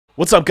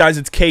What's up, guys?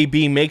 It's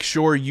KB. Make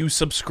sure you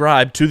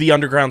subscribe to the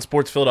Underground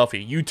Sports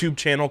Philadelphia YouTube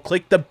channel.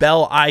 Click the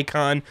bell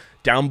icon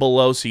down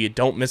below so you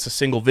don't miss a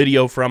single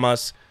video from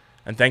us.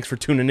 And thanks for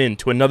tuning in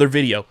to another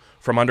video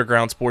from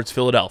Underground Sports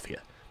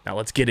Philadelphia. Now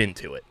let's get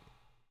into it.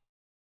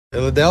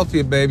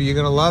 Philadelphia, baby, you're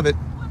going to love it.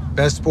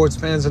 Best sports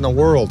fans in the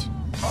world.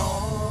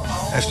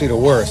 Actually, the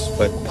worst,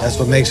 but that's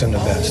what makes them the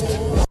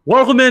best.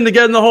 Welcome in to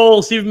Get in the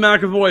Hole. Stephen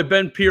McAvoy,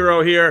 Ben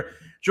Pirro here,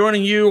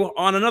 joining you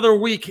on another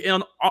week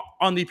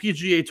on the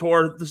PGA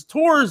Tour. This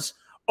tour's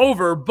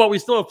over, but we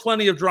still have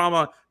plenty of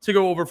drama to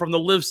go over from the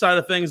LIV side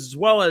of things, as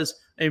well as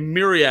a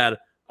myriad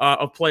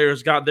of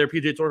players got their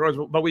PGA Tour cards.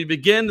 But we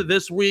begin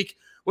this week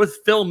with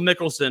Phil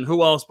Mickelson.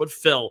 Who else but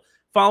Phil?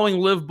 Following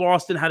LIV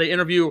Boston, had an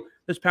interview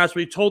this past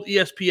week, told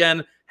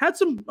ESPN, had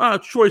some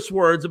choice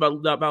words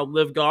about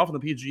LIV Golf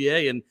and the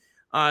PGA, and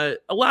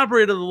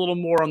elaborated a little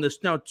more on this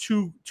now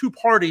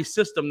two-party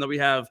system that we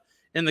have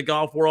in the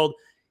golf world.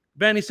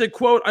 Ben, he said,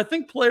 quote, "I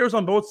think players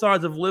on both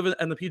sides of LIV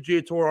and the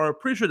PGA Tour are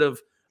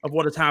appreciative of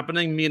what is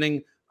happening,"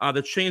 meaning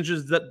the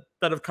changes that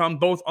have come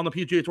both on the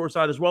PGA Tour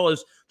side as well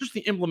as just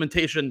the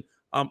implementation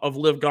of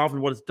LIV Golf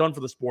and what it's done for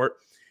the sport.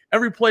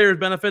 Every player is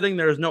benefiting.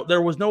 There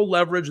was no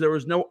leverage. There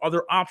was no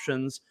other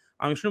options.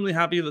 I'm extremely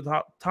happy that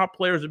the top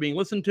players are being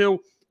listened to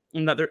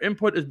and that their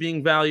input is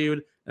being valued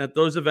and that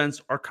those events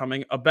are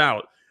coming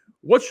about.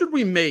 What should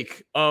we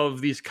make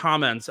of these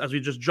comments as we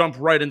just jump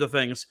right into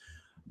things?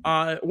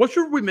 What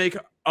should we make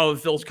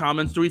of Phil's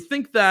comments? Do we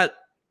think that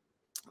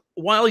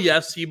while,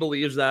 yes, he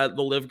believes that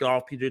the LIV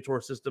Golf PGA Tour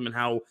system and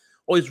how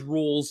all these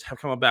rules have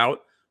come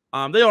about,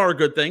 they are a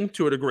good thing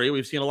to a degree.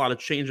 We've seen a lot of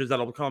changes that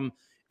will come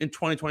in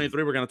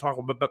 2023. We're going to talk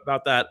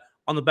about that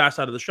on the back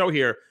side of the show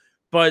here.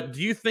 But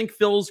do you think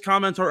Phil's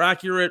comments are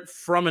accurate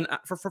from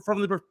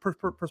the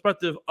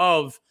perspective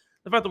of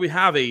the fact that we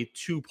have a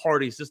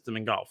two-party system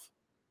in golf?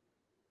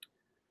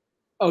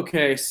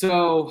 Okay,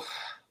 so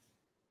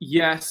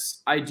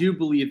yes, I do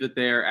believe that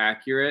they are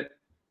accurate,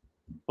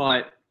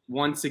 but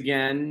once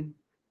again,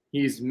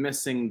 he's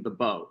missing the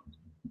boat,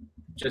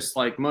 just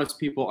like most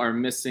people are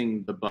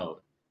missing the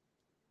boat.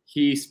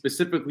 He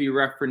specifically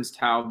referenced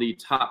how the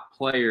top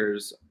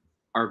players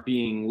are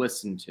being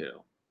listened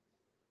to.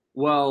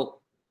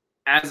 Well,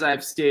 as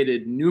I've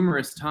stated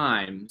numerous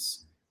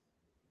times,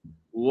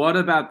 what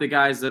about the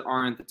guys that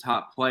aren't the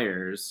top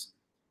players?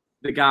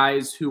 The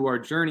guys who are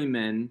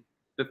journeymen,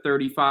 the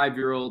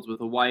 35-year-olds with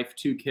a wife,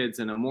 2 kids,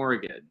 and a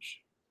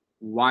mortgage.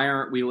 Why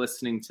aren't we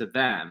listening to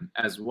them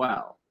as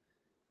well?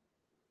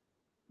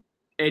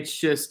 It's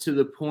just to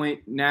the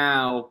point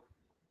now.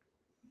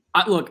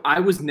 Look, I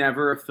was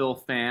never a Phil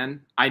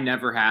fan. I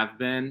never have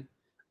been.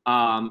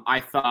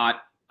 I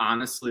thought,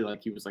 honestly,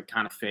 like he was like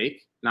kind of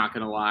fake, not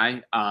going to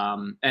lie.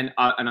 And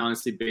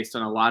honestly, based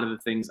on a lot of the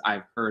things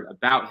I've heard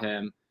about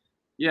him,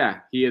 yeah,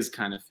 he is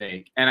kind of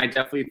fake. And I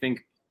definitely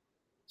think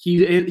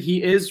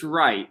he is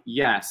right.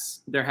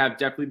 Yes, there have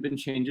definitely been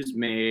changes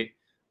made.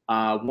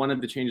 One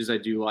of the changes I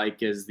do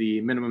like is the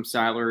minimum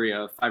salary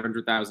of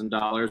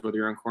 $500,000, whether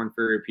you're on Korn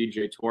Ferry or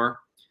PGA Tour.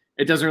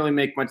 It doesn't really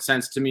make much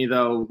sense to me,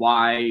 though,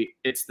 why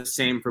it's the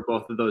same for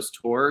both of those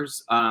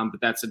tours. But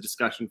that's a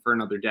discussion for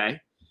another day,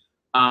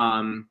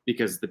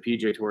 because the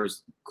PGA Tour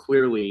is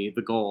clearly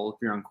the goal if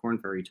you're on Korn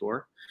Ferry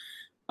Tour.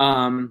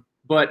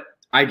 But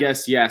I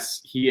guess, yes,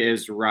 he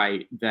is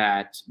right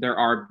that there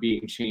are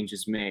being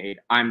changes made.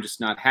 I'm just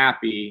not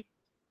happy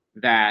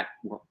that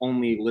we're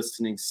only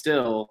listening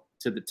still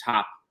to the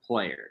top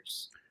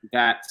players.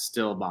 That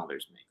still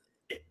bothers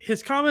me.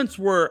 His comments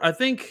were, I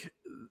think,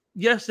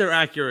 yes, they're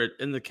accurate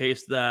in the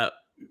case that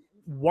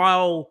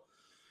while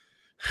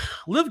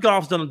LIV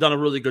Golf's done a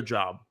really good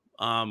job,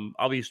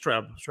 I'll be straight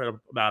up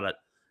about it.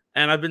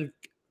 And I've been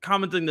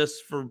commenting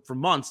this for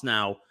months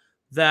now,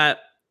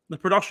 that the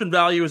production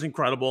value is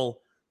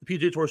incredible. The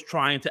PGA Tour is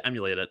trying to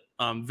emulate it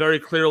very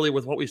clearly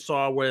with what we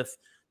saw with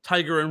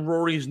Tiger and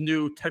Rory's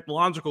new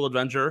technological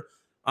adventure.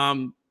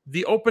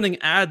 The opening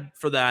ad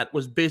for that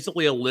was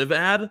basically a LIV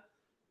ad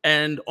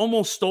and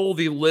almost stole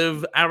the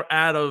LIV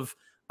ad of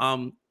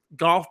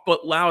golf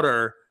but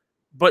louder,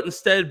 but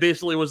instead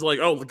basically was like,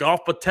 oh, the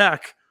golf but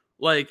tech.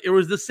 Like, it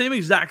was the same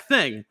exact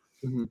thing.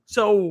 Mm-hmm.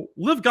 So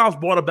LIV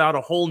Golf brought about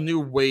a whole new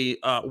wave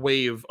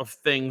of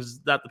things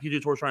that the PGA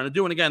Tour is trying to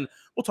do. And again,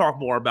 we'll talk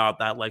more about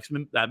that, like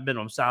that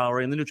minimum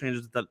salary and the new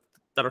changes that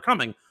are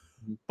coming.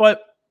 Mm-hmm.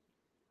 But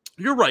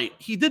you're right.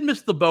 He did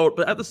miss the boat.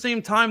 But at the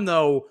same time,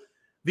 though,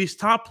 these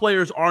top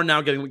players are now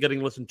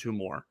getting listened to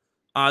more.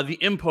 The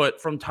input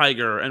from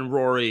Tiger and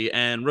Rory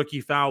and Ricky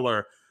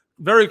Fowler,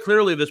 very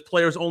clearly this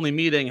players-only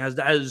meeting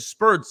has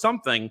spurred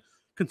something,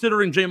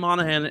 considering Jay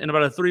Monahan in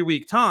about a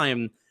 3-week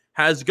time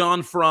has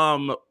gone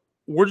from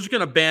we're just going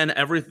to ban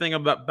everything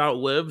about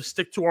LIV,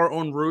 stick to our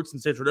own roots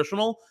and stay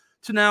traditional,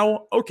 to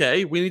now,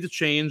 okay, we need to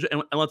change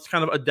and let's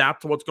kind of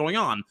adapt to what's going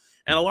on.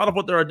 And a lot of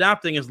what they're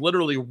adapting is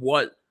literally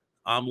what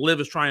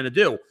LIV is trying to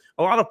do.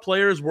 A lot of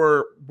players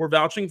were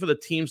vouching for the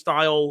team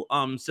style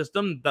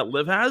system that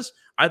LIV has.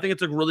 I think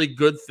it's a really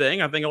good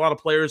thing. I think a lot of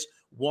players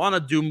want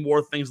to do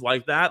more things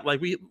like that.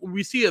 Like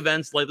we see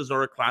events like the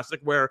Zurich Classic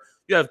where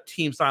you have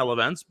team style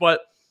events,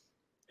 but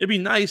it'd be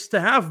nice to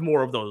have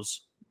more of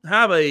those.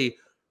 Have a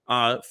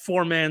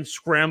 4-man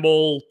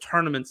scramble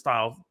tournament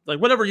style, like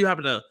whatever you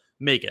happen to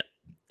make it.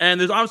 And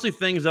there's obviously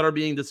things that are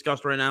being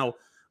discussed right now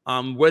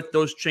with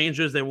those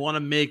changes. They want to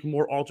make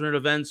more alternate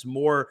events,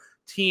 more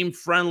team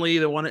friendly.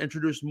 They want to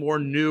introduce more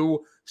new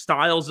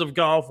styles of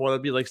golf, whether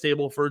it be like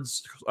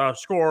Stableford's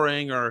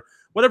scoring or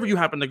whatever you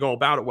happen to go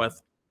about it with.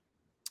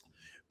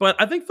 But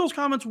I think those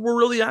comments were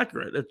really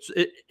accurate.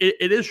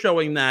 It is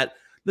showing that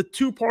the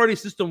two-party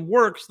system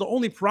works. The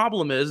only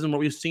problem is, and what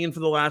we've seen for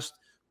the last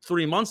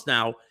 3 months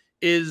now,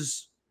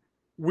 is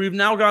we've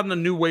now gotten a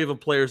new wave of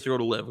players to go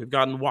to LIV. We've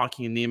gotten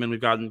Joaquin Niemann. We've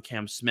gotten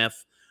Cam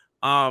Smith.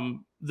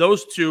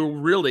 Those two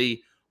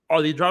really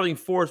are the driving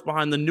force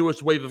behind the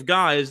newest wave of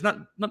guys.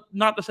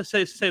 Not to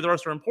say the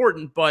rest are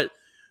important, but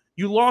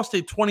you lost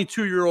a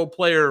 22-year-old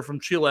player from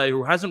Chile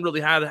who hasn't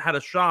really had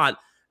a shot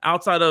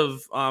outside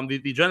of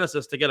the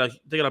Genesis to get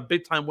a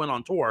big-time win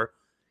on tour.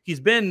 He's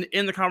been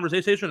in the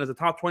conversation as a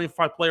top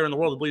 25 player in the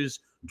world. I believe he's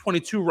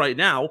 22 right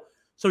now.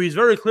 So he's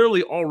very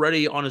clearly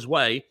already on his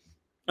way.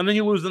 And then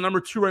you lose the number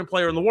 2 ranked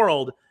player in the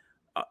world.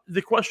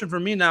 The question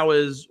for me now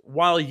is,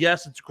 while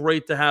yes, it's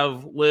great to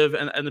have LIV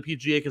and the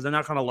PGA because they're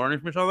not kind of learning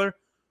from each other,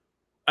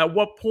 at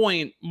what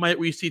point might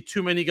we see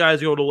too many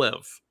guys go to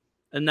LIV?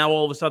 And now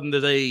all of a sudden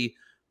there's a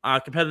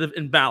competitive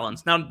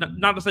imbalance. Now,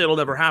 not to say it'll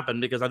never happen,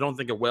 because I don't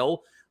think it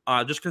will.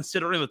 Just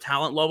considering the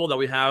talent level that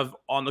we have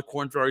on the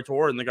Korn Ferry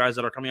Tour and the guys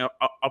that are coming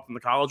up in the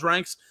college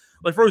ranks.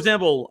 Like, for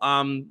example,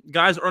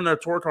 guys earned their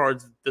tour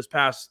cards this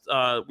past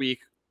week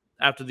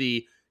after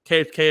the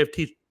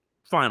KFT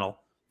final.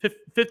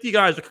 50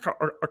 guys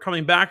are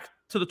coming back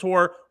to the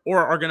tour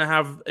or are going to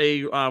have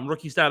a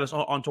rookie status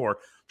on tour.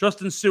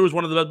 Justin Sue is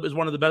one of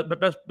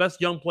the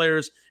best young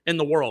players in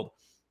the world.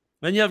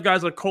 Then you have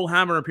guys like Cole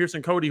Hammer and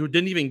Pearson Cody who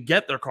didn't even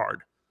get their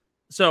card.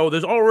 So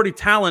there's already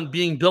talent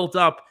being built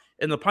up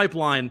in the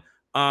pipeline.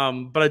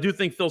 But I do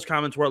think Phil's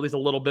comments were at least a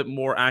little bit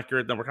more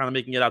accurate than we're kind of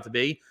making it out to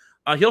be.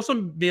 He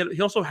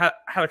also had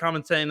a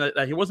comment saying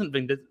that he wasn't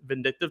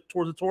vindictive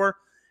towards the tour,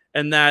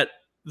 and that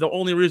the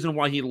only reason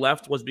why he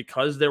left was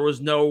because there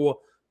was no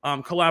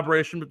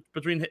collaboration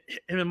between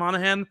him and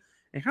Monahan,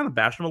 and kind of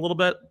bashed him a little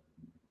bit.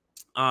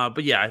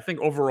 But yeah, I think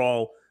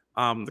overall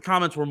the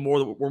comments were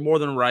more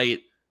than right.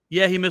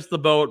 Yeah, he missed the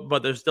boat,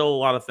 but there's still a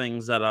lot of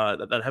things that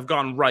have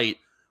gone right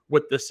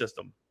with this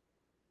system.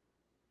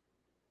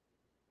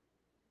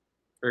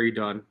 Are you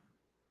done?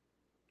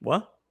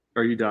 What?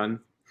 Are you done?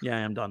 Yeah, I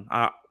am done.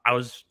 I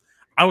was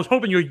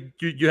hoping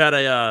you had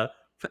a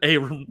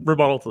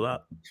rebuttal to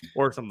that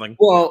or something.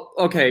 Well,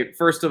 okay.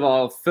 First of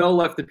all, Phil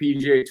left the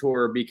PGA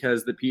Tour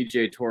because the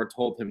PGA Tour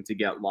told him to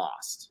get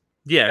lost.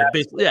 Yeah,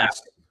 basically, yeah.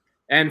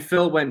 And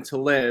Phil went to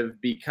LIV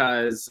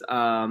because,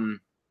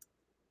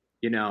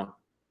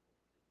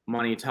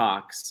 money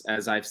talks,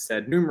 as I've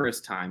said numerous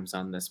times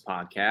on this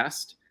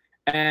podcast.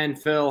 And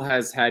Phil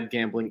has had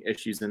gambling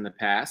issues in the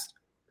past.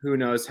 Who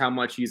knows how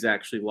much he's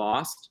actually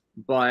lost,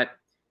 but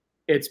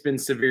it's been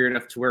severe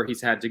enough to where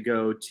he's had to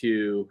go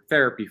to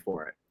therapy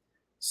for it.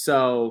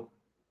 So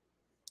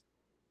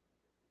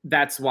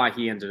that's why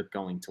he ended up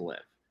going to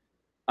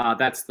LIV.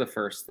 That's the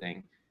first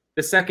thing.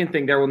 The second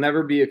thing, there will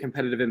never be a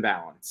competitive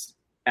imbalance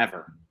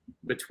ever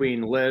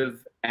between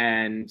LIV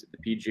and the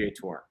PGA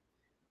Tour.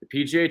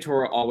 The PGA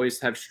Tour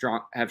always have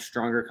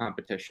stronger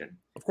competition.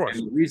 Of course.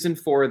 And the reason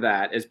for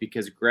that is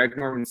because Greg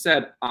Norman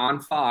said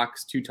on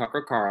Fox to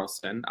Tucker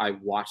Carlson, I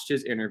watched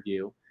his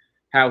interview,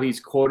 how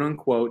he's quote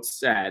unquote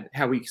said,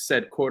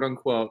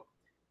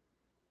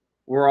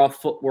 we're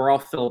all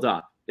filled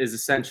up is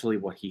essentially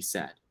what he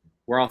said.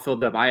 We're all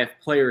filled up. I have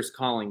players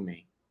calling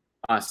me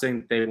saying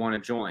that they want to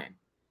join,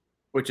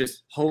 which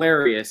is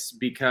hilarious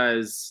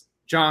because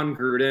John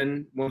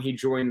Gruden, when he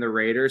joined the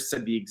Raiders,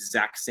 said the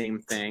exact same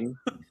thing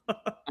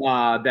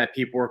that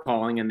people were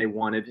calling and they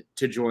wanted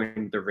to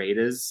join the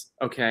Raiders.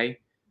 Okay.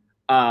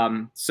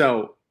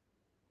 So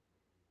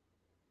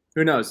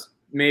who knows?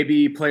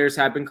 Maybe players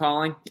have been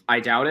calling. I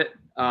doubt it.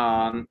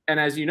 And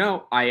as you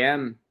know, I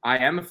am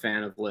a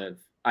fan of LIV.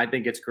 I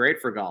think it's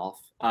great for golf.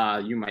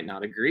 You might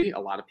not agree. A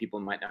lot of people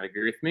might not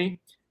agree with me.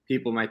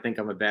 People might think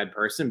I'm a bad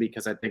person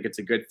because I think it's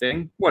a good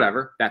thing.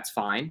 Whatever. That's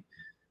fine.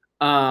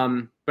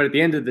 But at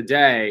the end of the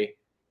day,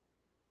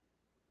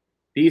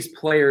 these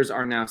players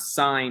are now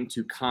signed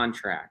to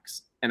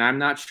contracts. And I'm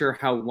not sure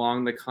how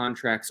long the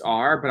contracts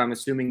are, but I'm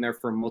assuming they're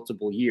for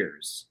multiple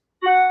years.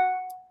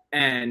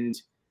 And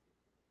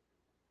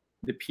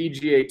the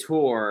PGA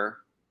Tour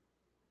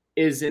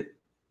isn't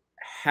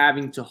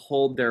having to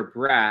hold their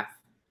breath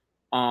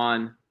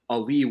on a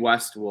Lee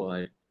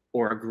Westwood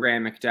or a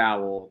Graham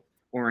McDowell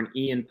or an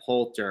Ian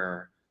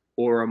Poulter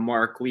or a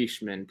Mark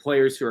Leishman,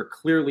 players who are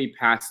clearly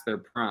past their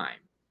prime.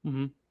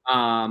 Mm-hmm.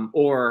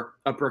 Or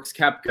a Brooks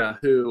Koepka,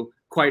 who,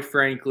 quite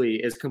frankly,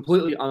 is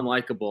completely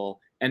unlikable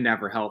and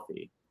never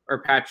healthy.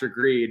 Or Patrick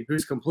Reed,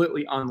 who's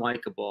completely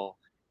unlikable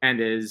and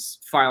is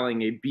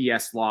filing a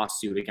BS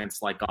lawsuit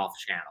against like Golf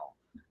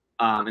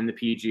Channel in the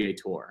PGA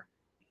Tour.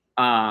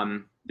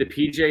 The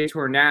PGA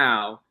Tour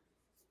now,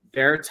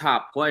 their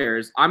top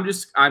players. I'm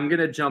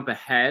gonna jump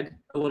ahead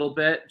a little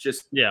bit,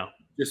 just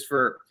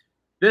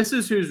This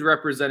is who's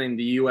representing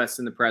the U.S.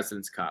 in the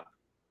President's Cup.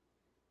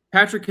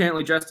 Patrick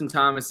Cantlay, Justin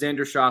Thomas, Xander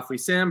Schauffele,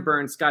 Sam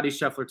Burns, Scotty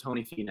Scheffler,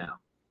 Tony Finau.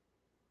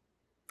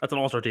 That's an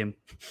all-star team.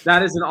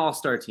 That is an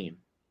all-star team.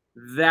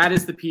 That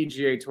is the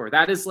PGA Tour.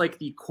 That is like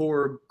the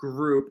core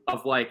group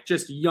of like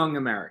just young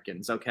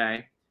Americans,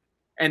 okay?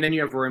 And then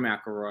you have Rory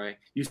McIlroy.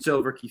 You still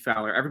have Ricky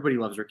Fowler. Everybody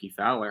loves Ricky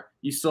Fowler.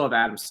 You still have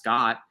Adam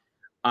Scott.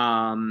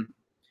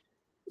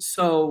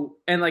 So,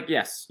 and like,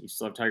 yes, you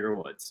still have Tiger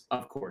Woods,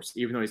 of course,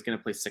 even though he's going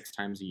to play 6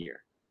 times a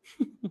year.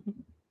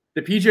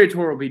 The PGA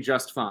Tour will be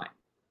just fine.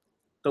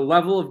 The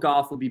level of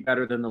golf will be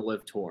better than the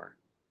LIV Tour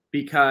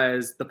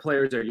because the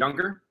players are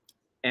younger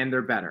and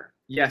they're better.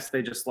 Yes,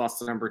 they just lost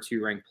the number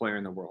 2 ranked player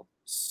in the world.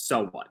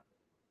 So what?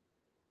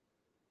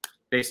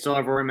 They still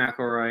have Rory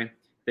McIlroy.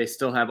 They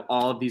still have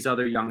all of these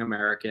other young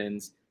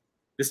Americans.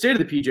 The state of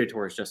the PGA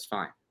Tour is just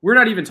fine. We're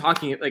not even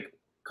talking like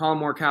Colin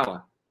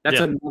Morikawa. That's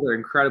another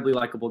incredibly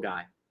likable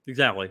guy.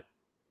 Exactly.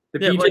 The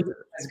PGA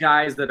Tour has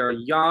guys that are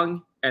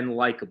young and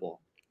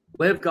likable.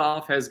 LIV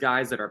Golf has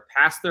guys that are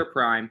past their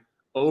prime,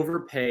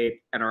 overpaid,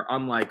 and are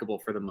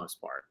unlikable for the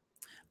most part.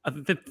 I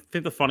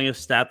think the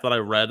funniest stat that I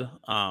read,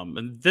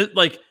 and this,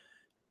 like,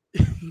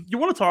 you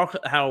want to talk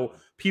how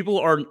people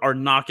are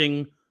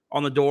knocking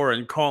on the door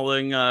and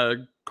calling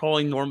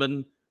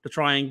Norman to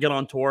try and get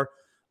on tour.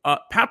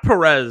 Pat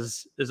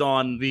Perez is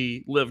on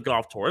the LIV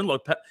Golf Tour, and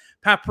look,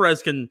 Pat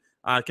Perez can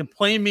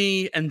play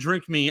me and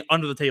drink me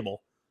under the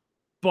table,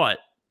 but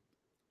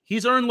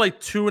he's earned like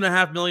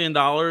 $2.5 million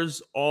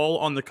all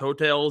on the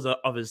coattails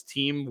of his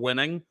team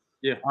winning.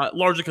 Yeah,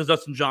 largely because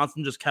Dustin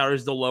Johnson just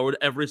carries the load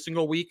every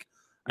single week,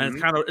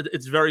 and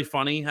it's very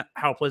funny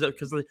how it plays out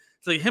because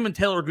it's like him and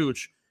Taylor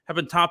Gooch have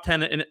been top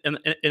 10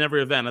 in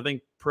every event. I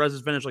think Perez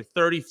has finished like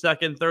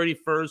 32nd,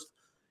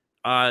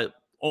 31st,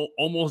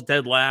 almost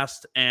dead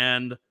last,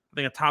 and I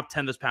think a top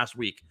 10 this past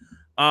week.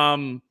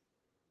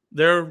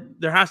 There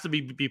has to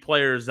be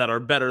players that are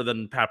better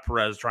than Pat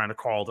Perez trying to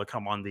call to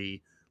come on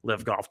the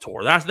LIV Golf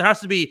Tour. There has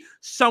to be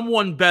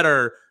someone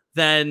better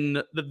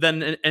than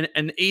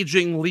an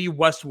aging Lee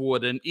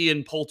Westwood and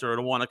Ian Poulter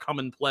to want to come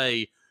and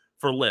play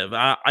for LIV.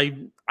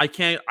 I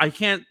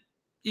can't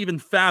even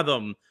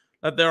fathom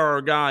that there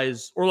are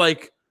guys, or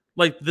like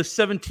the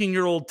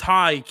 17-year-old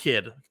Thai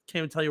kid. Can't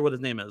even tell you what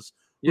his name is.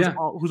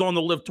 Who's on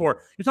the LIV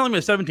Tour. You're telling me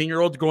a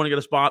 17-year-old going to get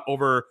a spot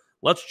over,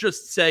 let's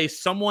just say,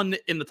 someone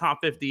in the top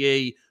 50,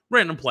 a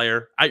random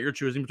player at your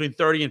choosing between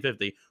 30 and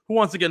 50 who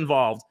wants to get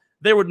involved.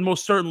 They would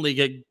most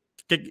certainly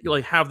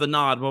have the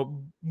nod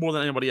more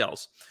than anybody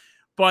else.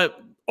 But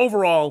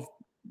overall,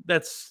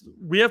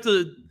 we have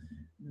to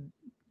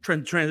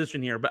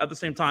transition here. But at the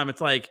same time,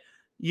 it's like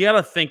you got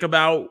to think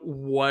about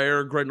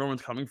where Greg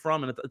Norman's coming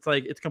from, and it's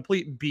like it's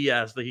complete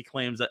BS that he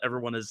claims that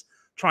everyone is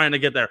trying to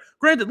get there.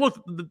 Granted,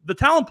 look, the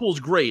talent pool is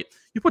great.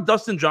 You put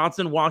Dustin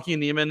Johnson, Joaquin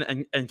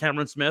Niemann, and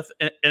Cameron Smith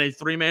in a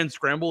 3-man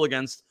scramble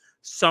against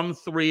some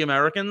 3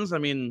 Americans. I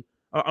mean,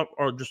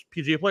 or just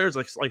PGA players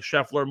like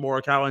Scheffler,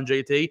 Morikawa, and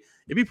JT.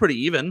 It'd be pretty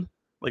even.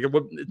 Like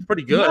it's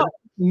pretty good.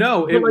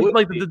 No, it would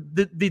like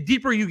the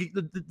deeper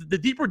the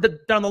deeper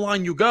down the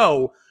line you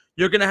go,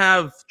 you're gonna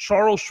have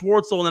Charles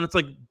Schwartzel, and then it's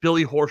like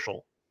Billy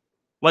Horschel.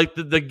 Like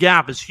the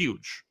gap is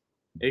huge.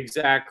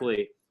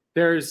 Exactly.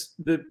 There's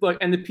the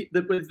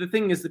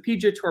thing is the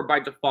PGA Tour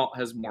by default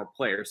has more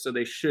players, so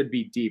they should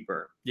be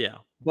deeper. Yeah.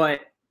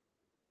 But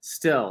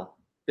still,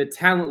 the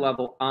talent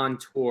level on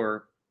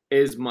tour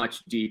is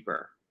much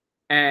deeper.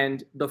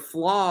 And the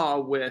flaw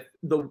with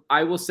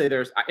I will say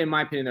in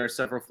my opinion, there are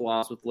several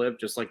flaws with LIV,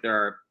 just like there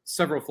are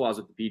several flaws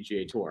with the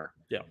PGA Tour.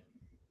 Yeah.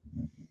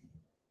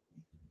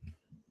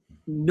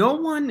 No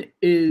one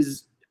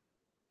is,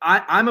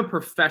 I'm a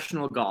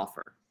professional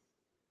golfer.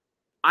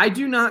 I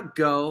do not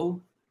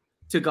go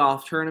to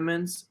golf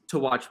tournaments to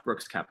watch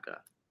Brooks Koepka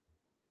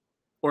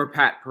or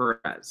Pat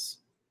Perez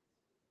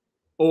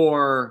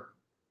or,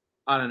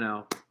 I don't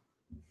know,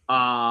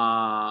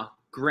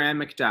 Graham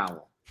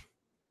McDowell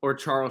or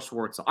Charles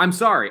Schwartzel. I'm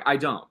sorry, I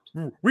don't.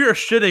 We are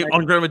shitting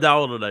on Graham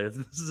McDowell today.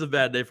 This is a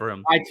bad day for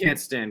him. I can't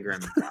stand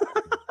Graham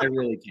McDowell. I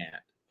really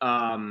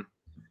can't.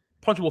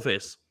 Punchable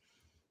face.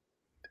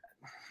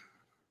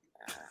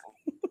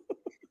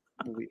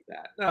 Believe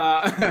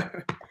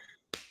that.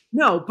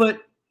 No,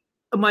 but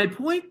my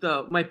point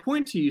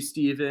to you,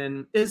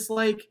 Steven, is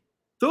like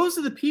those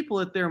are the people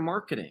that they're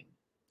marketing.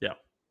 Yeah.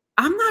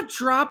 I'm not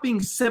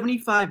dropping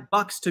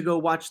 $75 to go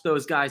watch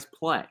those guys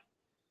play.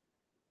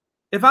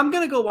 If I'm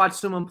going to go watch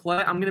someone play,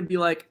 I'm going to be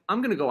like,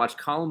 I'm going to go watch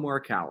Colin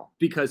Morikawa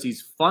because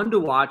he's fun to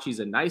watch. He's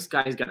a nice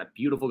guy. He's got a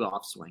beautiful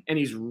golf swing, and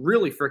he's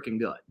really freaking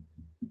good.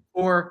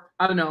 Or,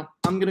 I don't know,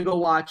 I'm going to go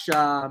watch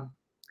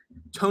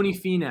Tony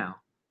Finau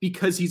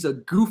because he's a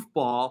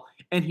goofball,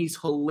 and he's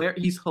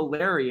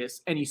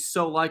hilarious, and he's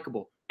so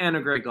likable, and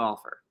a great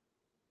golfer.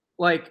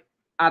 Like,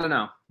 I don't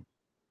know.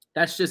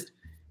 That's just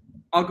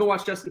 – I'll go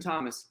watch Justin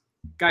Thomas.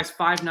 Guy's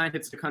 5'9",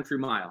 hits the country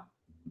mile.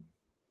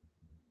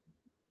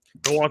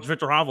 Go watch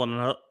Victor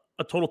Hovland,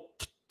 a total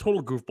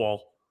goofball.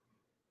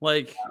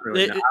 Like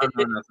really, I don't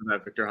know nothing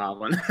about Victor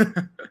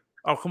Hovland.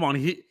 Oh, come on,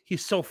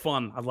 he's so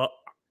fun.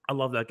 I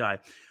love that guy.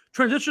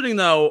 Transitioning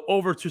though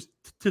over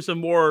to some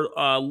more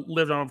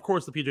LIV. Of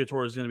course, the PGA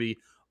Tour is going to be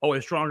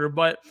always stronger,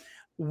 but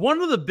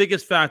one of the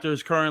biggest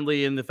factors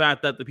currently in the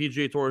fact that the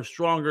PGA Tour is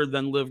stronger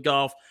than LIV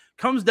Golf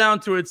comes down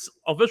to its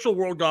official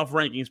World Golf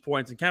Rankings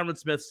points. And Cameron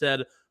Smith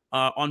said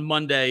on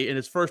Monday in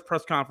his first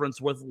press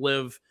conference with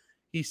LIV,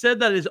 he said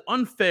that it is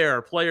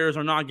unfair players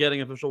are not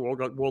getting official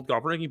World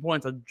Golf Ranking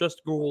points. I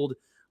just Googled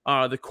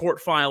the court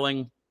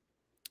filing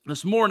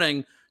this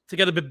morning to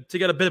get a bit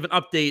of an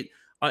update.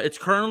 It's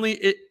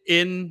currently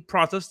in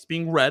process. It's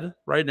being read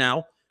right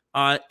now.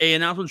 An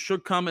announcement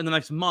should come in the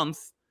next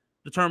month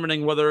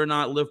determining whether or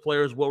not LIV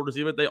players will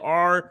receive it. They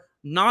are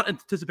not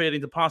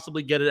anticipating to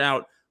possibly get it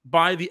out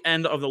by the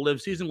end of the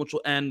LIV season, which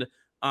will end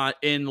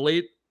in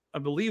late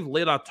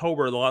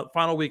October, the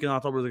final week in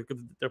October.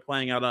 They're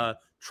playing out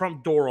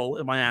Trump Doral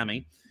in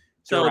Miami.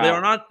 So they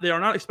are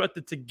not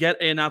expected to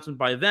get an announcement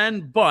by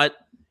then, but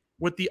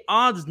with the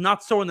odds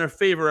not so in their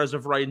favor as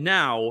of right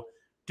now,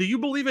 do you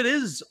believe it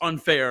is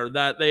unfair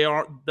that they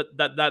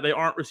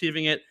aren't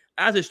receiving it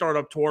as a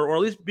startup tour, or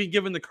at least be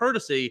given the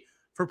courtesy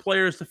for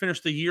players to finish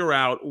the year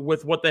out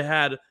with what they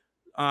had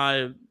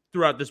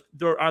throughout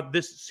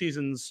this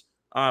season's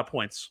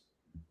points?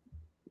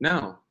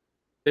 No,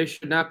 they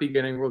should not be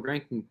getting world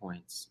ranking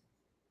points.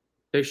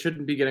 They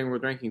shouldn't be getting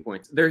world ranking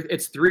points.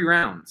 It's 3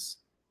 rounds.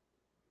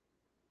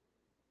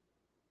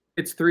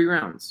 It's 3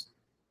 rounds.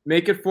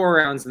 Make it 4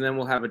 rounds, and then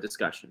we'll have a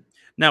discussion.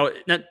 Now,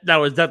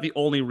 is that the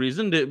only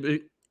reason?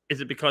 Is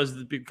it because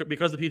the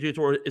PGA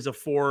Tour is a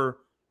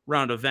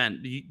 4-round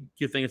event? Do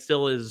you think it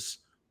still is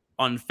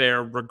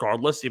unfair,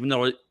 regardless, even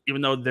though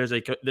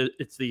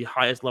it's the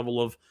highest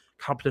level of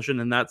competition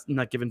in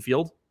that given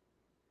field?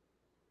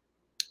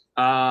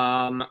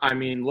 I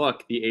mean,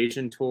 look, the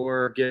Asian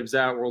Tour gives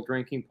out world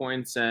ranking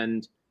points,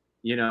 and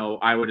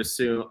I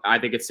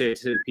think it's safe to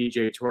say the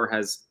PGA Tour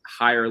has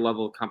higher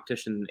level of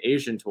competition than the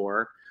Asian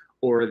Tour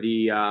or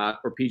the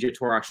PGA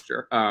Tour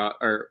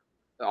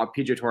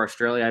PGA Tour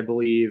Australia, I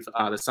believe,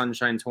 the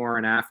Sunshine Tour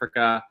in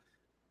Africa.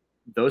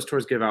 Those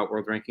tours give out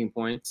world ranking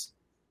points.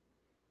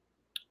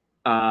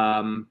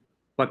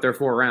 But they're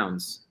 4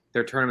 rounds.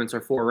 Their tournaments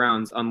are 4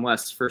 rounds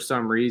unless for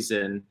some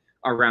reason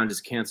a round is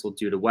canceled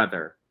due to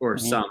weather or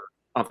some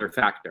other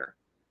factor.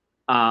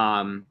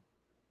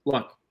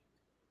 Look,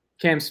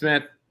 Cam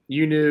Smith,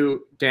 you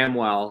knew damn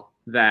well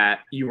that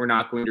you were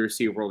not going to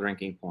receive world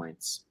ranking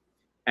points.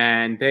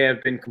 And they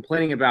have been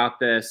complaining about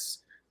this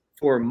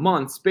for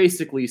months,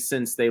 basically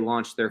since they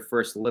launched their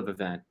first LIV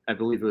event. I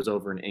believe it was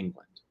over in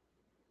England.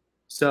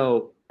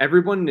 So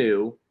everyone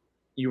knew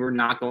you were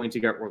not going to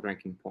get world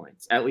ranking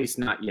points, at least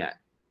not yet.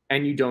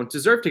 And you don't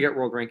deserve to get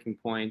world ranking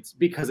points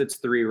because it's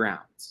 3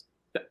 rounds.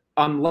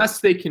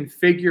 Unless they can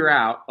figure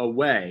out a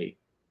way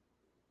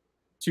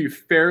to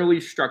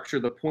fairly structure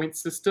the point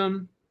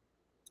system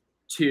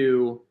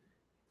to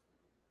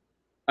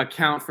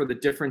account for the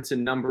difference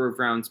in number of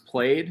rounds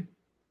played,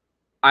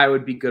 I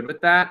would be good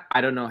with that. I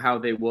don't know how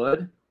they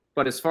would,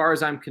 but as far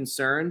as I'm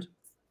concerned,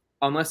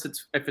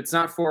 if it's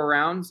not 4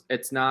 rounds,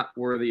 it's not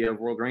worthy of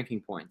world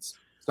ranking points.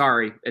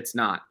 Sorry, it's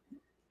not,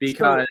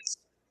 because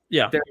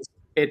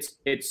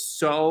it's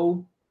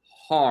so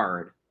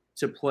hard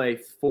to play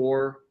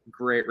 4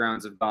 great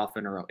rounds of golf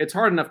in a row. It's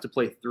hard enough to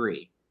play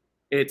 3.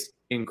 It's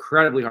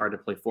incredibly hard to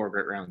play 4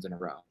 great rounds in a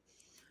row.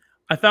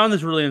 I found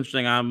this really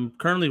interesting. I'm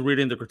currently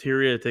reading the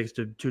criteria it takes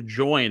to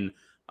join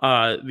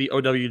the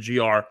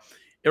OWGR.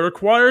 It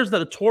requires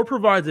that a tour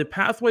provides a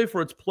pathway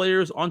for its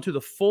players onto the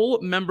full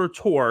member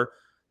tour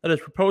that is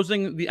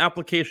proposing the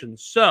application.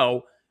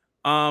 So,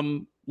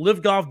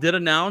 LIV Golf did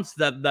announce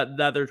that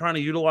they're trying to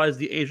utilize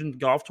the Asian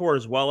Golf Tour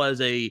as well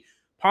as a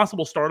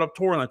possible startup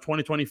tour in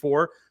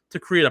 2024 to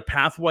create a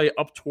pathway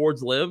up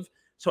towards LIV.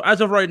 So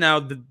as of right now,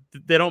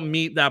 they don't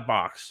meet that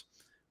box.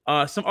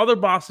 Some other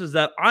boxes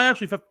that I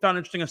actually found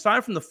interesting,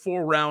 aside from the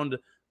 4-round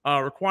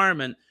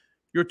requirement,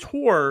 your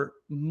tour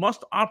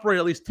must operate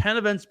at least 10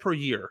 events per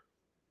year.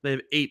 They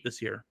have 8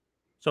 this year,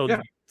 so they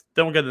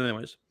don't get it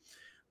anyways.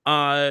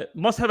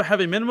 Must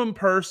have a minimum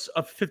purse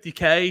of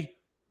 $50K.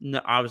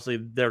 No, obviously,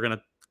 they're going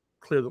to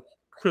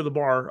clear the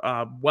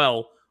bar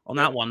well on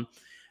that one.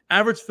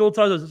 Average field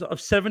size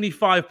of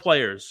 75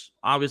 players.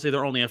 Obviously,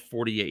 they're only at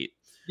 48.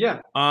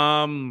 Yeah.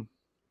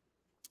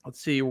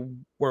 Let's see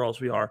where else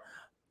we are.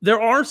 There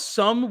are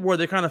some where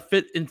they kind of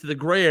fit into the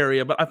gray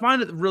area, but I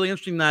find it really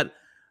interesting that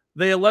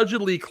they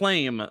allegedly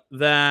claim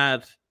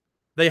that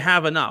they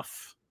have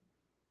enough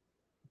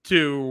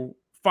to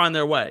find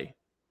their way,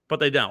 but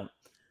they don't.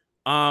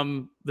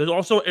 There's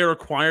also a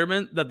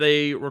requirement that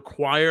they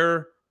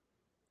require.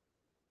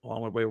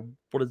 Hold on, wait,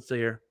 what did it say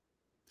here?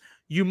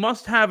 You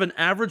must have an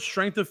average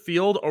strength of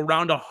field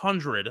around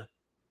 100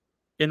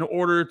 in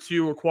order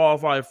to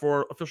qualify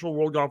for official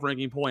World Golf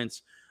Ranking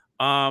points.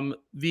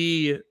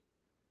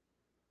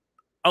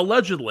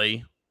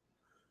 Allegedly,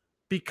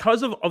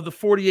 because of the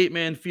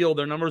 48-man field,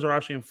 their numbers are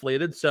actually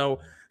inflated. So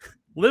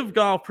LIV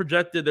Golf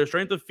projected their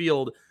strength of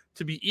field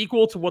to be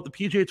equal to what the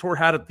PGA Tour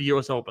had at the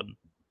U.S. Open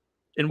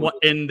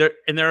in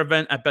their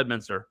event at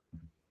Bedminster,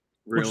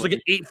 which is like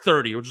an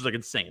 830, which is like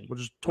insane,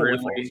 which is totally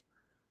false.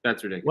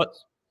 That's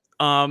ridiculous.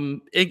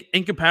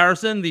 In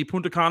comparison, the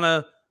Punta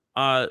Cana,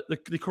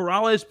 the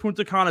Corrales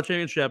Punta Cana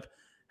Championship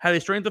had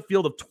a strength of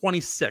field of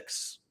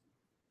 26.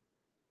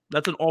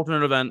 That's an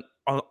alternate event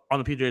on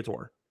the PGA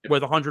Tour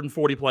with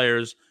 140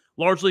 players,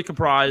 largely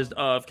comprised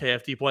of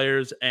KFT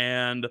players,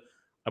 and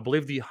I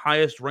believe the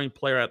highest ranked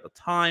player at the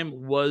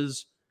time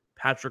was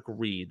Patrick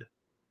Reed,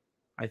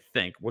 I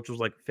think, which was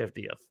like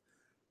 50th.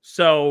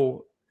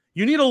 So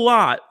you need a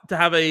lot to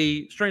have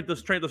a strength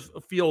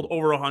of field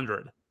over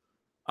 100.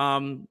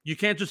 You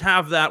can't just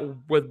have that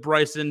with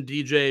Bryson,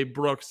 DJ,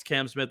 Brooks,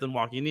 Cam Smith, and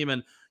Joaquin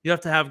Niemann. You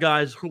have to have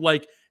guys who,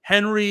 like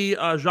Henry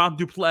Jacques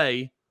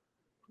Duplay,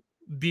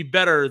 be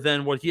better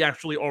than what he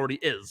actually already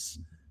is.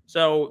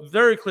 So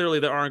very clearly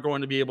they aren't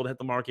going to be able to hit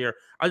the mark here.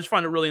 I just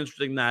find it really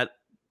interesting that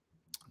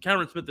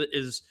Cameron Smith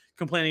is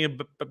complaining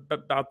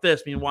about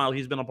this. Meanwhile,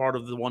 he's been a part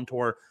of the one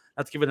tour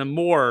that's given him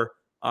more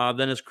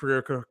than his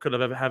career could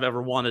have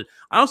ever wanted.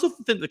 I also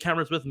think the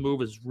Cameron Smith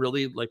move is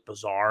really like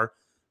bizarre.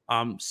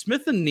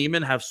 Smith and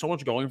Niemann have so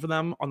much going for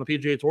them on the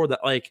PGA Tour that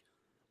like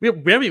we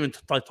haven't even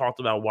talked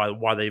about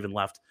why they even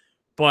left,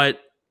 but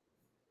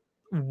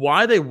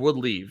why they would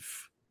leave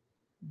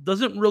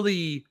doesn't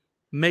really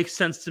make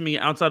sense to me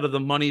outside of the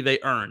money they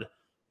earned.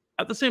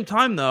 At the same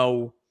time,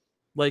 though,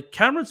 like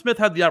Cameron Smith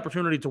had the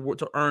opportunity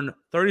to earn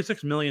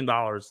 $36 million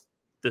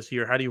this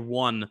year had he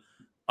won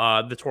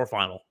the tour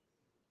final.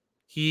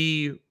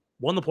 He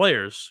won the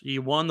Players. He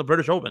won the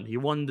British Open. He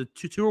won the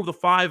two of the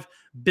 5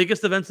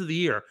 biggest events of the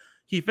year.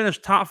 He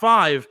finished top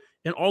 5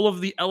 in all of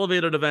the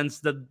elevated events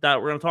that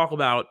we're going to talk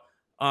about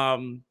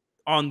on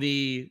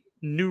the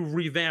new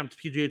revamped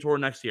PGA Tour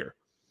next year.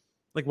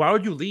 Like, why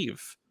would you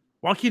leave?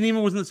 Joaquin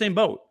Niemann was in the same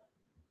boat.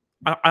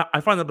 I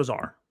find that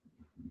bizarre.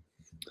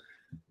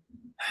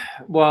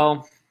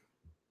 Well,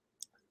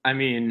 I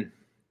mean,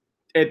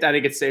 I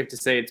think it's safe to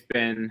say it's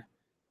been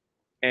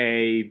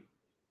a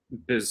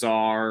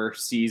bizarre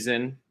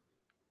season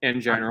in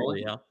general.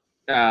 Yeah.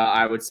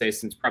 I would say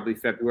since probably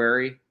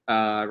February,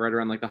 right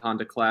around like the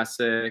Honda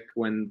Classic,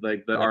 when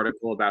like the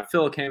article about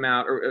Phil came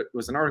out, or it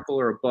was an article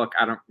or a book.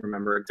 I don't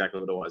remember exactly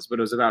what it was, but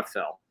it was about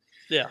Phil.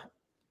 Yeah.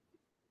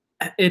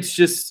 It's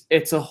just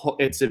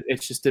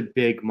a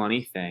big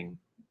money thing.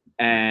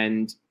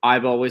 And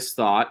I've always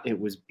thought it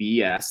was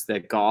BS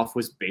that golf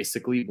was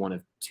basically one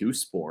of 2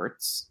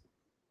 sports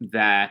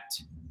that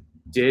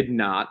did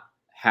not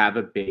have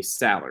a base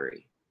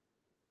salary.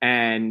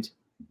 And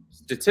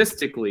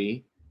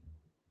statistically,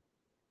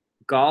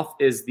 golf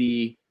is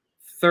the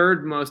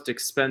 3rd most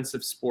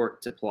expensive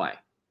sport to play.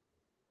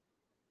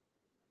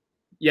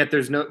 Yet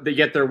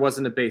there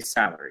wasn't a base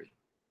salary.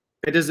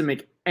 It doesn't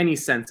make any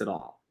sense at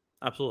all.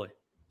 Absolutely.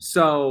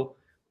 So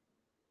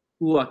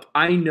look,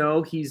 I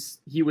know he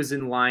was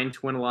in line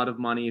to win a lot of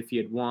money if he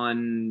had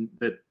won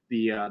the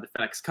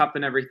FedEx Cup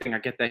and everything. I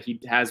get that he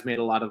has made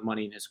a lot of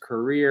money in his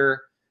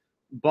career,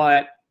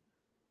 but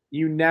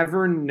you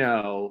never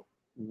know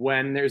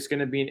when there's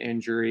going to be an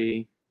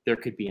injury. There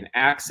could be an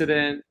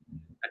accident,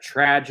 a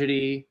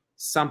tragedy,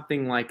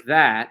 something like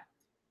that.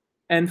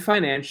 And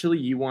financially,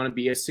 you want to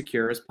be as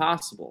secure as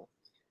possible.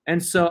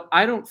 And so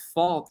I don't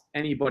fault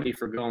anybody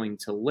for going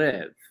to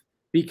LIV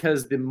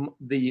because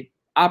the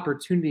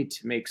opportunity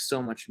to make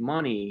so much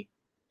money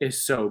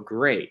is so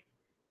great.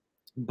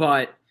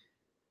 But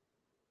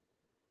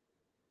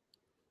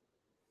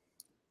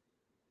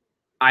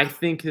I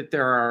think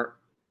that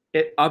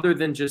other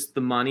than just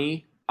the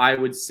money, I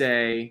would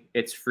say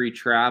it's free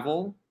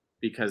travel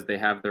because they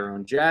have their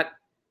own jet.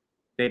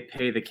 They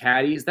pay the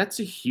caddies. That's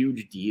a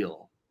huge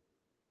deal.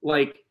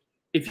 Like,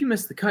 if you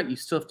miss the cut, you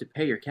still have to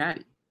pay your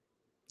caddy.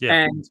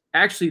 Yeah. And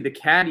actually, the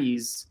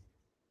caddies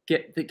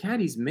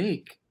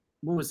make,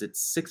 what was it,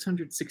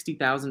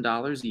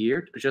 $660,000 a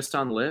year just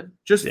on LIV,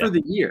 just for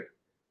the year.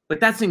 Like,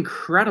 that's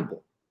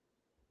incredible.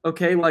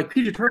 Okay, like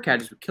PGA Tour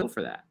caddies would kill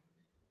for that.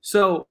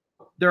 So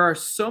there are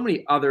so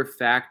many other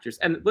factors,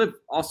 and LIV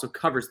also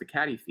covers the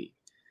caddy fee.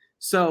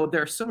 So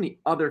there are so many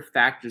other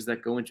factors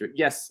that go into it.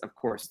 Yes, of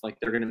course, like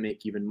they're going to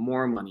make even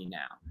more money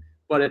now.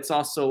 But it's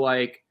also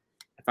like,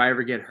 if I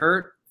ever get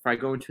hurt, if I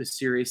go into a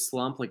serious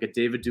slump, like a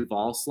David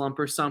Duval slump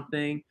or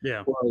something,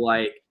 or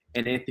like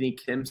an Anthony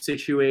Kim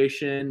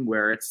situation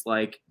where it's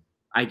like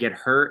I get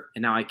hurt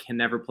and now I can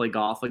never play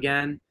golf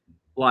again,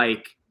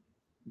 like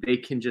they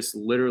can just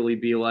literally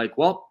be like,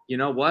 well, you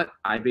know what?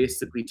 I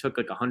basically took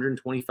like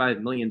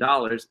 $125 million.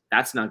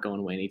 That's not going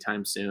away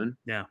anytime soon.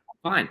 Yeah.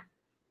 Fine.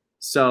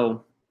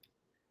 So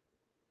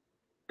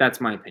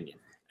that's my opinion.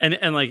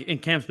 And like in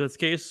Cam Smith's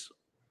case,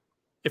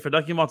 if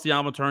Hideki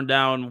Matsuyama turned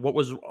down what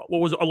was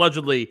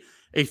allegedly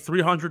a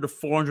 $300 to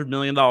 $400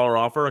 million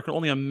offer, I can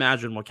only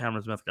imagine what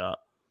Cameron Smith got.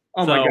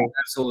 Oh my God,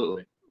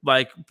 absolutely.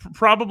 Like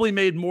probably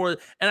made more.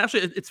 And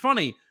actually, it's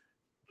funny.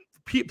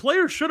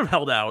 Players should have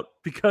held out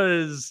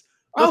because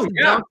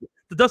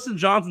Dustin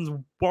Johnson's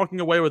walking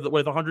away with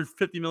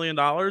 $150 million.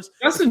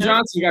 Dustin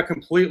Johnson got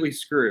completely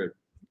screwed.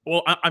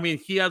 Well, I mean,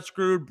 he got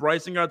screwed.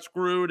 Bryson got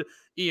screwed.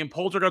 Ian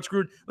Poulter got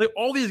screwed. Like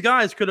all these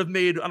guys could have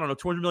made, I don't know,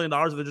 $200 million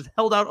if they just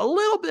held out a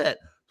little bit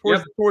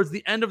towards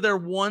the end of their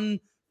one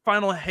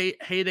final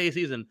heyday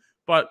season.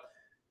 But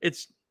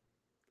it's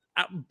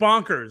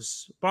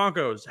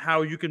bonkers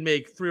how you can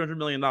make $300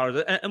 million.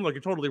 And look,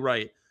 you're totally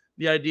right.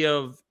 The idea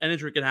of an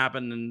injury can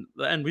happen,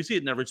 and we see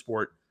it in every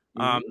sport.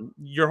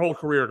 Your whole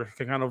career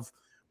can kind of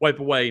wipe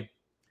away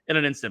in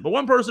an instant. But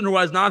one person who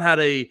has not had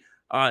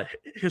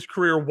his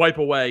career wipe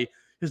away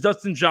is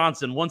Dustin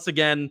Johnson. Once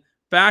again,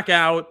 back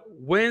out,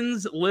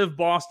 wins LIV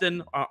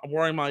Boston. I'm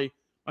wearing my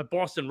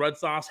Boston Red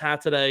Sox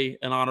hat today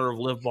in honor of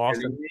LIV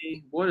Boston.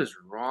 What is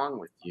wrong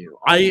with you?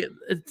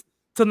 It's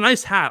a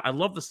nice hat. I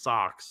love the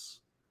socks.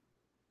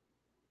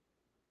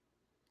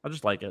 I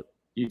just like it.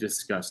 You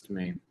disgust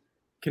me.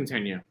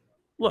 Continue.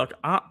 Look,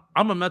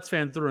 I'm a Mets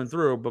fan through and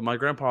through, but my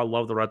grandpa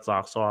loved the Red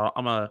Sox, so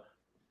I'm a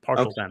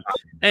partial fan.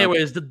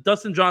 Anyways,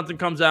 Dustin Johnson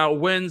comes out,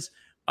 wins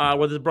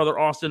with his brother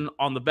Austin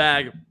on the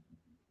bag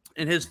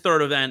in his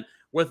third event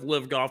with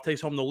LIV Golf,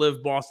 takes home the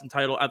LIV Boston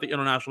title at the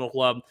International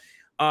Club.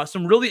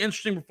 Some really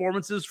interesting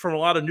performances from a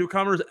lot of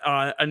newcomers.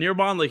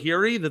 Anirban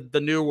Lahiri,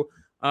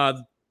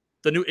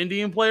 the new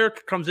Indian player,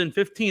 comes in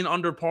 15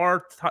 under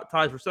par,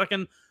 ties for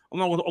second,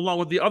 along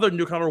with the other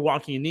newcomer,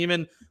 Joaquin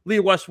Niemann. Lee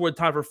Westwood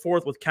tied for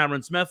fourth with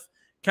Cameron Smith.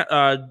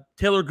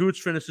 Taylor Gooch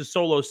finishes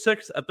solo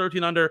sixth at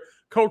 13 under.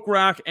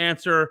 Kokrak,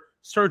 Answer,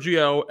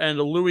 Sergio, and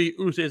Louis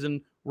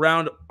Oosthuizen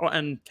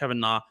and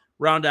Kevin Na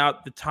round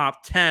out the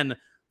top 10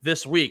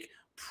 this week.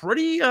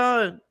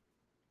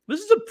 This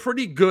is a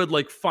pretty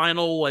good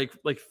final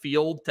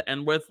field to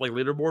end with,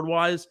 leaderboard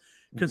wise,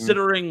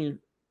 considering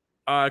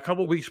a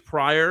couple weeks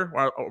prior,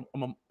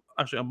 or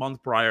actually a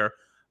month prior,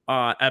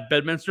 at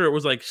Bedminster, it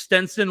was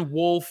Stenson,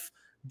 Wolf,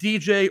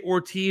 DJ,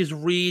 Ortiz,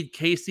 Reed,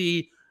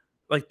 Casey,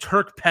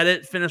 Turk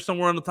Pettit finished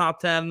somewhere in the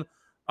top 10,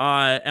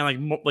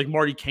 and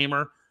Marty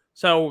Kamer.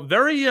 So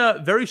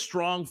very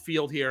strong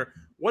field here.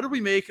 What do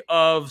we make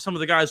of some of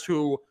the guys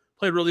who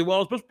played really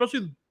well,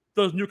 especially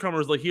those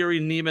newcomers like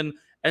Lahiri, Neiman,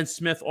 and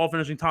Smith, all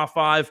finishing top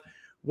 5?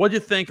 What do you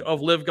think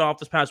of LIV Golf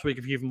this past week,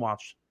 if you even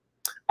watched?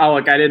 Oh,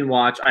 look, I didn't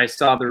watch. I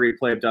saw the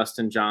replay of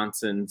Dustin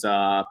Johnson's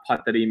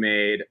putt that he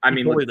made. I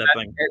mean,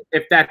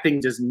 if that thing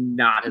does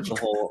not hit the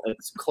hole,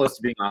 it's close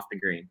to being off the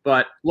green.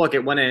 But look,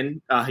 it went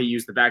in. He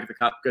used the back of the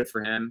cup. Good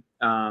for him.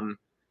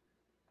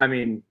 I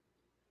mean,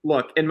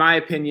 look, in my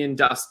opinion,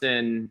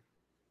 Dustin,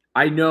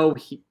 I know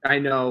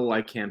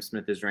Cam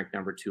Smith is ranked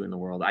number 2 in the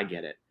world. I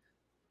get it.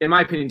 In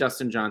my opinion,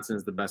 Dustin Johnson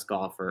is the best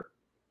golfer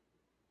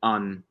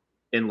in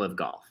LIV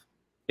Golf.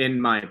 In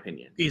my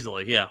opinion,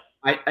 easily, yeah.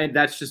 I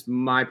that's just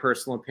my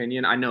personal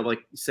opinion. I know,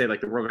 the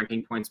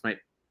Revoking points might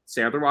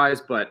say otherwise,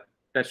 but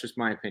that's just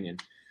my opinion.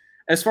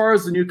 As far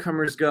as the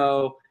newcomers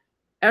go,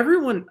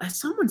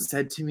 someone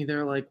said to me,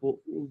 they're like, well,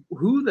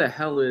 who the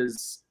hell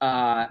is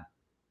Anirban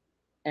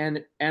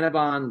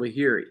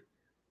Lahiri?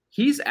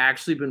 He's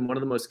actually been one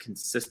of the most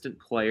consistent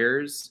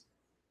players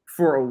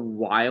for a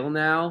while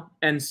now.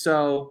 And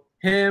so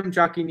him,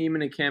 Joaquin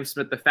Niemann, and Cam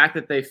Smith, the fact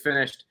that they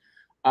finished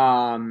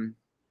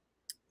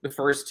the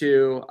first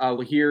two,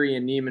 Lahiri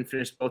and Neiman,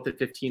 finished both at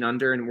 15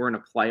 under and were in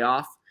a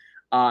playoff.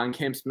 And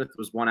Cam Smith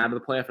was one out of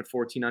the playoff at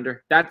 14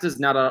 under. That does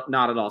not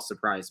at all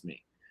surprise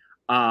me.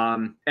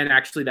 And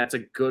actually, that's a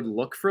good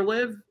look for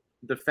LIV.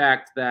 The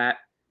fact that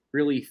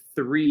really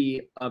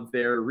 3 of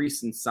their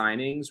recent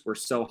signings were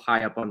so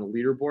high up on the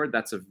leaderboard,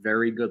 that's a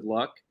very good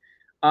look.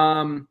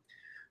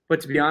 But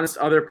to be honest,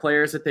 other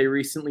players that they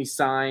recently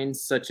signed,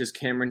 such as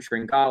Cameron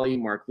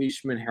Tringali, Mark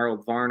Leishman,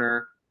 Harold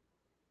Varner,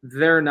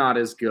 they're not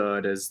as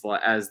good as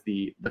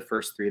the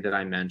first 3 that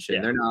I mentioned.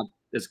 Yeah. They're not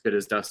as good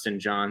as Dustin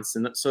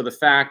Johnson. So the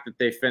fact that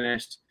they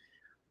finished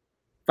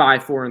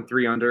 5, 4, and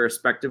 3 under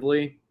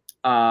respectively,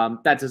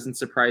 that doesn't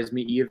surprise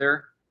me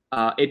either.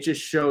 It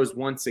just shows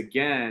once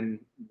again,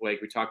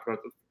 like we talked about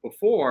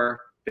before,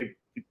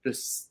 the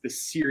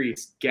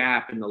serious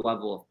gap in the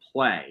level of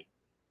play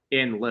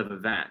in LIV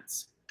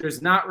events.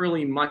 There's not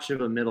really much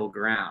of a middle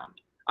ground.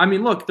 I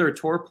mean, look, they're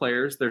tour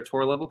players. They're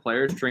tour-level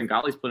players.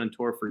 Tringali's played on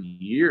tour for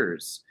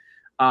years.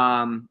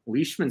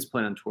 Leishman's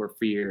played on tour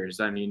for years.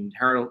 I mean,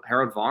 Harold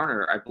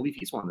Varner, I believe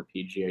he's won the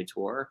PGA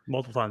Tour.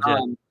 Multiple times, yeah.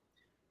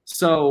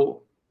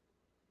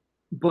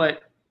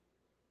 But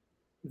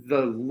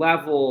the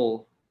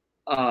level,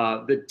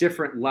 the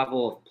different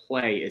level of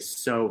play is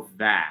so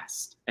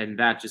vast, and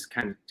that just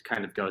kind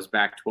of goes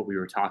back to what we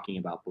were talking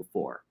about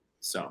before.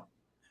 So,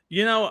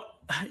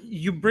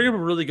 you bring up a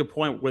really good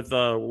point with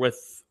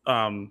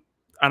Anirban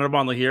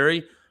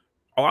Lahiri.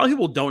 A lot of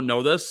people don't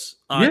know this.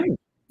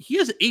 He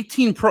has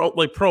 18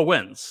 pro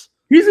wins.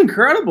 He's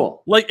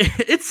incredible.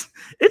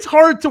 It's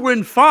hard to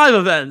win 5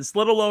 events,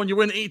 let alone you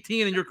win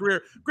 18 in your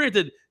career.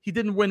 Granted, he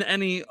didn't win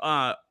any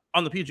on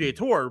the PGA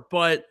Tour,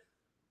 but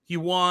he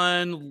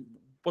won.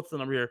 What's the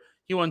number here?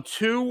 He won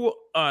 2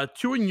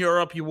 in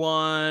Europe. He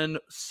won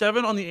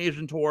 7 on the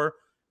Asian Tour,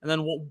 and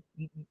then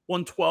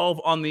won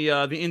 12 on the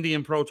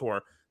Indian Pro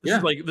Tour.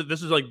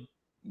 This is like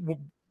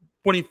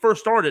when he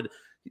first started.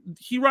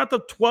 He wrapped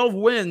up 12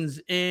 wins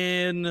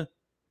in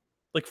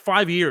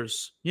 5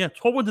 years. Yeah,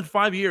 12 wins in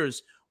 5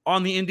 years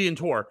on the Indian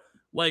Tour.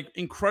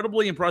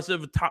 Incredibly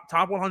impressive.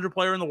 Top 100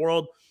 player in the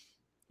world.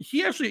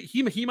 He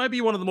might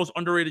be one of the most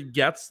underrated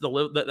gets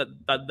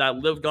that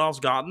LIV Golf's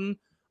gotten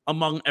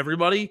among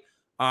everybody.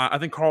 I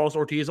think Carlos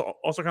Ortiz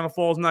also kind of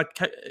falls in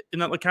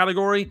that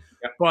category.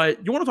 Yep.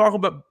 But you want to talk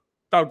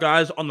about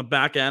guys on the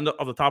back end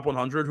of the top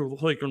 100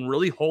 who can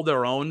really hold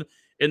their own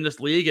in this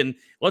league. And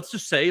let's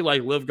just say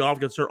like LIV Golf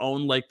gets their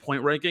own like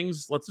point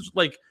rankings. Let's just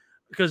like,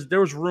 because there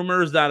was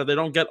rumors that if they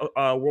don't get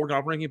World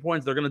Golf ranking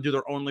points, they're going to do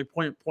their own like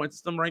point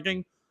system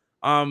ranking.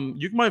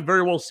 You might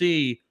very well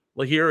see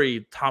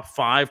Lahiri top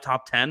 5,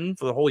 top 10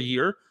 for the whole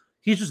year.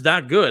 He's just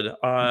that good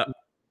of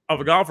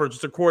a golfer.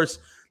 Just of course,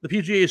 the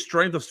PGA's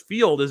strength of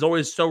field is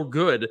always so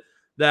good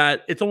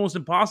that it's almost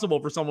impossible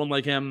for someone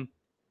like him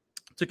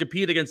to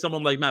compete against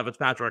someone like Matt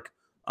Fitzpatrick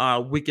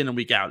week in and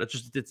week out. It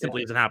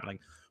simply isn't happening.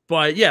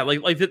 But yeah,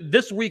 like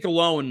this week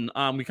alone,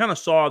 we kind of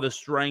saw the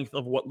strength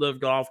of what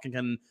LIV Golf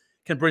can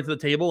bring to the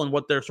table and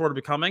what they're sort of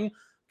becoming.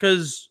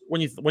 Because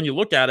when you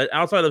look at it,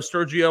 outside of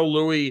Sergio,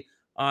 Louis,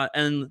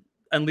 and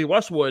Lee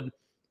Westwood,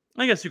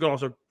 I guess you could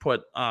also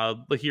put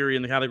Lahiri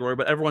in the category,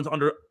 but everyone's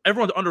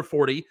under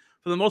 40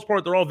 for the most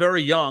part. They're all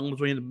very young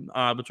between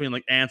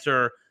like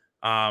Answer,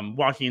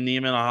 Joaquin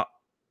Niemann,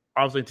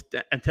 obviously,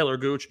 and Taylor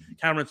Gooch,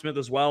 Cameron Smith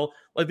as well.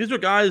 Like these are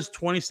guys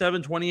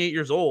 27, 28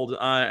 years old,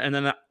 and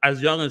then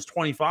as young as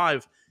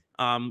 25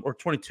 or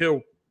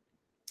 22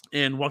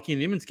 in Joaquin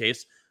Niemann's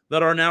case,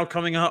 that are now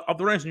coming up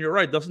the ranks. And you're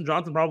right, Dustin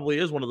Johnson probably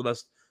is one of the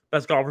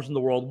best golfers in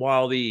the world,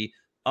 while the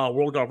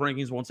World Golf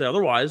rankings won't say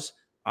otherwise.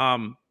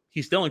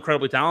 He's still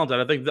incredibly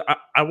talented. I think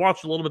I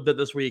watched a little bit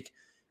this week,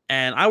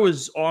 and I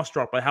was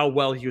awestruck by how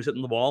well he was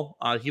hitting the ball.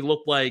 He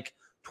looked like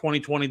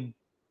 2019,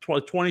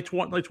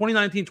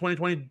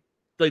 2020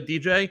 like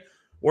DJ,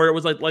 where it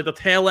was like the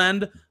tail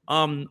end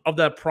of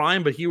that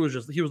prime, but he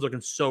was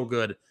looking so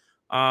good. It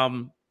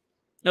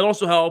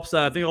also helps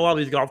that I think a lot of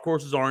these golf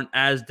courses aren't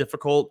as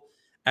difficult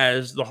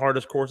as the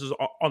hardest courses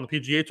on the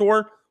PGA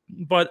Tour,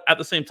 but at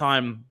the same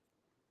time,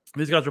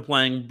 these guys are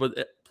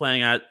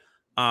playing at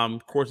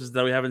courses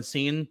that we haven't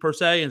seen per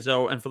se, and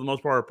for the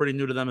most part are pretty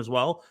new to them as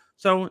well.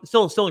 So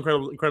still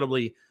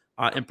incredibly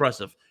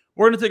impressive.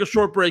 We're going to take a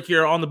short break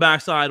here on the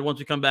backside. Once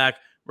we come back,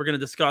 we're going to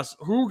discuss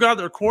who got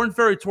their Korn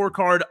Ferry Tour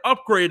card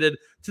upgraded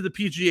to the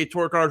PGA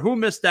Tour card, who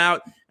missed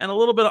out, and a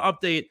little bit of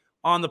update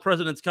on the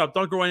President's Cup.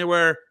 Don't go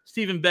anywhere.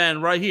 Steve and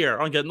Ben right here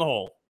on Get in the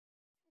Hole.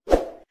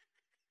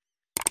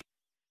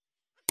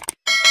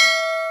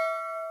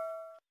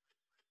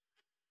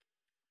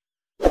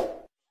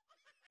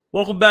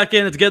 Welcome back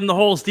in. It's Get in the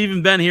Hole. Steve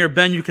and Ben here.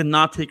 Ben, you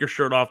cannot take your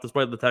shirt off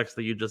despite the text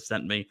that you just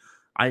sent me.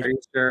 Are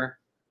you sure?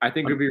 I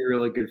think it would be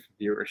really good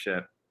for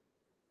viewership.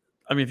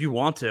 I mean, if you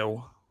want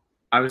to.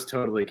 I was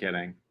totally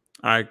kidding.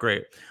 All right,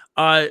 great.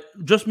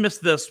 Just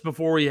missed this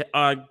before we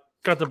got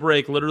the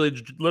break.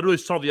 Literally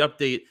saw the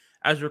update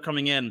as we were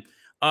coming in.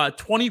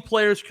 20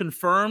 players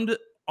confirmed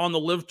on the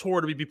LIV Tour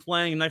to be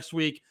playing next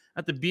week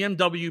at the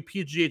BMW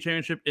PGA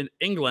Championship in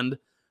England.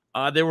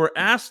 They were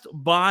asked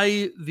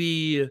by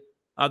the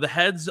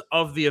heads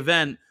of the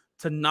event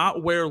to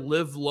not wear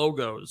LIV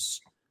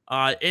logos.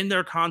 In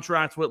their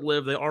contracts with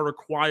LIV, they are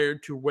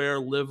required to wear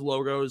LIV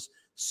logos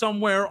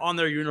somewhere on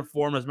their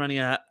uniform, as many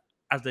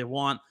as they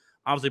want.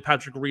 Obviously,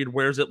 Patrick Reed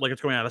wears it like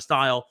it's going out of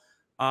style.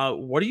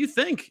 What do you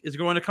think is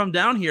going to come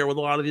down here with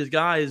a lot of these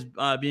guys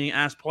being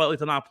asked politely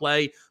to not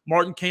play?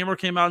 Martin Kamer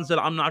came out and said,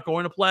 I'm not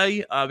going to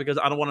play because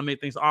I don't want to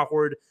make things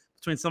awkward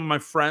between some of my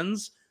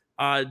friends.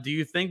 Do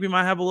you think we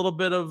might have a little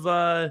bit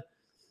of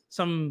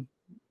some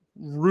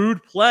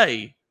rude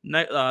play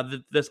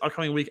this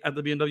upcoming week at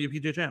the BMW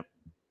PGA Champ?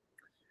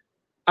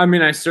 I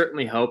mean, I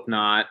certainly hope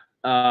not.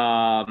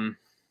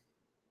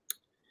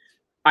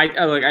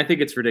 I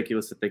think it's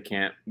ridiculous that they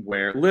can't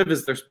wear. LIV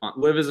is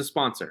LIV is a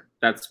sponsor.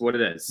 That's what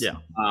it is. Yeah.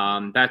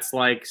 That's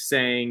like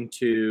saying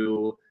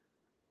to,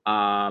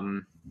 I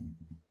don't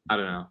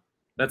know.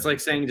 That's like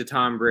saying to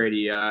Tom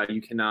Brady,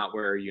 you cannot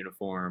wear a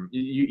uniform.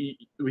 The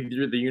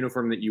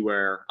uniform that you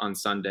wear on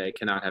Sunday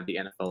cannot have the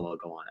NFL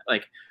logo on it.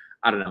 Like,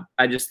 I don't know.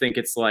 I just think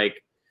it's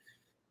like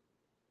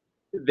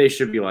they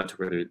should be allowed to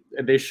wear.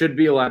 They should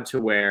be allowed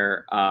to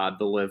wear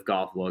the LIV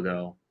Golf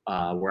logo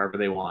wherever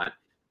they want.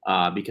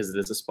 Because it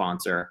is a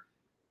sponsor.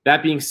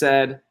 That being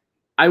said,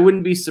 I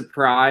wouldn't be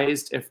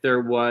surprised if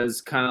there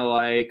was kind of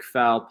like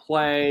foul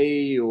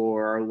play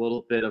or a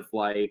little bit of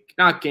like,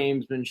 not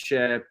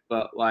gamesmanship,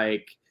 but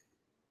like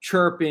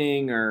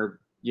chirping or,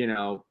 you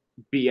know,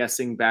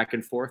 BSing back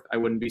and forth. I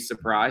wouldn't be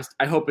surprised.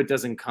 I hope it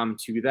doesn't come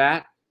to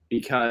that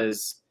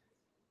because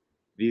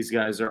these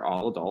guys are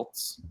all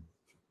adults.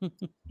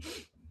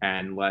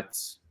 And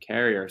let's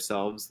carry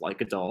ourselves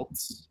like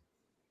adults.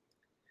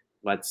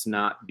 Let's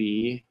not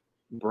be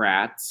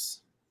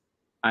brats.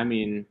 I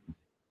mean,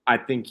 I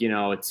think, you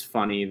know, it's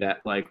funny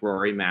that like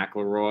Rory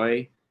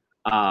McIlroy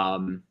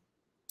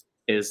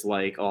is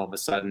like all of a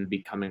sudden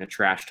becoming a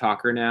trash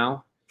talker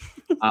now.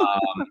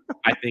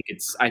 I think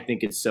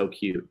it's so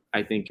cute.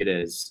 I think it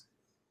is,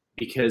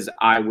 because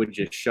I would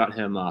just shut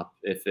him up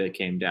if it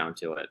came down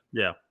to it.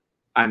 Yeah.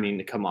 I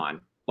mean, come on.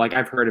 Like,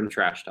 I've heard him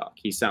trash talk.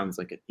 He sounds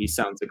like a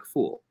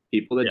fool.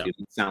 People that do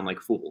sound like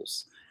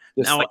fools.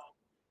 Just now,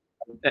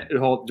 like,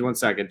 hold 1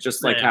 second.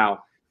 Just like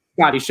how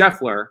Scotty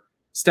Scheffler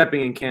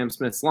stepping in Cam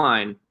Smith's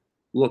line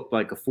looked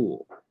like a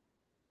fool.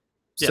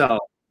 Yeah. So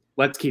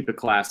let's keep it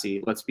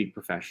classy. Let's be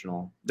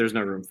professional. There's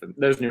no room for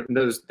there's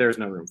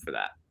no room for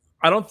that.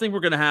 I don't think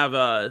we're gonna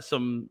have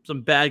some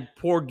bad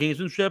poor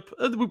gamesmanship.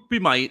 We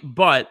might,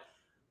 but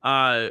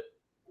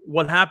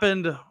what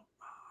happened?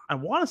 I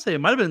want to say it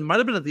might have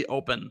been at the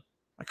Open.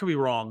 I could be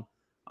wrong.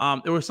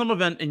 There was some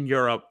event in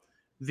Europe.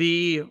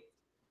 The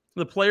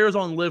players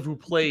on LIV who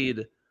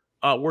played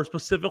were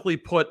specifically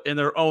put in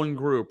their own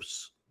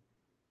groups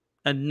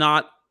and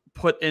not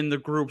put in the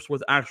groups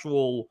with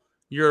actual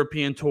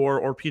European Tour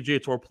or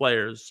PGA Tour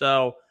players.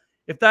 So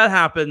if that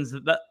happens,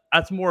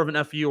 that's more of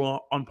an FU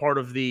on part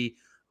of the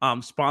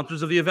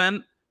sponsors of the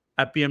event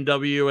at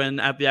BMW and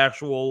at the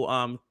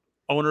actual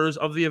owners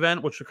of the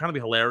event, which should kind of be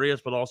hilarious,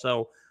 but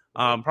also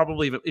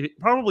probably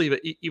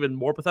even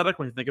more pathetic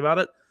when you think about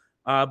it.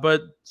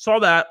 But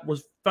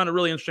found it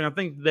really interesting. I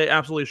think they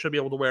absolutely should be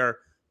able to wear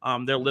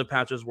their LIV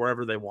patches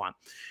wherever they want.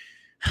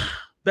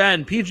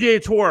 Ben,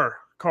 PGA Tour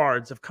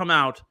cards have come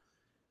out.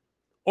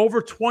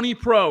 Over 20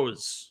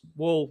 pros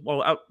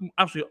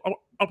actually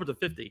upwards of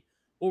 50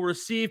 will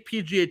receive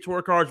PGA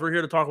Tour cards. We're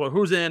here to talk about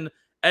who's in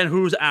and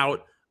who's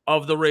out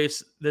of the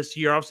race this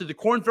year. Obviously, the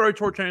Korn Ferry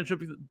Tour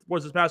Championship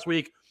was this past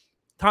week.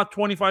 Top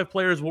 25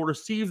 players will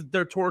receive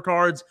their tour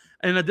cards,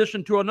 in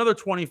addition to another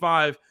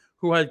 25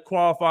 who had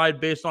qualified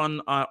based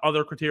on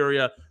other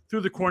criteria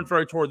through the Korn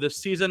Ferry Tour this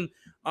season.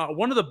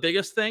 One of the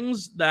biggest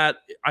things that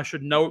I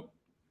should note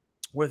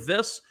with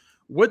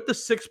the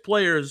 6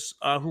 players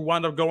who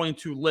wound up going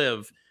to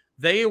LIV,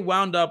 they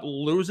wound up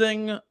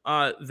losing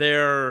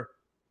their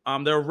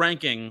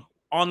ranking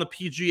on the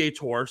PGA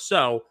Tour.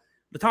 So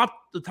the top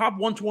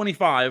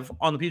 125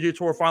 on the PGA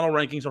Tour final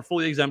rankings are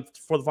fully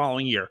exempt for the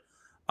following year.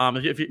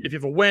 If you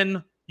have a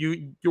win,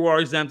 you are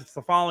exempt. It's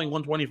the following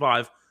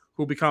 125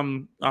 who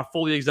become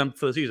fully exempt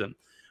for the season.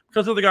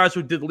 Because of the guys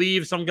who did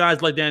leave, some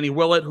guys like Danny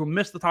Willett, who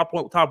missed the top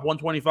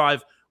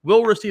 125,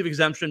 will receive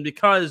exemption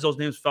because those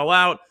names fell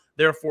out.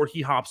 Therefore,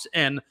 he hops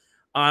in.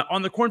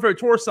 On the Korn Ferry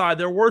Tour side,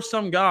 there were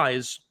some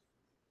guys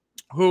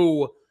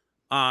who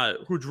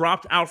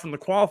dropped out from the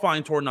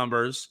qualifying tour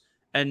numbers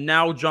and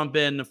now jump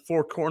in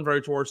for Korn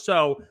Ferry Tour.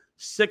 So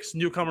 6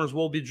 newcomers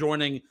will be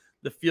joining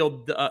the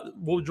field,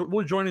 will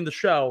be joining the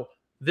show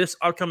this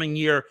upcoming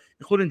year,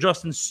 including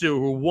Justin Sue,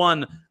 who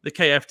won the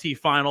KFT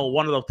final,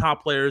 one of the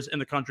top players in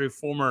the country,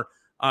 former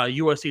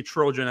USC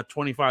Trojan at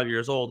 25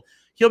 years old.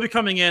 He'll be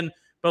coming in,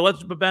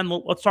 but Ben,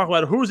 let's talk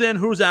about who's in,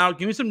 who's out.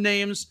 Give me some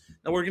names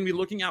that we're going to be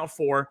looking out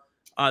for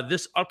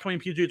this upcoming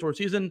PGA Tour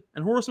season,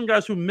 and who are some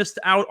guys who missed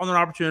out on their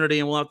opportunity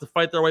and will have to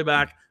fight their way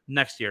back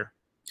next year.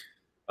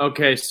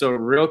 Okay, so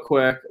real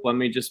quick, let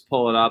me just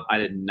pull it up. I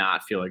did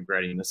not feel like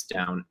writing this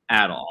down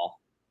at all.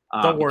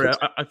 Don't worry,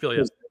 I feel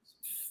you.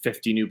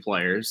 50 new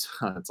players.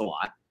 That's a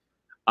lot.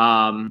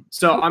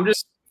 So I'm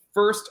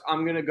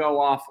going to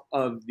go off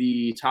of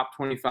the top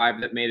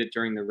 25 that made it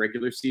during the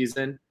regular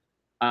season.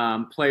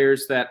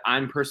 Players that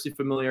I'm personally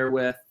familiar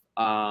with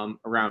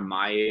around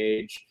my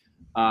age.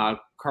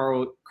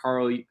 Carl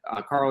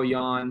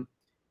Yawn,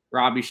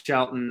 Robbie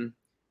Shelton,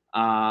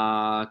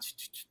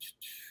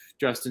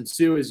 Justin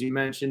Sue, as you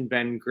mentioned,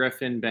 Ben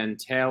Griffin, Ben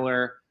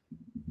Taylor.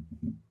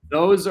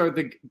 Those are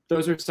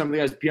some of the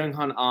guys.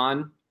 Byung-Hun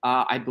An,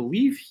 I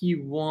believe he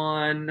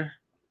might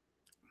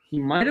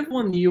have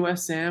won the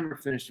USAM or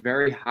finished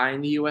very high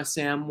in the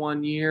USAM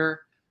one year.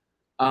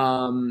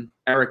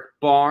 Eric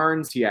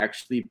Barnes, he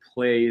actually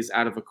plays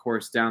out of a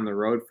course down the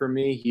road from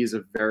me. He's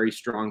a very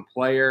strong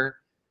player.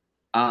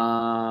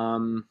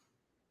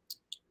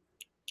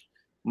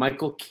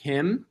 Michael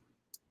Kim,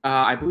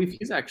 I believe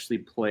he's actually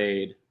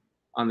played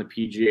on the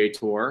PGA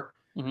Tour.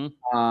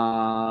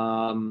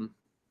 Mm-hmm.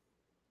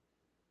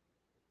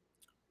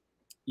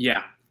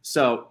 Yeah,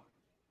 so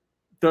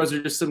those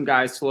are just some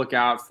guys to look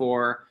out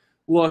for.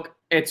 Look,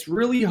 it's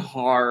really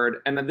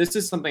hard, and this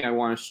is something I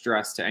want to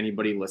stress to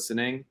anybody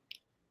listening.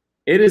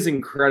 It is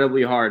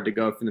incredibly hard to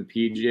go from the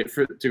PGA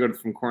to go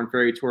from Korn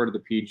Ferry Tour to the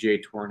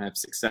PGA Tour and have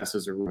success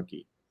as a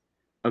rookie.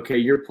 Okay,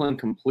 you're playing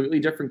completely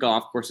different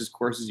golf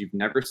courses you've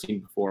never seen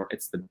before.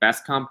 It's the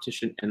best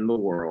competition in the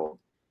world.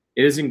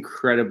 It is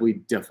incredibly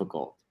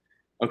difficult.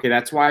 Okay,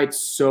 that's why it's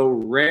so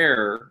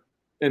rare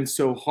and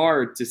so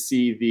hard to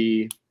see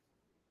the,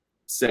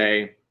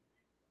 say,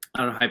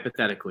 I don't know,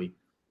 hypothetically,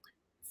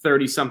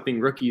 30-something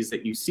rookies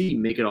that you see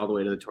make it all the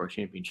way to the Tour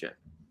Championship.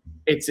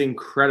 It's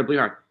incredibly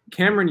hard.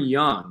 Cameron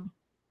Young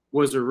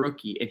was a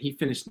rookie, and he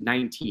finished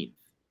 19th.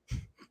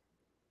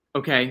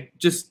 Okay,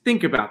 just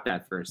think about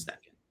that for a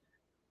second.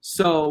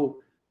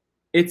 So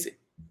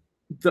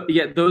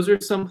those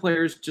are some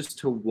players just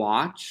to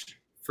watch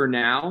for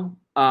now.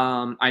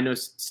 I know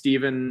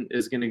Steven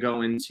is going to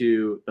go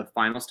into the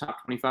finals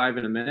top 25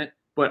 in a minute,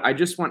 but I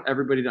just want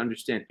everybody to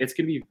understand it's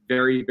going to be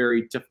very,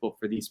 very difficult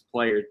for these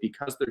players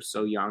because they're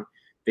so young.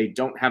 They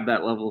don't have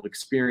that level of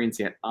experience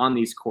yet on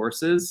these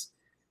courses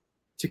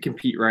to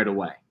compete right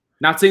away.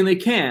 Not saying they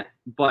can't,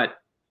 but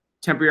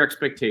temper your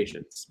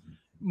expectations.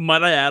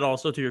 Might I add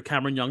also to your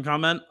Cameron Young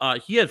comment,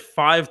 he had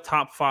 5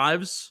 top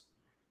 5s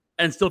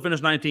and still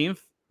finished 19th.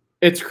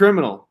 It's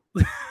criminal.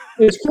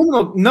 It's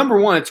criminal. Number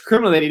one, it's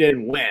criminal that he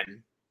didn't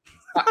win.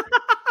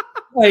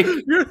 Like,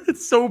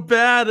 it's so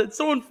bad. It's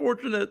so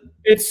unfortunate.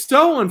 It's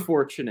so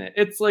unfortunate.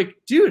 It's like,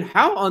 dude,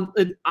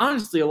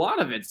 honestly, a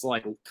lot of it's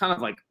like kind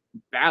of like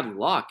bad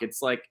luck.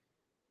 It's like,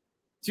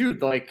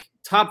 dude, like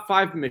top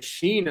 5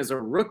 machine as a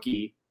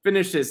rookie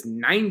finishes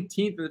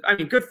 19th. I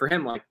mean, good for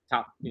him. Like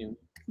top,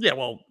 Yeah,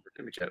 well,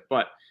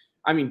 but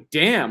I mean,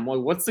 damn.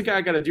 Well, what's the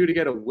guy got to do to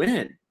get a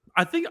win?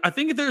 I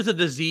think there's a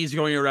disease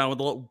going around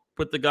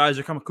with the guys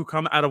who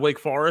come out of Wake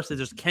Forest. They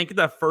just can't get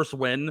that first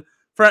win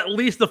for at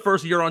least the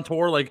first year on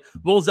tour. Like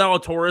Will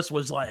Zalatoris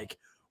was like,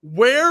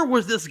 where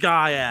was this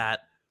guy at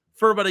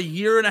for about a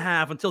year and a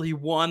half until he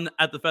won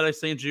at the FedEx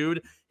St.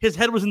 Jude? His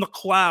head was in the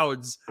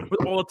clouds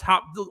with all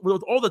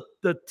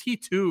the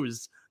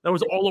T2s that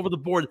was all over the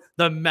board.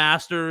 The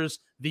Masters,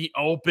 the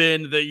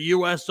Open, the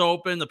U.S.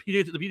 Open, the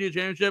PGA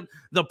Championship,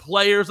 the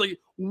Players. Like,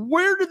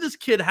 where did this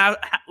kid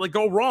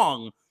go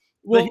wrong?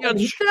 Well, he got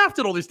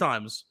shafted all these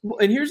times. Well,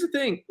 and here's the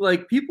thing: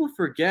 like, people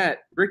forget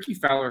Ricky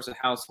Fowler is a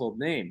household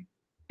name.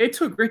 It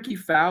took Ricky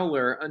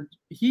Fowler, and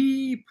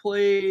he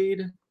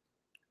played,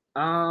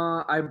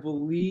 I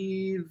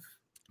believe,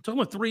 it took him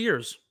like 3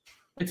 years.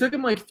 It took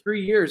him like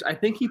 3 years. I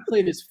think he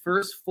played his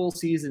first full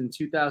season in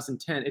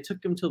 2010. It took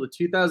him till the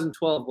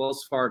 2012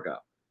 Wells Fargo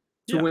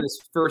to win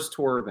his first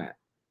tour event.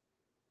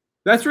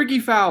 That's Ricky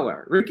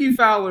Fowler. Ricky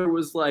Fowler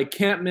was like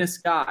can't miss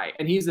guy,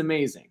 and he's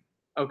amazing.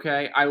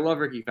 Okay, I love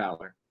Ricky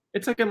Fowler.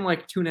 It took him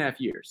like 2.5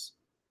 years.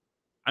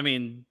 I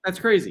mean, that's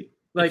crazy.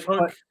 Like,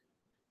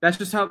 that's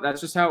just how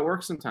it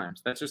works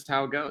sometimes. That's just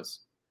how it goes.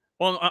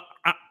 Well,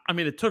 I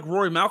mean, it took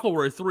Rory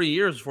McIlroy 3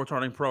 years before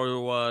turning pro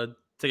to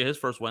get his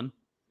first win.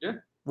 Yeah,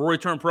 Rory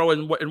turned pro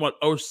in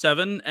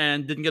 2007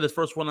 and didn't get his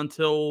first one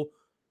until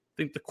I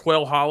think the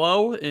Quail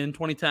Hollow in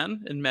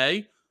 2010 in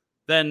May.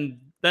 Then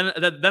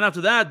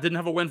after that, didn't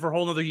have a win for a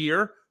whole another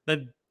year.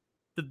 Then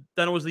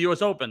it was the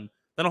U.S. Open.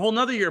 Then a whole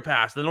nother year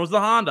passed. Then it was the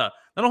Honda.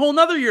 Then a whole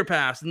nother year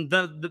passed. And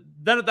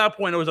then at that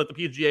point, it was like the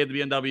PGA,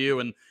 the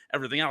BMW, and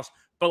everything else.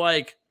 But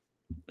like,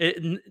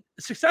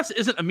 success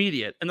isn't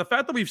immediate. And the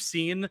fact that we've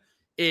seen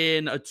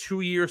in a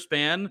 2-year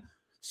span,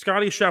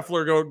 Scotty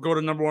Scheffler go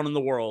to #1 in the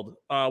world.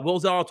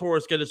 Will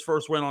Zalatoris get his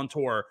first win on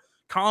tour.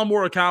 Colin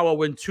Morikawa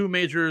win 2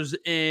 majors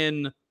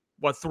in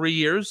 3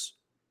 years,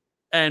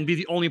 and be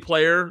the only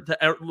player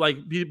to ever,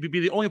 be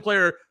the only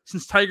player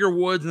since Tiger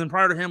Woods, and then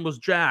prior to him was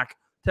Jack,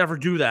 to ever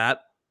do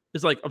that.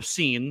 Is like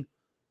obscene.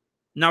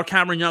 Now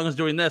Cameron Young is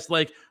doing this.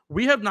 Like,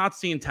 we have not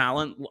seen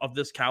talent of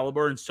this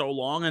caliber in so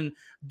long. And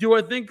do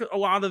I think a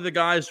lot of the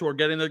guys who are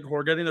getting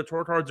the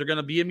tour cards are going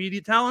to be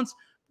immediate talents?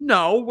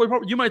 No,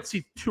 you might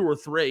see 2 or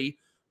 3.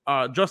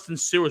 Justin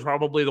Sue is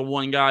probably the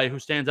one guy who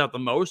stands out the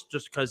most,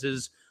 just because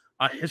his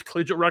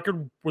collegiate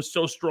record was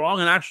so strong.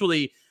 And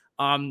actually,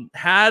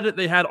 had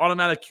they had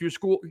automatic Q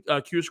school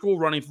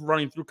running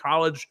through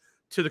college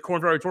to the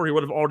Corn Ferry Tour, he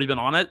would have already been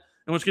on it.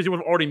 In which case, he would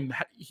have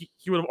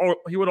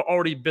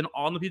already been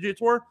on the PGA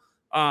Tour.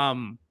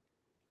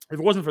 If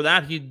it wasn't for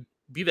that, he'd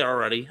be there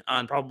already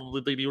and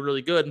probably be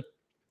really good.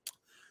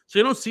 So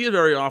you don't see it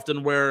very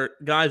often where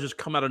guys just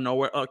come out of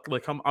nowhere,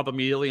 come up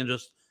immediately and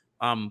just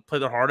play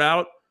their heart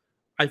out.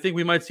 I think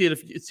we might see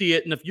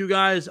it in a few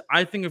guys.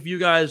 I think a few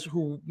guys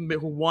who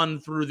won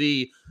through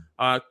the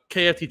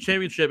KFT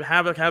Championship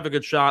have a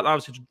good shot.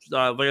 Obviously,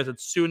 like I said,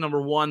 Sue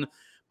 #1,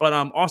 but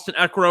Austin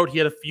Eckroat, he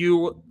had a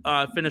few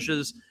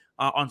finishes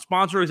on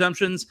sponsor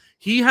exemptions.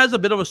 He has a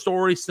bit of a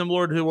story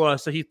similar to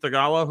Sahith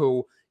Theegala,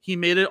 who he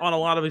made it on a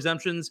lot of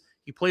exemptions.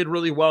 He played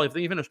really well. I think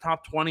he finished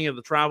top 20 of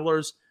the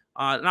Travelers,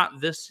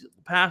 not this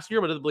past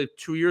year, but I believe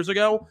 2 years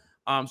ago.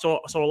 So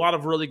a lot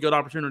of really good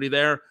opportunity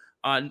there.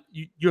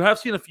 You have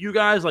seen a few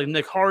guys like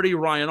Nick Hardy,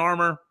 Ryan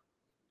Armour,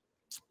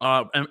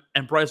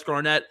 and Bryce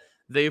Garnett.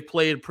 They've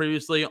played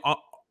previously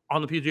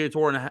on the PGA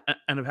Tour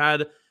and have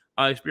had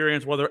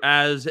experience, whether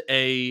as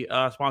a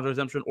sponsor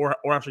exemption or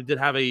actually did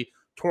have a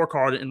tour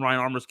card in Ryan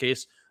Armour's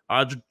case.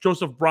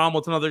 Joseph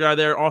Bromwell's another guy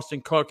there.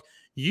 Austin Cook.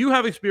 You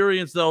have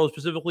experience, though,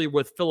 specifically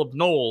with Philip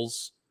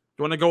Knowles.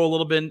 Do you want to go a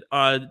little bit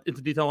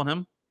into detail on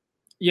him?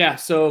 Yeah,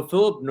 so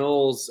Philip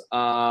Knowles,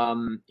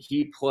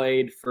 he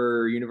played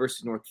for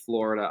University of North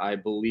Florida, I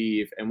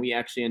believe, and we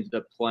actually ended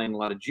up playing a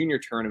lot of junior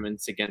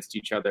tournaments against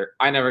each other.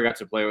 I never got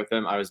to play with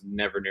him. I was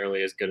never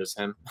nearly as good as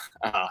him,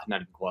 not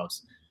even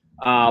close.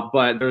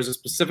 But there was a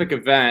specific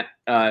event.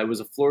 It was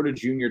a Florida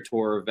Junior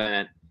Tour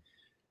event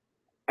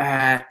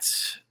at,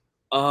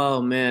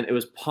 it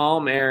was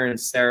Palm Air in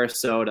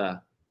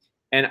Sarasota.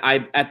 And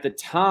at the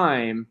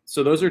time,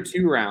 so those are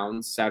 2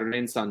 rounds, Saturday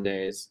and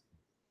Sundays.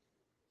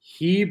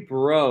 He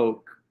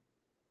broke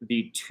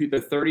the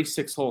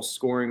 36-hole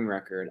scoring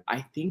record.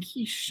 I think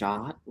he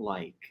shot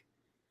like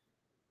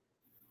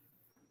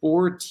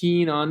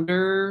 14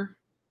 under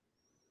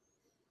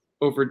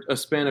over a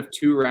span of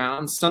 2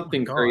 rounds,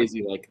 something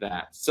crazy like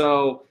that.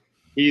 So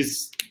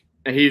he's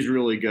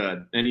really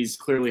good, and he's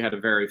clearly had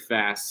a very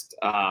fast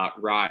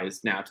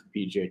rise now to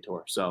the PGA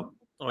Tour. So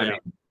I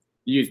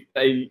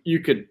mean, you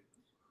could.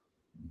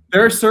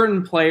 There are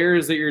certain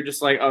players that you're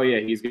just like, oh yeah,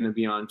 he's going to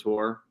be on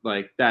tour.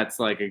 Like, that's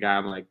like a guy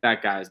I'm like,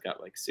 that guy's got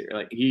like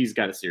he's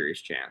got a serious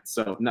chance.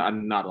 So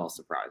I'm not at all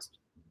surprised.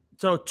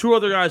 So two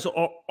other guys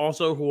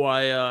also who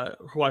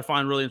I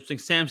find really interesting.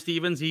 Sam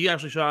Stevens, he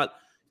actually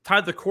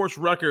tied the course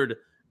record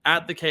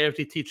at the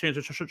KFTT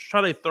Championship.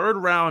 Shot a third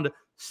round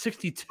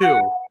 62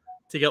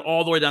 to get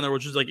all the way down there,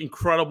 which is like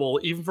incredible,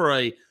 even for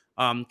a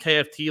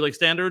KFT like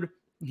standard.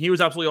 He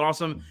was absolutely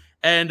awesome.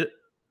 And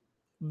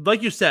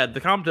like you said,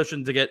 the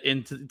competition to get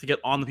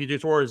on the PGA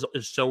Tour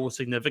is so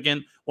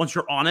significant once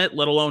you're on it,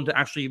 let alone to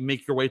actually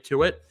make your way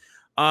to it.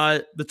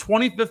 The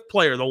 25th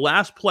player, the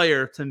last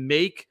player to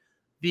make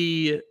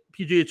the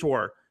PGA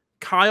Tour,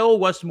 Kyle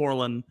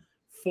Westmoreland,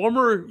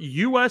 former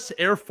U.S.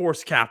 Air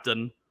Force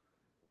captain,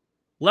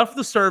 left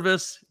the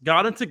service,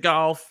 got into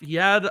golf. He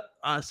had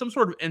some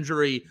sort of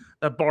injury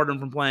that barred him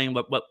from playing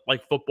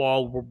like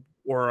football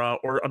or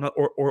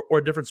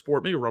a different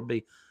sport, maybe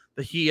rugby,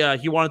 that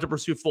he wanted to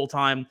pursue full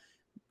time.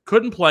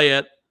 Couldn't play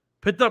it,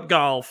 picked up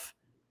golf,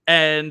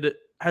 and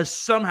has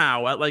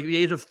somehow at like the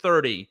age of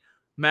 30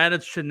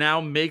 managed to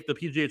now make the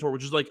PGA Tour,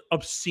 which is like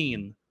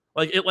obscene.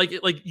 Like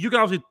you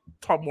can obviously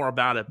talk more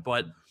about it,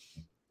 but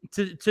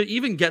to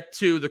even get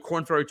to the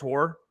Korn Ferry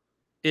Tour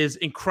is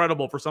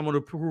incredible for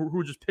someone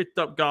who just picked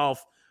up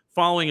golf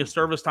following a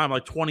service time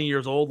like 20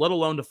 years old, let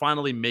alone to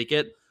finally make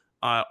it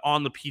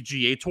on the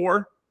PGA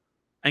Tour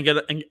and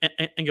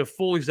get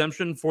full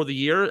exemption for the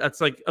year. That's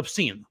like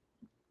obscene.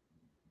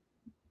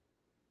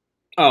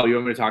 Oh, you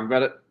want me to talk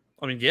about it?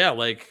 I mean, yeah,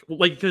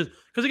 because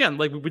again,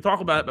 like we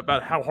talk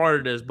about how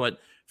hard it is, but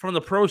from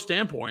the pro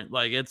standpoint,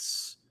 like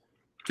it's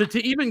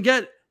to even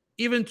get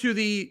to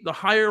the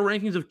higher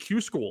rankings of Q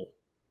School,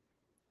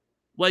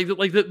 like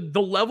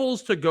the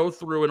levels to go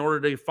through in order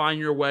to find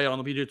your way on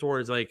the PGA Tour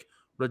is like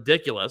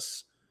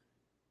ridiculous.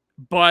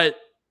 But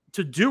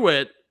to do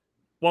it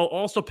while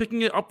also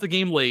picking it up the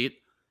game late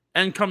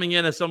and coming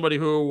in as somebody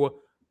who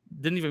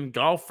didn't even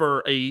golf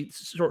for a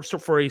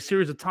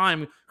series of time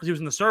because he was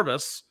in the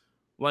service,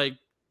 like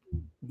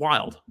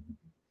wild.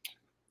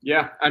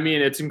 Yeah, I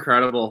mean, it's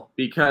incredible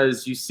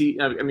because you see,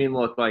 I mean,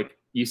 look, like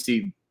you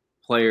see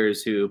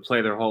players who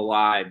play their whole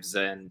lives,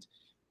 and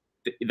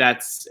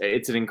it's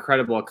an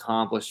incredible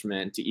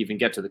accomplishment to even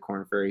get to the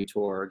Korn Ferry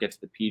Tour or get to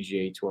the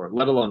PGA Tour,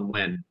 let alone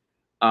win.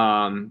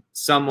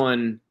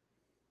 Someone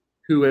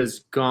who has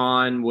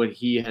gone what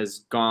he has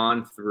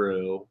gone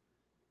through,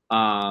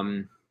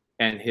 and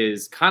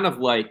his kind of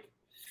like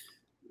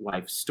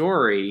life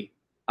story,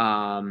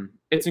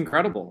 it's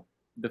incredible.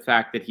 The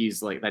fact that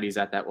he's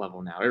at that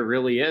level now, it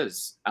really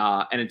is.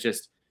 And it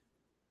just,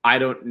 I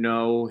don't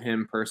know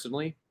him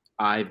personally.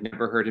 I've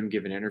never heard him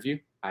give an interview.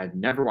 I've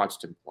never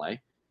watched him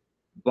play,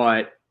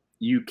 but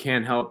you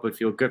can't help but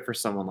feel good for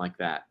someone like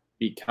that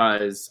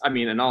because, I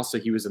mean, and also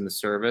he was in the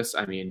service.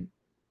 I mean,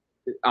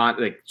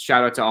 like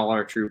shout out to all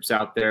our troops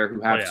out there who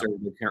have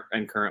served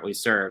and currently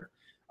serve.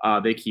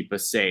 They keep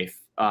us safe.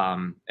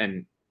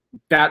 And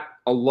that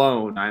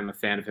alone, I'm a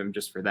fan of him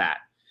just for that.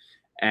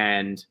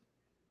 And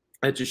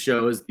it just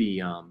shows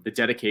the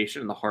dedication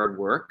and the hard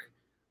work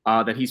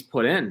that he's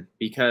put in,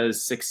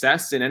 because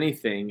success in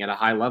anything at a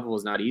high level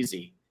is not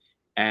easy.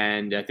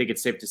 And I think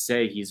it's safe to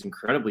say he's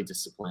incredibly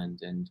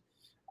disciplined, and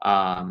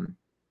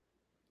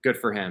good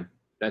for him.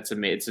 That's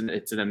amazing.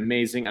 It's an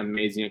amazing,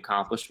 amazing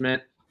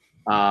accomplishment.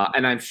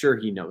 And I'm sure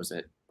he knows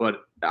it,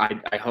 but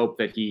I hope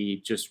that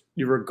he just,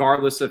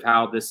 regardless of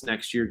how this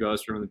next year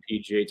goes from the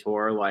PGA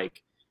Tour,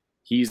 like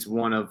he's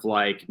one of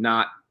like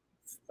not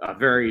a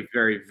very,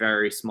 very,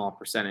 very small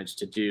percentage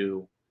to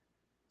do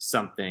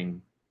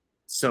something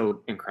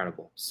so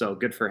incredible. So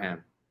good for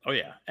him. Oh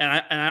yeah,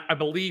 and I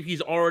believe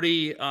he's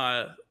already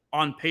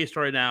on pace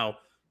right now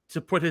to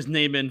put his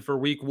name in for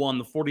week 1,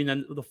 the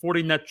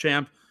 40 net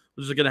champ,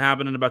 which is going to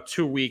happen in about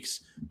 2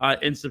 weeks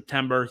in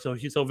September. So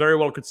he very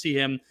well could see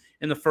him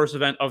in the first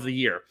event of the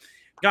year.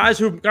 Guys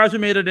who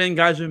made it in,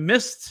 guys who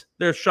missed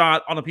their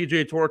shot on a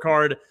PGA Tour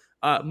card.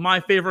 My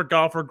favorite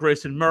golfer,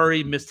 Grayson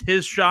Murray, missed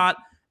his shot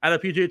at a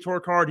PGA Tour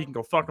card. He can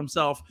go fuck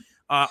himself.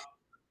 I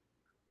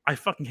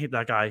fucking hate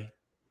that guy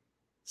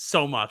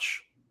so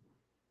much.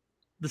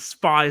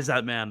 Despise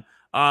that man.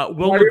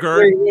 Will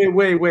McGirt.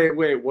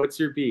 Wait. What's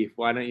your beef?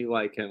 Why don't you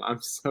like him?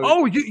 I'm so.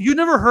 Oh, you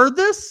never heard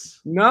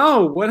this?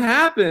 No. What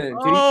happened?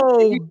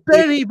 Oh,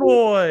 Benny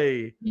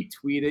boy. He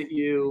tweeted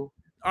you.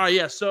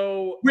 Yeah.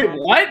 So wait,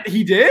 what?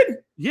 He did?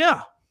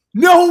 Yeah.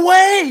 No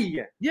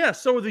way. Yeah.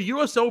 So the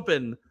U.S.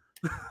 Open.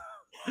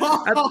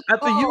 at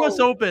the U.S.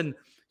 Open,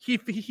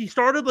 he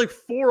started like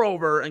 4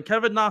 over, and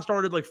Kevin Na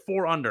started like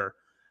 4 under.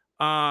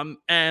 And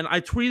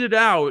I tweeted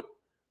out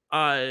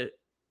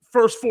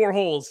first 4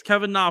 holes,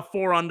 Kevin Na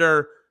 4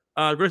 under,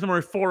 Grayson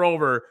Murray 4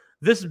 over.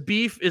 This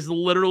beef is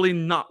literally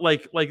not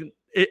like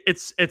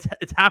it's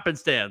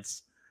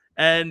happenstance.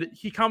 And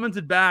he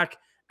commented back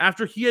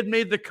after he had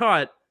made the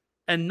cut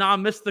and Na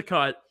missed the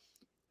cut.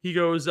 He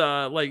goes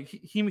like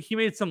he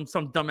made some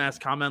dumbass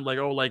comment like,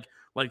 oh, like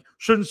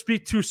shouldn't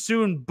speak too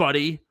soon,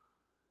 buddy.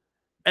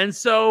 And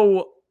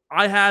so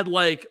I had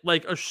like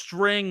a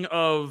string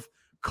of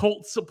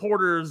cult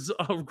supporters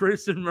of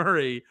Grayson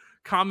Murray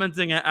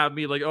commenting at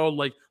me like, oh,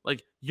 like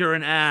you're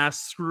an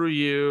ass, screw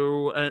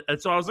you. And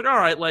so I was like, all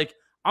right, like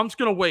I'm just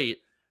gonna wait.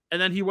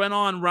 And then he went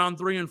on round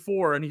 3 and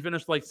 4, and he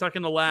finished like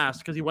second to last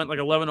because he went like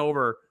 11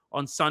 over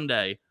on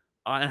Sunday.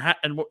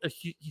 And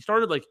he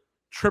started like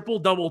triple,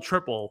 double,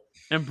 triple,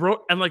 and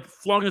broke and like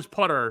flung his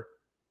putter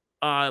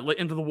like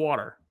into the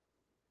water.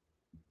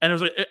 And it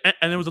was like,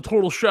 and it was a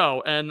total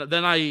show. And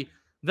then I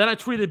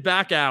tweeted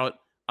back out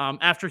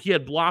after he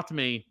had blocked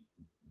me.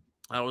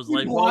 I was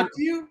like, blocked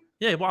you?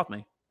 Yeah, he blocked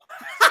me.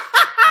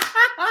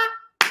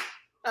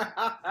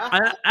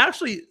 I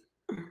actually,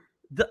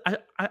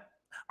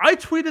 I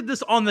tweeted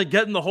this on the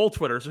Get in the Hole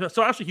Twitter.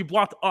 So actually, he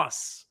blocked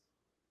us.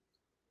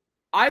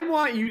 I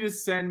want you to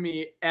send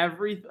me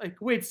everything. Like,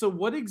 wait, so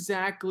what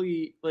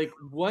exactly? Like,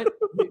 what?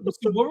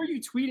 So what were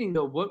you tweeting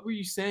though? What were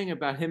you saying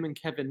about him and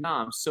Kevin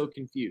Na? I'm so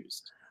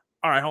confused.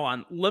 All right, hold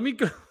on. Let me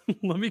go.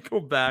 Let me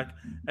go back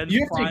and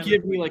you have to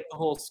give me like the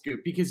whole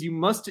scoop because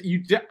you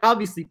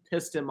obviously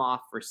pissed him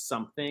off for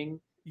something.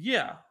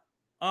 Yeah.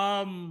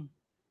 All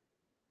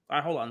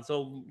right, hold on.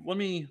 So let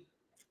me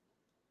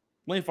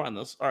find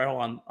this. All right,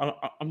 hold on.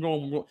 I'm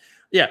going.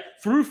 Yeah,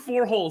 through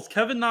 4 holes,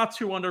 Kevin Na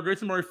 2 under,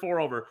 Grayson Murray 4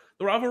 over.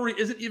 The rivalry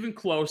isn't even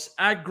close.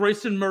 At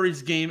Grayson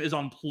Murray's game is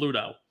on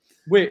Pluto.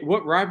 Wait,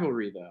 what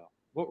rivalry though?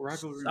 What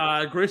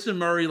rivalry? Grayson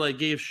Murray like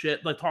gave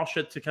shit, like talked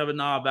shit to Kevin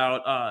Na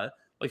about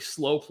like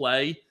slow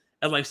play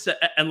and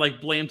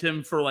like blamed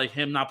him for like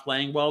him not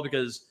playing well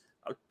because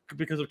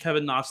of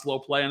Kevin Na's slow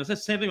play. And it's the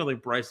same thing with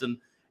like Bryson.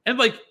 And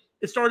like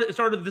it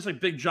started this like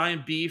big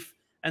giant beef.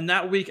 And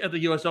that week at the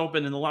U.S.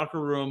 Open in the locker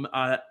room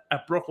at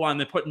Brookline,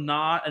 they put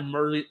Na and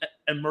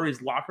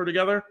Murray's locker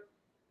together.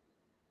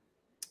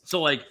 So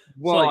like,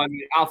 I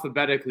mean,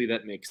 alphabetically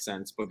that makes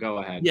sense. But go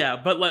ahead. Yeah,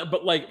 but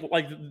like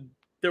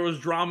there was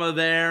drama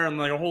there and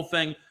like a whole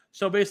thing.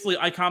 So basically,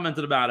 I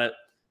commented about it,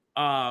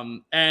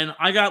 and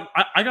I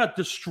got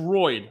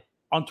destroyed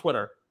on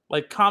Twitter.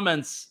 Like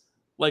comments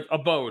like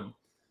abode.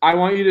 I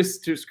want you to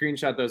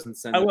screenshot those and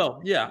send. I will.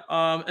 Yeah.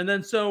 And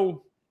then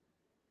so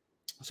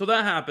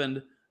that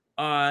happened.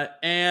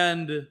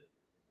 And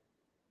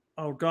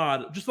oh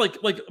god, just like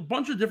a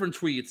bunch of different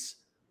tweets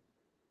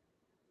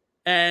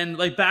and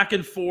like back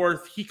and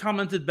forth. He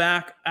commented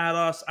back at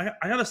us. I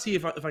gotta see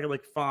if I can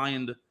like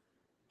find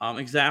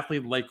exactly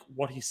like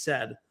what he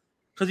said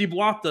because he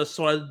blocked us,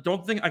 so I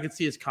don't think I could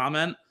see his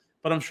comment,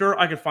 but I'm sure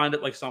I could find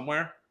it like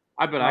somewhere.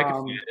 I bet I could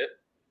find it.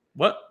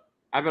 What?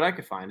 I bet I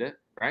could find it.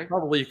 Right?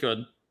 Probably you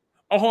could.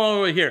 Oh, hold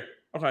on, wait here.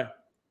 Okay,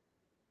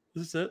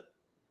 is this it?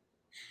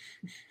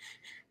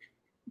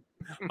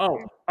 Oh,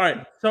 all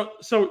right.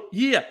 So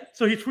yeah.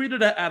 So he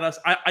tweeted at us.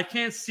 I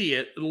can't see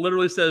it. It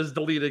literally says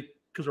deleted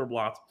because we're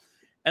blocked.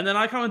 And then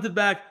I commented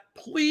back,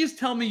 please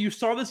tell me you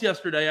saw this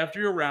yesterday after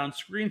your round,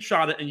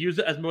 screenshot it and use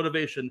it as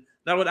motivation.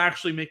 That would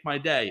actually make my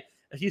day.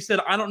 And he said,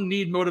 I don't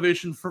need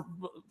motivation from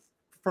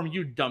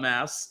you,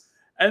 dumbass.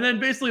 And then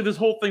basically this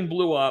whole thing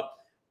blew up.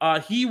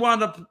 He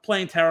wound up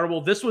playing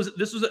terrible. This was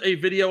a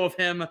video of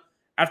him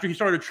after he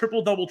started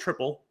triple, double,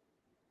 triple.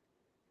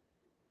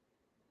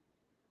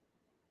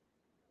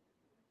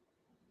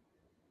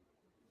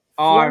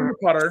 Flung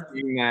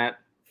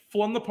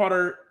the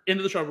putter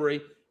into the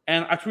shrubbery,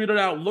 and I tweeted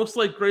out, looks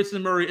like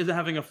Grayson Murray isn't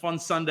having a fun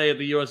Sunday at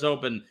the U.S.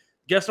 Open.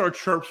 Guess our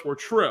chirps were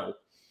true.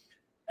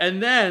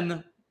 And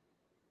then,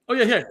 oh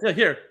yeah,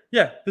 here.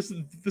 Yeah, this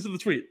is the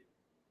tweet.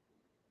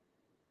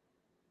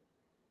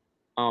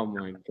 Oh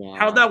my god.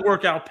 How'd that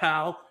work out,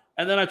 pal?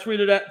 And then I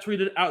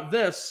tweeted out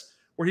this,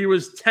 where he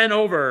was 10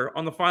 over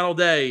on the final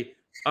day,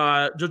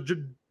 and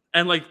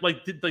like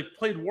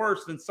played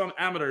worse than some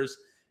amateurs.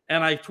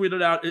 And I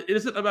tweeted out, it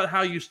isn't about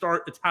how you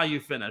start, it's how you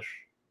finish.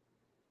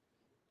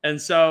 And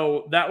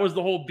so that was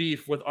the whole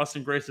beef with us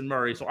and Grayson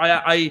Murray. So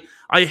I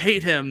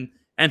hate him,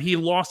 and he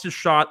lost his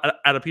shot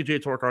at a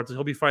PGA Tour card, so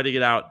he'll be fighting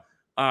it out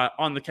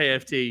on the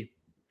KFT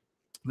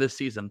this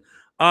season.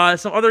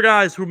 Some other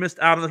guys who missed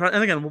out on the,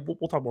 and again,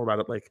 we'll talk more about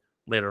it like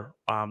later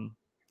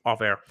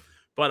off air.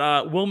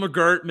 But Will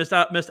McGirt missed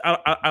out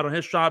on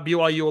his shot.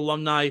 BYU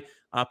alumni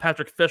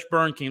Patrick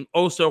Fishburne came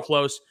oh so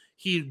close.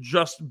 He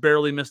just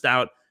barely missed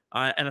out.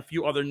 And a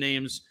few other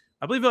names.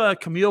 I believe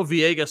Camilo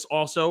Villegas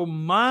also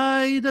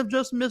might have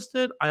just missed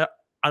it. I'd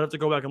have to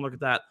go back and look at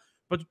that.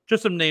 But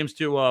just some names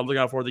to look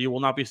out for that you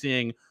will not be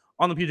seeing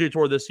on the PGA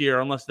Tour this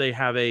year unless they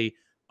have a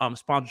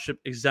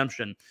sponsorship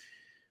exemption.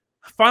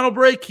 Final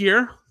break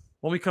here.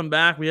 When we come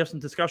back, we have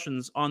some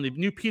discussions on the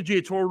new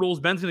PGA Tour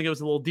rules. Ben's going to give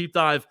us a little deep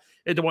dive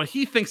into what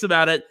he thinks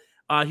about it.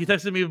 He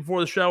texted me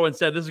before the show and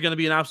said this is going to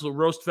be an absolute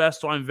roast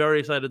fest, so I'm very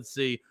excited to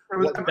see. It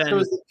was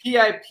the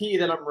PIP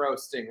that I'm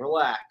roasting.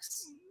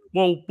 Relax.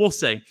 Well, we'll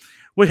see.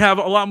 We have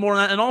a lot more on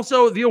that. And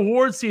also the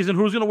awards season.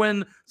 Who's going to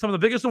win some of the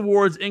biggest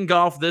awards in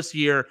golf this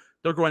year?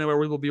 Don't go anywhere.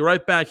 We will be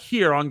right back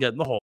here on Get in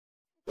the Hole.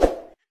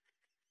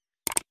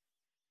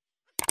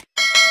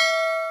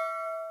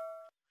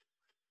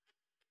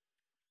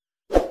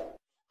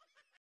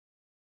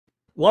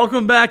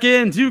 Welcome back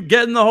in to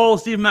Get in the Hole.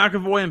 Steve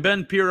McAvoy and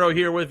Ben Pirro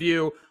here with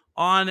you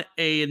on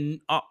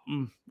a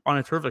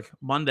terrific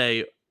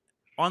Monday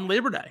on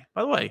Labor Day.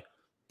 By the way,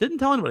 didn't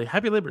tell anybody.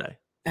 Happy Labor Day.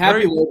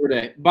 Happy Labor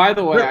Day. By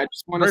the way, I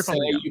just want to say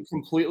fun you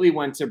completely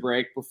went to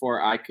break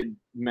before I could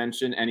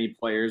mention any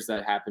players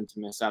that happened to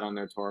miss out on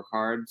their tour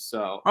card.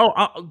 So,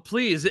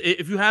 please,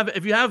 if you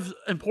have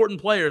important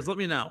players, let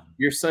me know.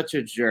 You're such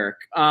a jerk.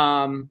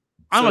 I'm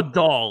a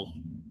doll.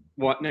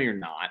 What? No, you're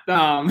not.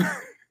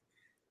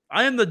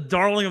 I am the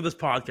darling of this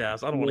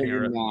podcast. I don't want to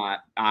hear it. Not.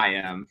 I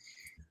am.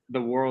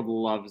 The world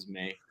loves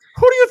me.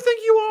 Who do you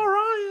think you are?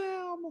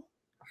 I am.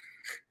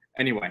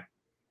 Anyway,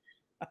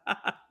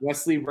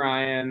 Wesley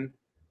Bryan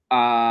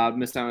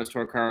missed out on his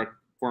tour card.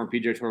 Former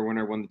PGA Tour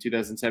winner, won the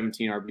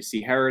 2017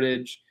 RBC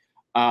Heritage.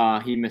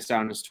 He missed out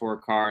on his tour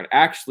card.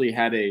 Actually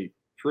had a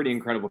pretty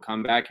incredible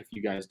comeback, if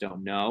you guys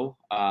don't know.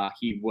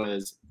 He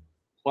was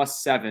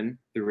 +7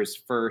 through his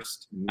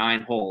first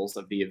 9 holes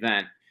of the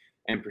event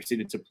and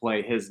proceeded to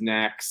play his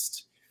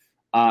next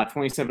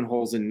 27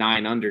 holes in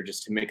 9 under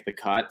just to make the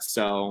cut.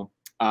 So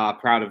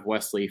proud of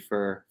Wesley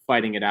for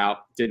fighting it out.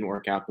 Didn't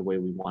work out the way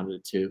we wanted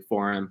it to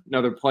for him.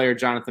 Another player,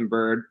 Jonathan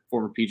Bird,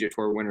 former PGA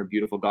Tour winner,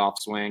 beautiful golf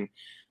swing.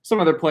 Some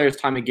other players,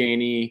 Tommy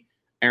Gainey,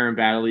 Aaron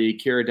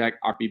Baddeley, Kiradek,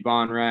 Arpi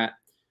Bonrat.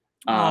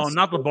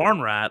 Not the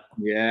barn rat.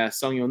 Yeah,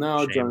 Sung You'll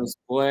Know, Jonas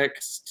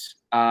Blixt,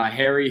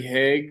 Harry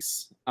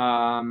Higgs.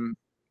 I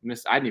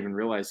didn't even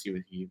realize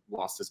he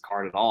lost his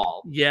card at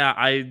all. Yeah,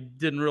 I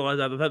didn't realize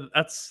that.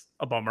 That's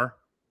a bummer.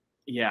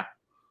 Yeah,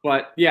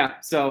 but yeah.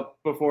 So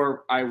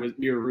before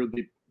we were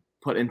rudely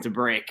put into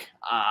break.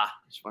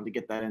 Just wanted to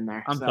get that in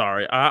there. I'm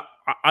sorry.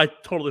 I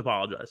totally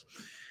apologize.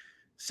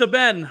 So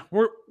Ben,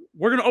 we're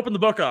gonna open the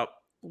book up.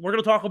 We're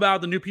going to talk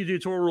about the new PGA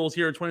Tour rules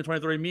here in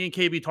 2023. Me and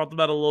KB talked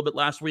about it a little bit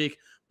last week,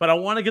 but I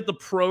want to get the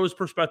pros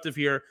perspective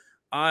here.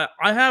 I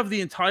have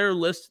the entire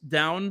list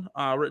down,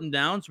 written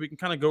down, so we can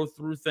kind of go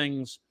through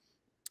things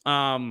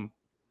and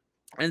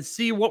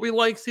see what we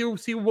like,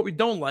 see what we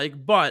don't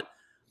like. But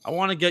I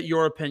want to get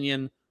your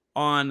opinion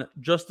on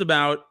just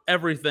about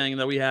everything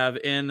that we have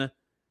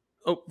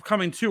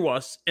coming to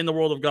us in the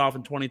world of golf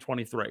in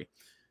 2023.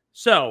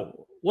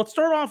 So let's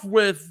start off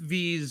with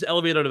these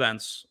elevated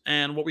events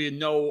and what we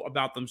know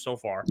about them so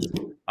far.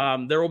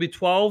 There will be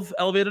 12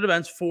 elevated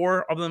events.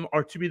 4 of them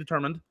are to be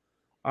determined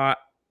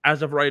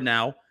as of right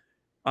now.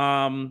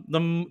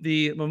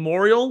 The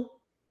Memorial,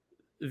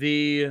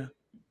 the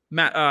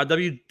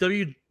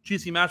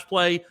WGC Match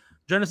Play,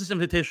 Genesis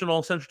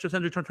Invitational,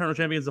 Century Tournament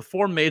Champions, the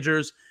 4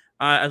 majors,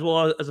 as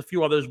well as a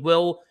few others,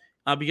 will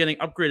be getting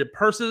upgraded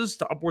purses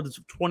to upwards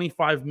of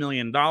 $25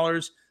 million,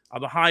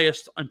 the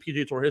highest in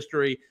PGA Tour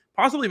history.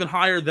 Possibly even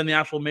higher than the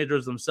actual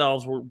majors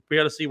themselves. We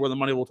got to see where the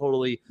money will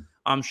totally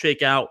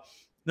shake out.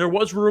 There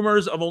was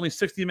rumors of only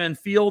 60-man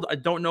field. I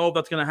don't know if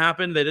that's going to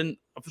happen. They didn't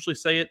officially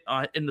say it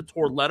in the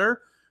tour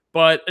letter.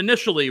 But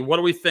initially, what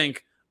do we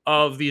think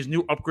of these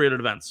new upgraded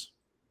events?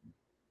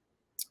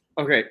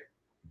 Okay.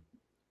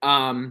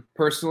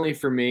 Personally,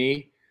 for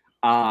me,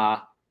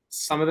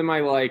 some of them I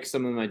like,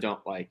 some of them I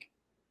don't like.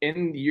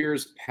 In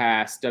years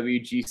past,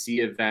 WGC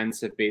events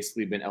have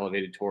basically been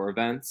elevated tour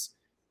events.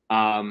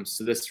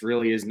 So this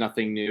really is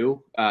nothing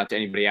new to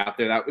anybody out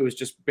there. That it was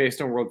just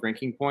based on world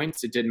ranking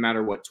points. It didn't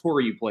matter what tour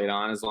you played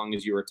on, as long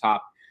as you were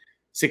top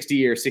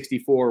 60 or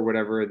 64,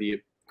 whatever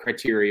the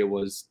criteria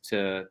was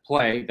to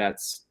play.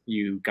 That's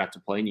you got to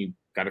play and you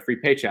got a free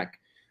paycheck.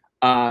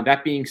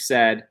 That being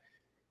said,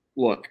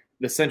 look,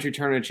 the Century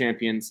Tournament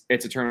Champions,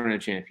 it's a Tournament of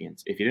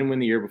Champions. If you didn't win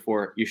the year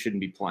before, you shouldn't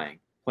be playing.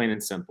 Plain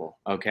and simple.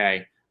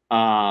 Okay.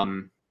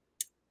 And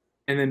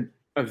then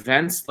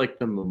events like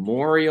the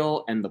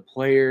Memorial and the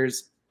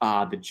Players,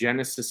 the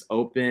Genesis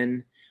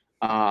Open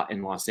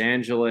in Los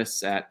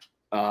Angeles at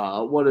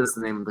what is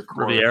the name of the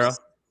course?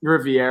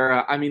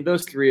 Riviera. I mean,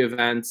 those 3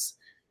 events,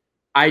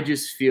 I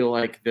just feel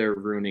like they're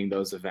ruining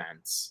those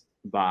events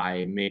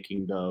by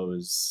making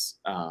those,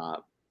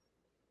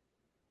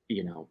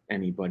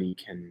 anybody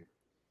can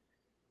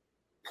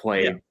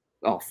play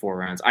all 4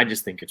 rounds. I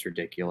just think it's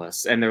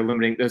ridiculous. And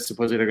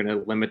supposedly they're going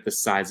to limit the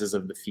sizes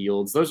of the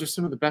fields. Those are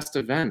some of the best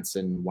events.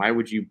 And why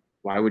would you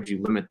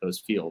limit those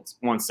fields?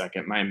 1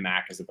 second, my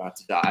Mac is about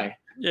to die.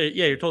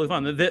 Yeah, you're totally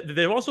fine.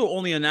 They've also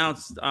only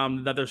announced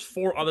that there's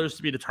 4 others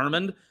to be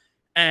determined,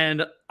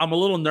 and I'm a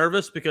little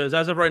nervous because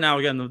as of right now,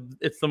 again,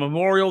 it's the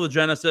Memorial, the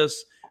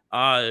Genesis,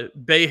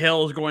 Bay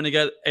Hill is going to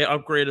get an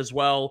upgrade as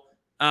well.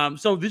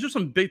 So these are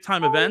some big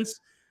time events.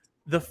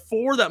 The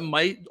 4 that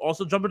might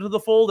also jump into the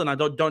fold, and I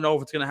don't know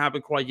if it's going to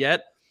happen quite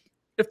yet.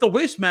 If the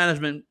waste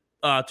management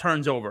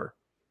turns over,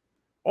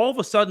 all of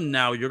a sudden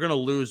now you're going to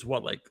lose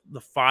like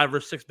the 5 or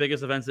 6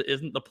 biggest events that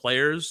isn't the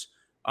Players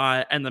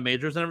and the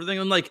majors and everything.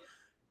 And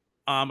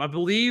I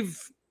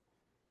believe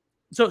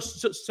so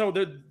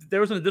there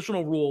was an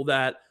additional rule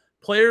that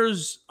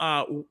players,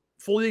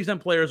 fully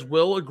exempt players,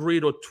 will agree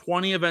to a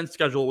 20 event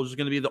schedule, which is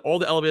going to be all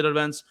the elevated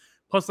events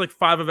plus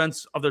 5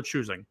 events of their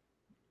choosing.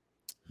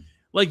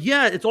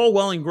 Yeah, it's all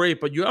well and great,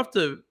 but you have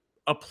to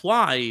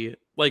apply,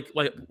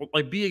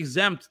 be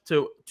exempt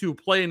to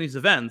play in these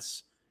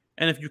events.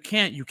 And if you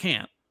can't, you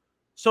can't.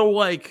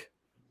 So,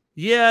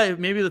 yeah,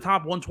 maybe the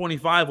top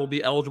 125 will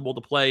be eligible to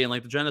play in, the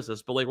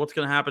Genesis. But, what's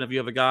going to happen if you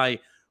have a guy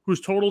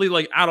who's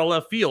totally, out of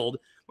left field?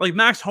 Like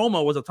Max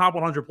Homa was a top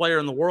 100 player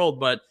in the world,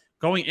 but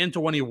going into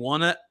when he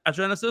won at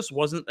Genesis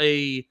wasn't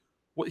he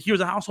was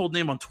a household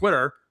name on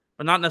Twitter,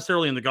 but not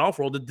necessarily in the golf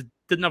world.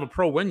 Didn't have a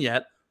pro win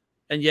yet,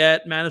 and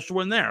yet managed to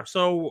win there.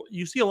 So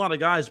you see a lot of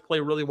guys play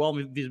really well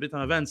in these big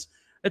time events.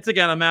 It's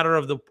again a matter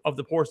of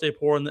the poor stay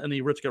poor and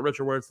the rich get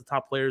richer, where it's the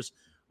top players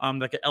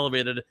that get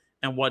elevated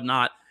and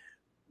whatnot.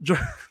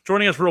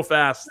 Joining us real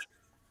fast,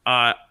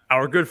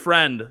 our good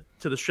friend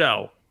to the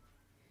show,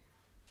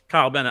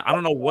 Kyle Bennett. I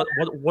don't know what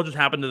just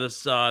happened to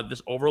this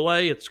this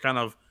overlay. It's kind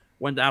of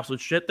went to absolute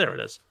shit. There it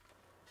is.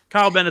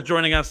 Kyle Bennett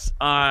joining us.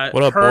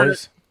 What up,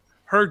 boys?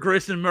 Heard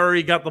Grayson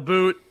Murray got the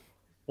boot.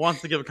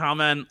 Wants to give a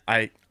comment.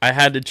 I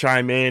had to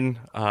chime in.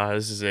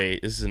 This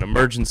is an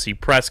emergency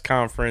press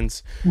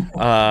conference.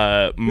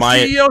 My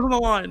CEO's on the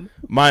line.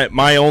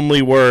 My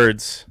only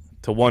words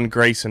to one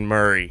Grayson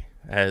Murray,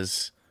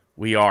 as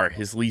we are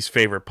his least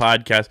favorite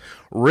podcast.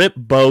 Rip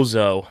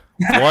Bozo.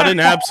 What an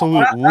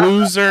absolute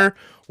loser.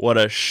 What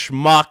a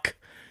schmuck.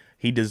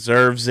 He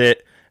deserves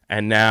it.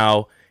 And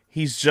now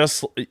he's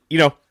just,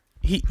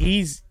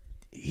 he's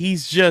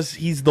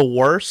the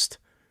worst,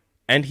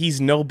 and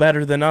he's no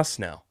better than us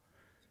now.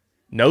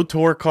 No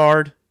tour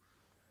card.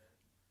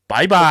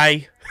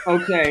 Bye-bye.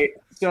 Okay,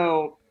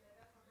 so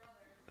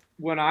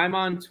when I'm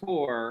on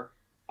tour,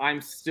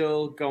 I'm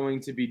still going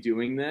to be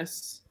doing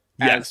this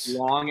as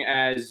long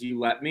as you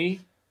let me.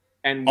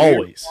 And we're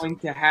always going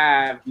to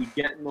have the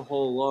Get in the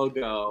Hole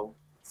logo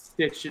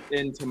stitched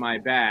into my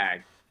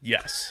bag.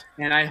 Yes.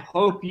 And I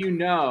hope you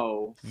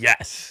know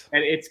yes,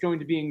 that it's going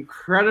to be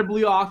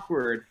incredibly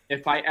awkward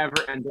if I ever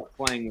end up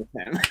playing with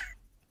him.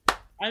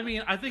 I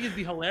mean, I think it'd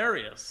be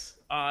hilarious.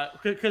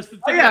 Because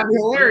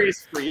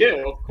hilarious for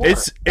you. Of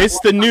course. It's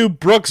the new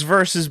Brooks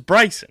versus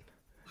Bryson.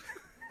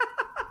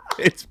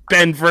 It's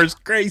Ben versus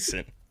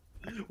Grayson.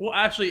 Well,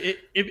 actually,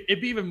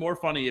 it'd be even more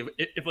funny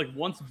if like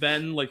once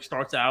Ben like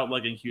starts out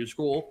like in Q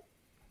school,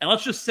 and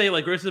let's just say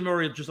like Grayson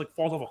Murray just like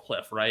falls off a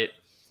cliff, right?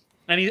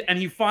 And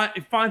he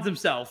finds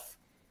himself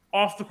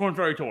off the Corn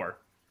Ferry Tour,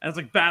 and it's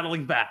like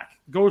battling back,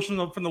 goes from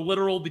the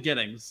literal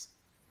beginnings,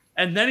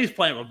 and then he's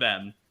playing with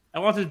Ben,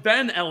 and watches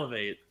Ben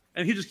elevate,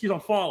 and he just keeps on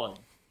falling.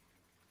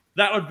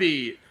 That would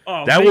be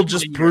that will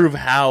just prove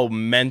how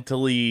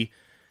mentally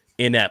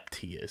inept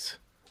he is.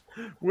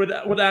 Would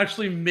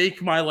actually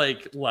make my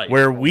life.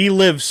 Where we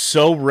live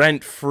so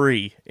rent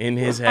free in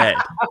his head.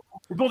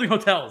 We're building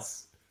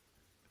hotels.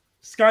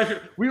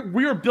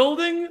 We are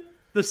building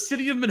the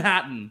city of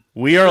Manhattan.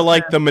 We are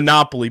like the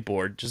Monopoly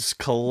board, just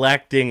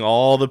collecting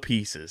all the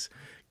pieces.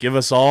 Give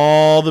us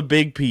all the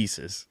big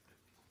pieces.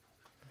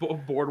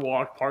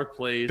 Boardwalk, Park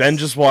Place. Ben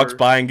just walks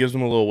by and gives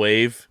him a little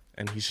wave,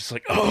 and he's just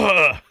like,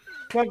 ugh.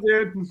 What,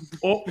 dude?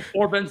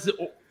 Or Ben's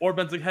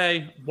like,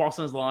 hey, walks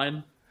on his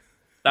line.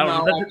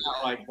 Not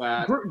like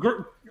that.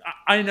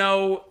 I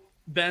know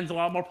Ben's a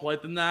lot more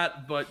polite than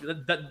that, but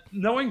that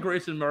knowing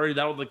Grayson Murray,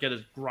 that would like get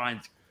his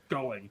grinds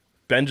going.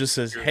 Ben just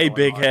says, hey,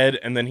 big head,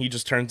 and then he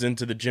just turns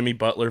into the Jimmy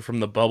Butler from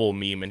the Bubble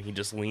meme, and he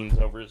just leans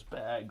over his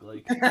bag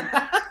like,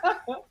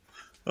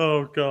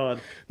 oh,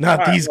 God.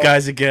 Not these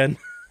guys again.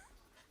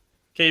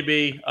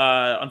 KB,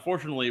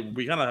 unfortunately,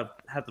 we kind of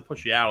have to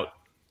push you out.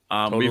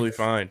 Totally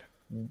fine.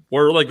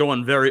 We're like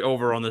going very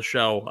over on the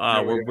show.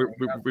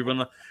 We've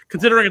been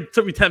considering it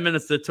took me 10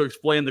 minutes to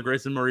explain the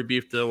Grayson Murray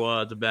beef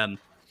to Ben.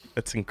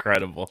 That's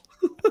incredible.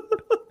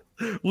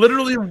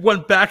 Literally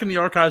went back in the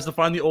archives to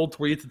find the old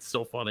tweets. It's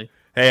so funny.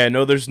 Hey, I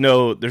know there's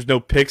no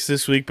picks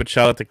this week, but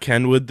shout out to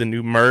Kenwood, the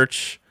new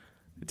merch.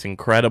 It's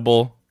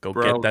incredible. Go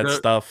get that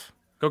stuff.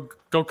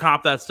 Go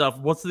cop that stuff.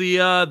 What's the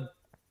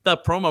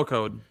that promo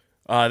code?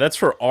 That's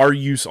for our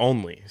use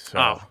only. So.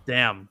 Oh,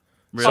 damn.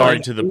 Really?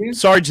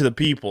 Sorry to the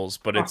peoples,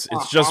 but it's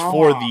just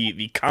for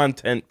the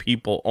content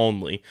people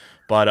only.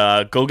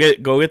 But go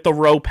get the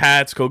rope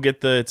hats. Go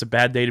get the It's a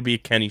Bad Day to Be a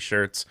Kenny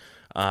shirts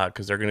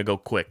because they're gonna go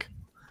quick.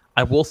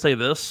 I will say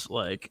this: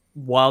 like,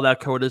 while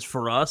that code is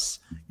for us,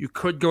 you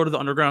could go to the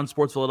Underground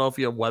Sports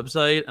Philadelphia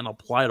website and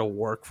apply to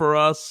work for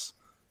us,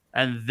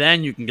 and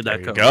then you can get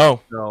that code.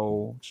 Go.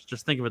 So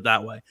just think of it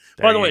that way.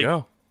 By the way,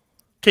 go.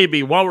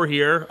 KB, while we're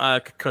here,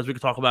 because we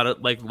could talk about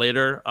it like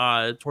later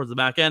towards the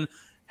back end.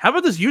 How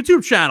about this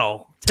YouTube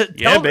channel?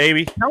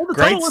 Baby.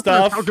 Great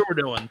stuff. How we're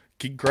doing.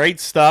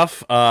 Great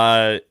stuff.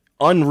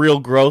 Unreal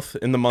growth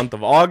in the month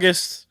of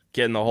August.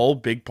 Getting the whole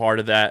big part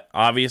of that,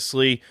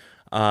 obviously.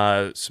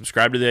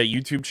 Subscribe to that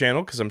YouTube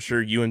channel because I'm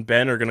sure you and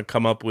Ben are going to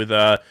come up with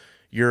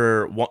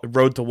your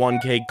Road to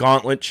 1K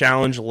Gauntlet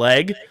Challenge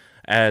leg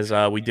as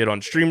we did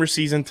on Streamer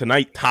Season.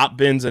 Tonight, Top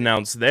Bins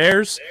announced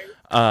theirs.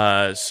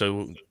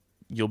 So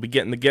you'll be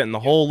getting the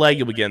whole leg.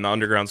 You'll be getting the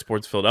Underground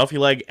Sports Philadelphia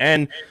leg.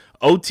 And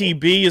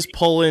OTB is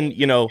pulling,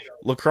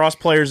 lacrosse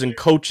players and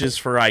coaches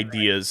for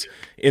ideas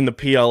in the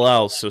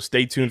PLL, so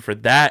stay tuned for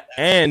that.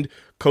 And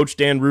Coach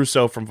Dan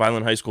Russo from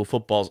Violent High School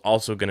Football is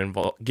also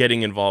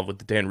getting involved with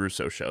the Dan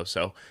Russo Show.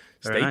 So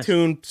stay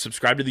tuned,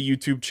 subscribe to the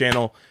YouTube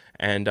channel,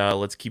 and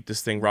let's keep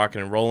this thing rocking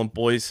and rolling.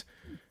 Boys,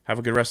 have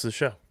a good rest of the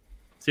show.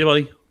 See you,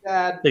 buddy.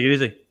 Dad. Take it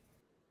easy.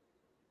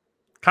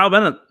 Kyle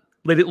Bennett,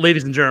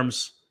 ladies and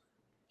germs,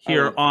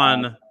 here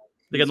on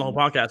to get the whole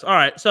podcast. All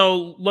right,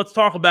 so let's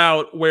talk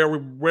about where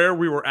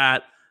we were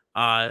at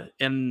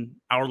in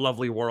our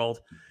lovely world.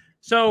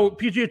 So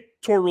PGA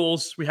Tour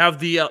rules. We have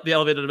the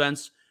elevated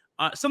events.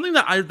 Something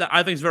that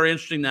I think is very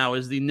interesting now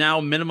is the now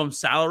minimum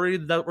salary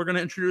that we're going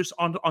to introduce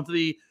onto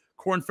the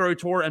Korn Ferry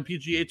Tour and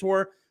PGA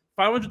Tour.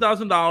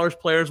 $500,000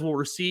 players will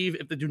receive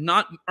if they do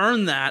not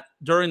earn that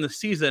during the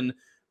season.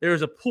 There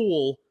is a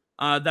pool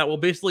that will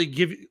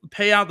basically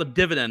pay out the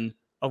dividend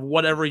of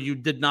whatever you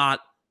did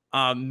not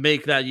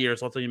make that year.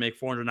 So let's say you make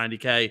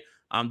 $490K,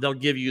 they'll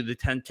give you the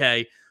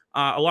 $10K.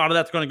 A lot of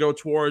that's going to go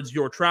towards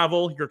your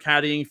travel, your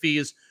caddying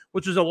fees,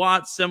 which is a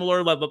lot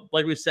similar.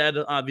 Like we said,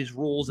 these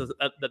rules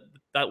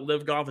that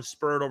LIV Golf has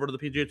spurred over to the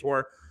PGA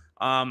Tour,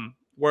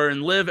 where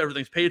in LIV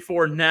everything's paid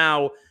for.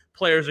 Now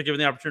players are given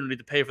the opportunity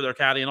to pay for their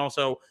caddy and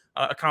also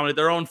accommodate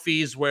their own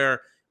fees.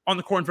 Where on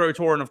the Korn Ferry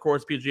Tour and of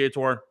course PGA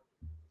Tour,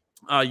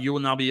 you will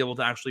now be able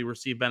to actually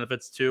receive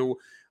benefits to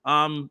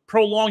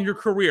prolong your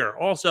career.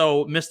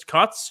 Also, missed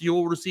cuts, you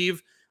will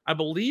receive, I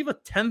believe, a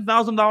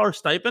 $10,000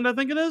 stipend. I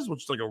think it is,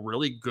 which is like a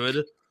really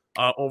good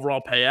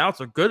overall payout.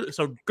 So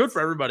good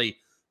for everybody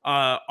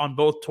on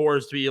both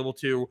tours to be able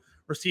to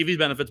receive these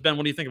benefits. Ben,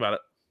 what do you think about it?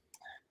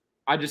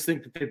 I just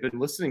think that they've been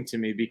listening to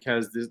me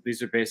because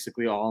these are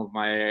basically all of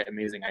my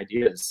amazing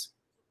ideas.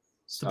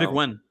 It's a big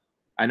win.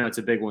 I know it's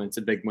a big win. It's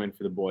a big win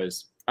for the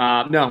boys.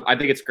 No, I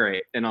think it's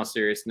great. In all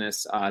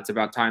seriousness, it's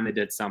about time they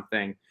did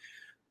something.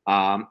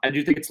 I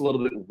do think it's a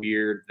little bit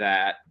weird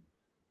that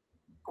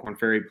Korn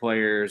Ferry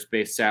players'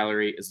 base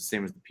salary is the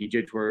same as the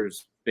PGA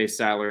Tour's base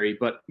salary,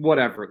 but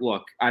whatever.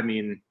 Look, I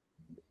mean,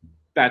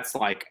 that's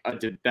like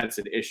that's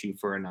an issue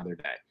for another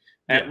day.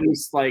 At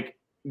least like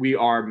we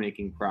are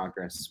making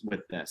progress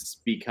with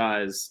this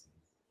because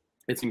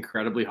it's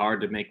incredibly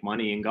hard to make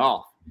money in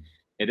golf.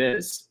 It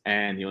is.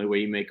 And the only way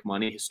you make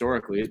money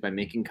historically is by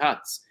making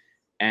cuts.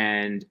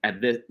 And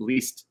at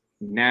least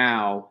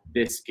now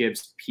this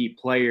gives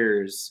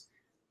players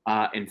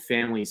and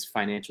families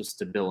financial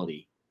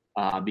stability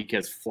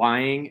because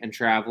flying and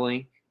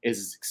traveling is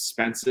as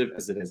expensive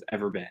as it has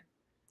ever been.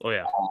 Oh,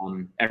 yeah.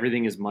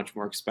 Everything is much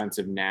more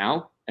expensive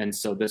now. And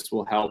so this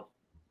will help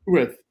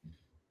with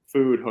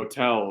food,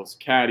 hotels,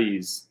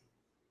 caddies,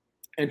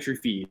 entry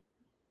fees,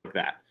 like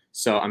that.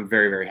 So I'm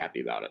very, very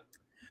happy about it.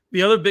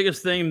 The other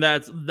biggest thing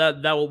that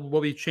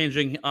will be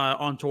changing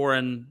on tour,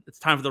 and it's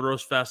time for the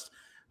Roast Fest.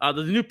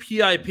 The new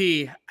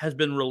PIP has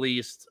been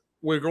released.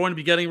 We're going to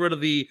be getting rid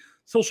of the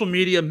social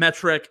media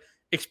metric,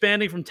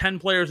 expanding from 10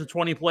 players to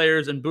 20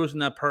 players, and boosting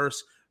that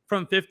purse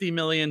from 50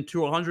 million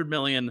to 100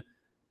 million.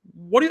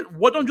 What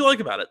don't you like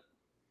about it?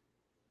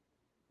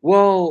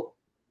 Well,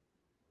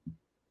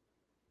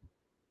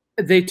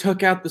 they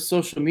took out the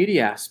social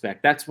media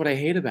aspect. That's what I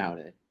hate about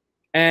it.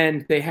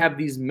 And they have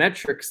these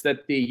metrics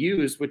that they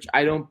use, which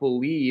I don't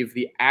believe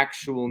the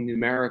actual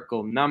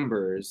numerical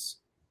numbers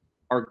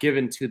are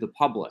given to the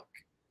public.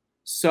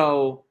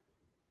 So,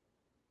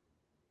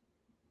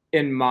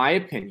 in my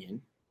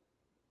opinion,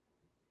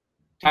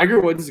 Tiger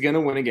Woods is going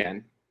to win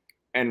again,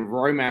 and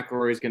Rory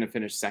McIlroy is going to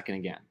finish second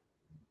again.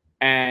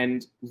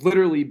 And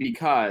literally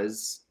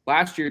because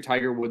last year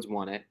Tiger Woods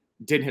won it,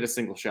 didn't hit a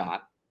single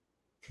shot,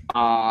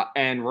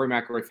 and Rory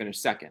McIlroy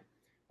finished second.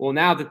 Well,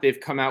 now that they've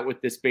come out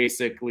with this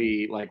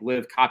basically like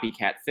LIV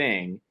copycat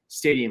thing,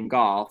 stadium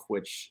golf,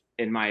 which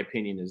in my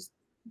opinion is,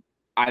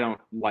 I don't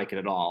like it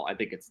at all. I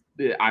think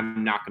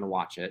I'm not going to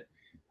watch it.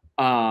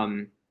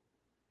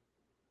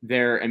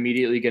 They're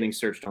immediately getting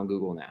searched on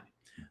Google now.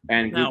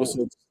 And Google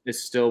search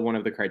is still one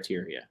of the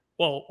criteria.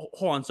 Well,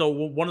 hold on. So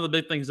one of the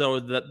big things though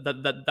that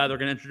they're going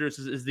to introduce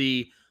is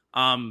the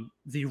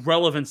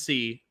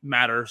relevancy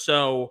matter.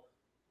 So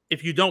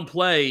if you don't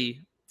play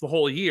the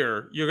whole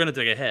year, you're going to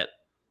take a hit.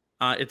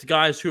 It's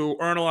guys who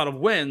earn a lot of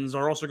wins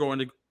are also going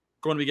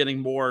to be getting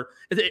more.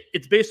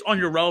 It's based on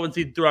your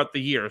relevancy throughout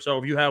the year. So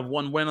if you have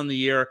one win on the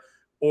year,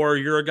 or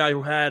you're a guy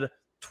who had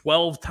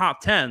 12 top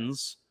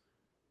tens,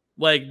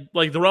 like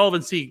the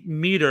relevancy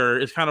meter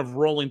is kind of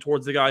rolling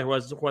towards the guy who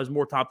has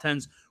more top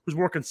tens, who's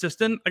more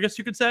consistent, I guess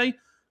you could say.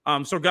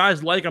 So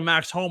guys like a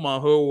Max Homa,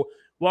 who,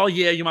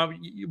 he's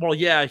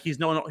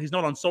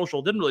known on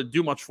social, didn't really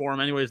do much for him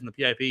anyways in the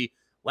PIP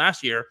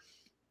last year.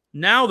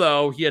 Now,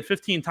 though, he had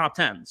 15 top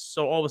tens.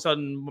 So all of a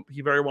sudden,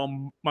 he very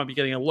well might be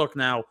getting a look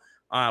now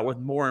with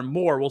more and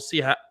more. We'll see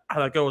how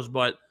that goes.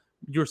 But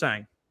you were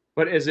saying.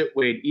 But is it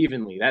weighed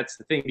evenly? That's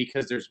the thing,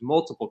 because there's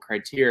multiple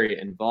criteria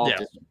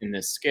involved in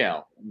this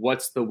scale.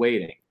 What's the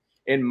weighting?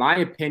 In my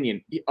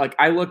opinion, like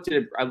I looked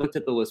at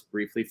the list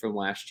briefly from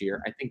last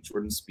year. I think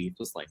Jordan Spieth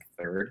was like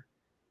third.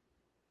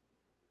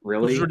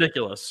 Really? That's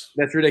ridiculous.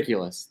 That's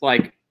ridiculous.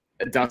 Like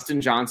Dustin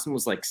Johnson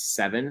was like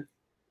seventh.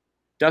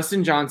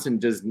 Dustin Johnson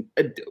does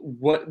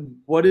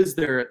what is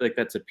there like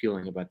that's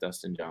appealing about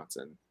Dustin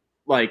Johnson?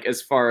 Like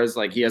as far as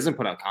like he hasn't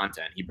put out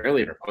content, he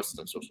barely ever posts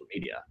on social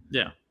media.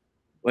 Yeah,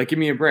 like give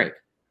me a break.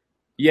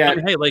 Yeah, I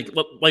mean, hey,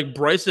 like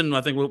Bryson, I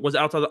think was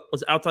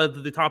outside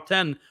the top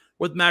 10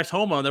 with Max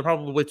Homa. They're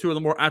probably two of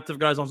the more active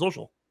guys on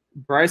social.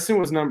 Bryson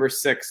was number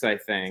 6, I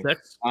think.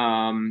 6?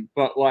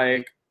 But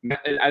like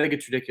I think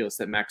it's ridiculous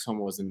that Max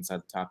Homa was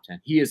inside the top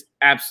 10. He is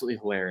absolutely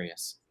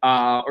hilarious.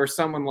 Or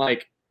someone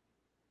like,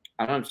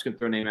 I don't know, I'm just going to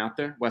throw a name out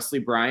there. Wesley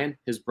Bryan,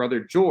 his brother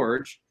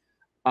George,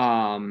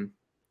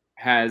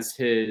 has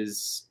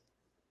his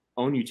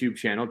own YouTube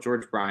channel,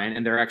 George Bryan,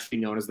 and they're actually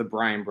known as the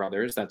Bryan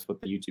Brothers. That's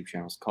what the YouTube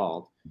channel is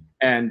called.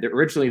 And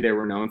originally they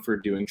were known for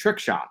doing trick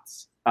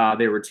shots.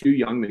 They were two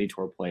young mini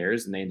tour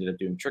players, and they ended up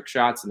doing trick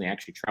shots, and they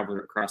actually traveled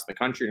across the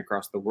country and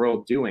across the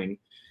world doing,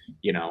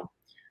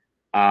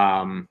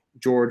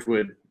 George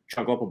would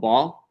chuckle up a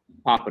ball,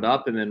 pop it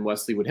up, and then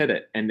Wesley would hit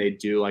it, and they'd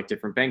do like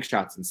different bank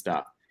shots and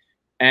stuff.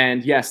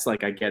 And yes,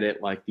 like I get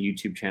it, like the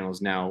YouTube channel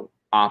is now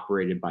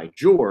operated by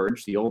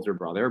George, the older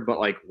brother, but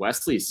like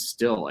Wesley's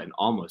still in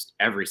almost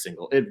every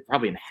single,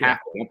 probably in half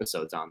the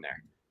episodes on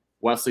there.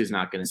 Wesley's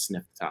not going to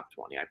sniff the top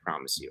 20, I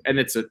promise you. And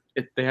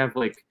they have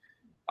like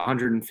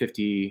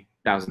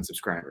 150,000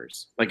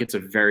 subscribers. Like it's a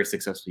very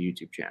successful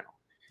YouTube channel.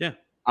 Yeah.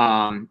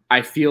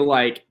 I feel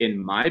like,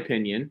 in my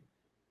opinion,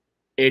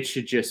 it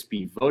should just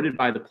be voted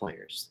by the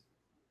players.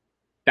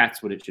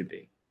 That's what it should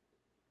be.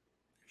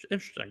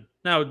 Interesting.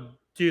 Now,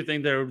 do you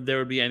think there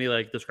would be any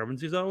like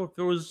discrepancies though if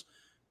it was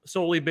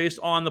solely based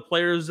on the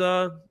players'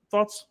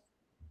 thoughts?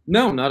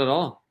 No, not at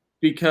all.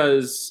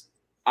 Because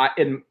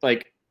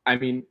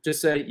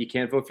just say you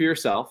can't vote for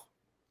yourself.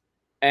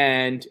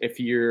 And if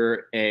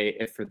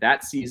for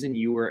that season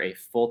you were a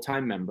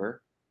full-time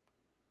member,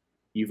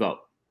 you vote.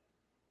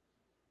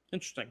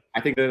 Interesting.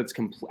 I think it's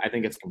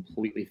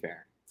completely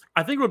fair.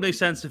 I think it would make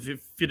sense if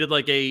you did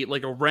like a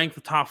rank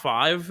the top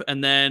 5,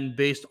 and then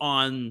based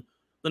on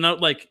the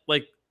note, like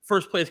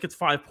first place gets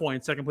 5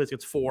 points, second place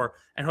gets 4,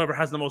 and whoever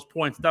has the most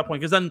points at that point,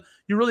 because then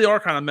you really are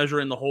kind of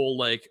measuring the whole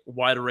like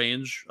wide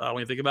range when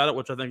you think about it,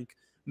 which I think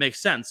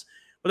makes sense.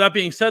 With that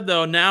being said,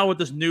 though, now with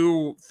this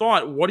new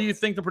thought, what do you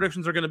think the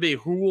predictions are going to be?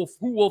 Who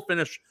will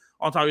finish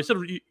on top?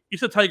 You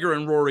said Tiger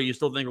and Rory. You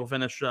still think will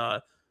finish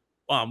 1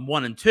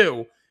 and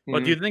 2,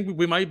 but do you think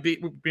we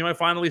might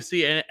finally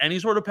see any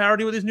sort of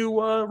parity with these new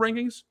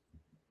rankings?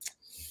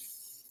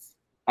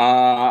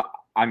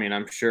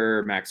 I'm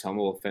sure Max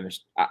Homa will finish.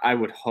 I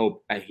would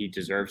hope that he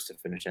deserves to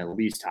finish at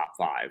least top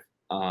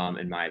 5.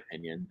 In my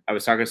opinion, I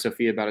was talking to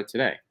Sophia about it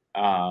today.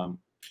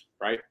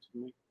 Right?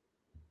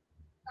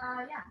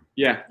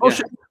 Yeah. Oh,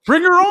 shit.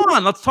 Bring her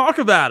on. Let's talk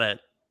about it.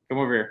 Come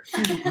over here.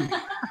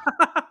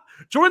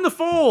 Join the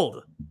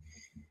fold.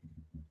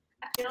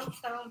 I feel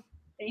so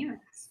famous.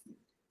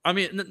 I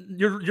mean,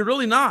 you're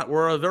really not.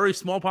 We're a very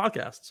small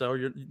podcast, so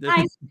you're.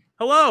 Hi.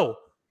 Hello.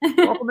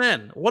 Welcome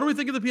in. What do we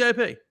think of the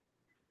PIP?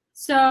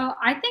 So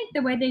I think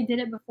the way they did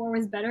it before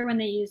was better when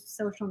they used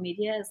social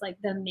media as like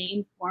the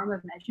main form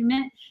of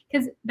measurement.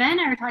 Because Ben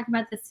and I were talking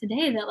about this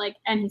today, that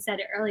and he said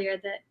it earlier,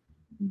 that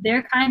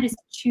they're kind of just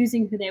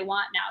choosing who they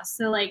want now.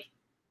 So like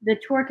the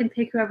tour can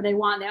pick whoever they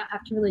want. They don't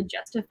have to really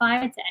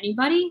justify it to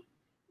anybody.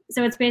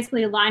 So it's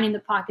basically lining the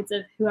pockets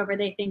of whoever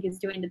they think is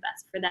doing the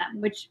best for them,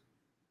 which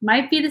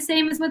might be the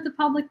same as what the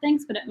public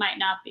thinks, but it might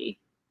not be.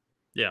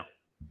 Yeah.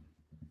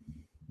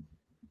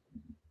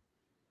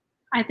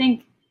 I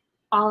think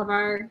all of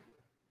our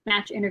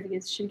match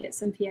interviews should get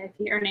some PIP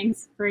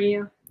earnings for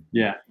you.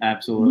 Yeah,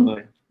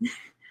 absolutely.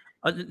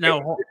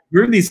 Now,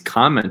 who are these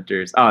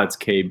commenters? Oh, it's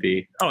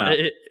KB. Oh,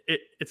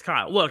 it's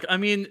Kyle. Look, I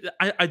mean,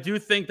 I do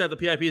think that the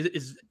PIP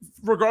is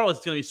regardless,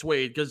 it's going to be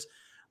swayed because,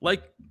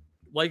 like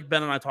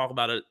Ben and I talk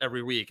about it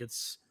every week.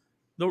 It's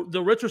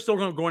the rich are still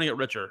going to get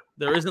richer.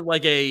 There isn't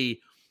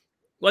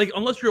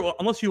unless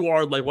you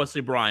are like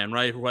Wesley Bryan,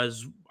 right? Who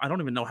has, I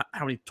don't even know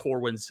how many tour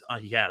wins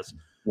he has.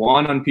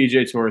 1 on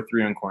PGA Tour,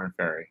 3 on Korn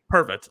Ferry.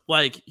 Perfect.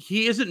 Like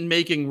he isn't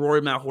making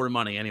Rory McIlroy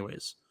money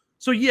anyways.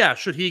 So yeah,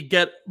 should he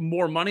get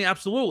more money?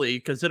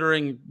 Absolutely,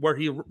 considering where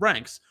he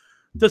ranks.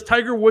 Does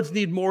Tiger Woods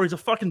need more? He's a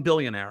fucking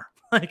billionaire.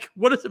 Like,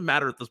 what does it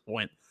matter at this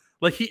point?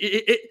 Like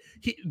he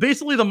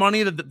basically the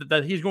money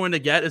that he's going to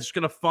get is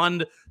going to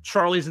fund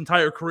Charlie's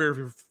entire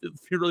career if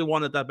he really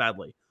wanted it that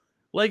badly.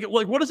 Like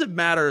what does it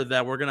matter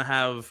that we're going to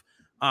have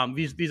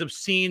these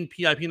obscene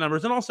PIP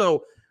numbers, and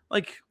also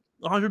like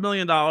 $100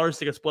 million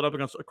to get split up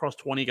across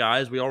 20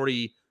 guys? We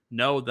already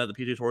know that the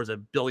PGA Tour is a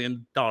 $1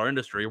 billion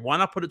industry. Why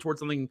not put it towards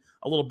something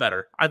a little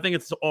better? I think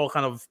it's all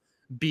kind of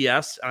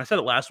BS. And I said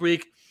it last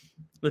week.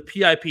 The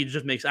PIP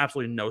just makes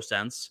absolutely no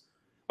sense.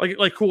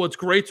 Like cool. It's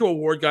great to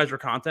award guys for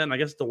content. And I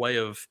guess it's a way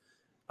of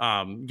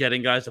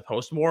getting guys to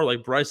post more.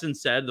 Like Bryson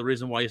said, the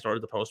reason why he started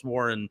to post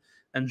more and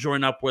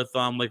join up with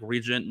like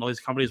Regent and all these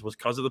companies was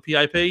because of the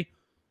PIP.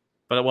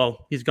 But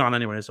well, he's gone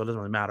anyway, so it doesn't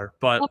really matter.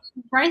 But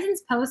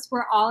Bryson's posts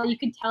were all, you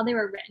could tell they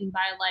were written by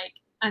like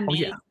a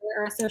manager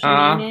or a social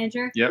media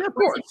manager. Yeah, of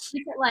course. If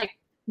you look at like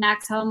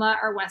Max Homa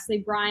or Wesley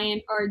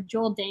Bryan or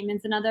Joel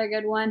Damon's another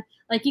good one.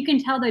 Like you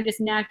can tell they're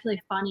just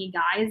naturally funny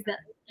guys that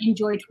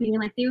enjoy tweeting.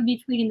 Like they would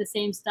be tweeting the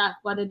same stuff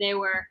whether they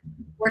were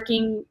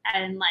working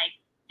in like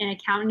an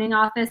accounting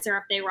office or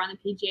if they were on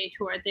the PGA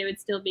Tour. They would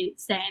still be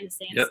saying the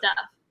same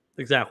stuff.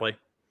 Exactly.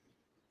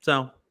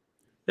 So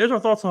there's our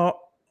thoughts on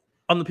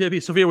the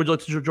PIP. Sophia, would you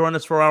like to join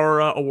us for our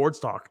awards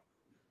talk?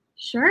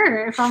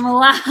 Sure, if I'm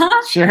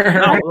allowed.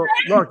 Sure.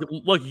 No,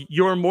 look,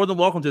 you're more than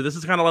welcome to. This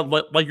is kind of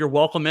like you're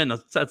welcome in.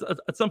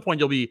 At some point,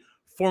 you'll be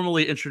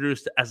formally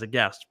introduced as a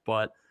guest,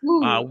 but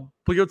we'll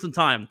give it some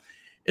time.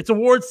 It's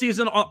award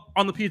season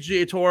on the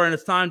PGA Tour, and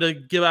it's time to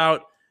give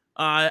out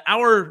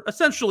our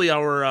Oscars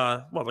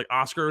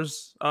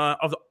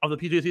of the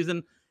PGA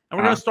season. And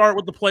we're going to start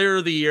with the Player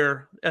of the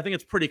Year. I think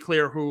it's pretty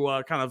clear who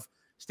kind of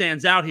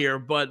stands out here.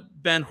 But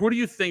Ben, who do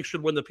you think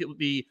should win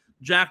the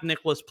Jack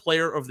Nicklaus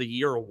Player of the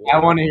Year award? I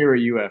want to hear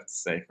what you have to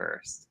say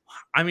first.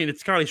 I mean, it's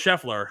Scotty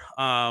Scheffler.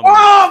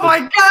 Oh my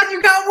God,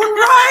 you got one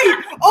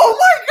right! Oh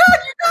my God,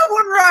 you got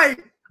one right!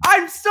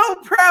 I'm so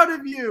proud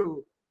of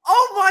you.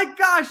 Oh my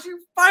gosh,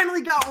 you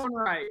finally got one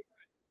right.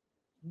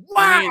 Wow.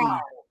 I mean,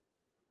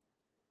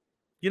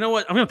 you know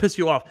what? I'm going to piss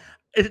you off.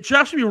 It should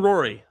actually be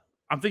Rory.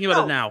 I'm thinking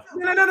about it now.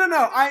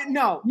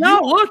 No.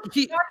 No, look.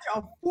 You're such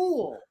a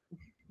fool.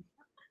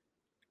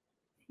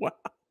 Wow.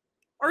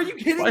 Are you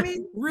kidding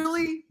me?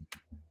 Really?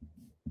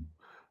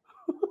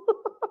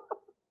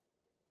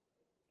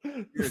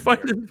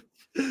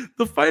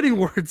 The fighting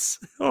words.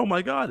 Oh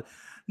my God.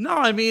 No,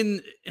 I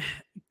mean,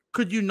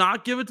 could you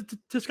not give it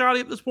to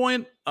Scotty at this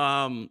point?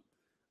 The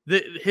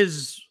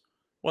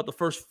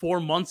first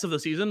 4 months of the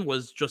season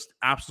was just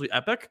absolutely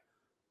epic.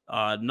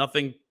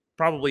 Nothing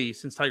probably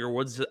since Tiger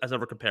Woods has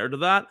ever compared to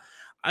that.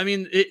 I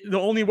mean, the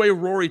only way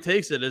Rory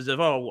takes it is if,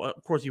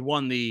 of course, he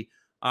won the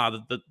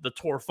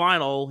tour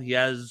final. He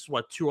has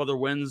 2 other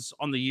wins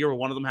on the year.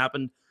 One of them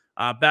happened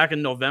back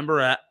in November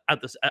at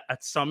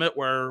Summit,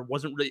 where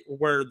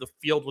the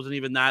field wasn't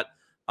even that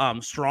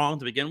strong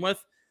to begin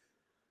with.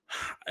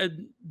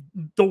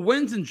 The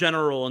wins in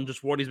general and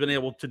just what he's been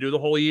able to do the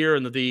whole year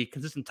and the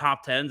consistent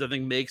top tens, I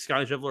think, makes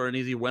Scotty Scheffler an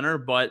easy winner.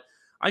 But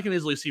I can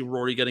easily see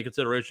Rory getting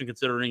consideration,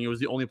 considering he was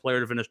the only player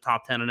to finish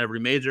top 10 in every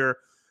major,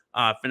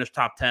 finished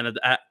top 10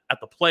 at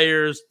the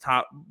Players,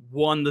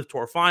 won the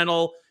Tour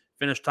final,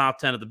 finished top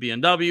 10 at the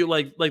BMW.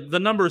 Like the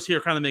numbers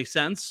here kind of make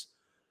sense.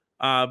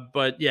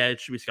 But yeah, it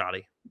should be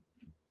Scotty.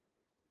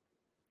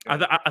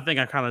 I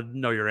think I kind of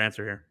know your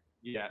answer here.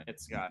 Yeah,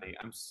 it's Scotty.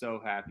 I'm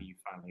so happy you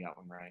finally got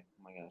one right.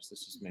 Oh my gosh,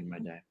 this just made my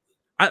day.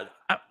 I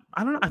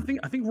don't know. I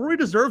think Rory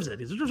deserves it.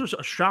 He deserves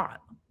a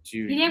shot.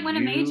 Dude, He didn't win a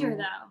major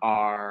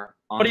though.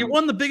 But he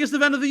won the biggest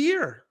event of the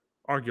year,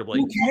 arguably.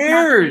 Who That's not the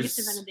cares? biggest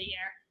event of the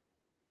year.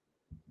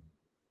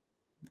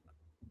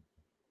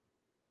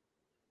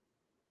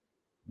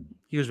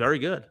 He was very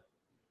good.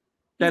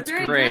 That's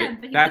very great. good,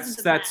 but he wasn't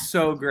the That's best.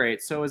 so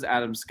great. So is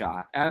Adam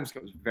Scott. Adam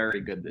Scott was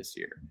very good this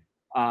year.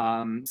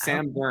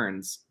 Sam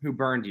Burns, who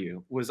burned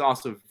you, was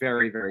also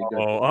very, very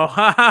good.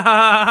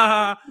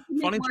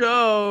 Funny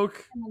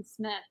joke. Cameron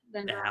Smith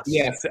than Yes.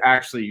 Yes,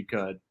 actually, you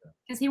could.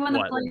 because he won the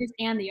What? Players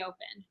and the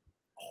Open.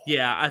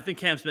 Yeah, I think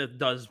Cam Smith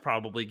does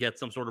probably get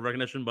some sort of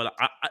recognition, but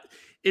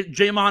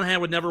Jay Monahan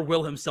would never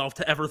will himself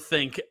to ever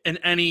think in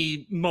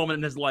any moment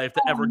in his life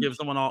to ever give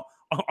someone on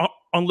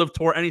LIV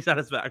Tour any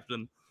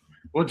satisfaction.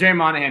 Well, Jay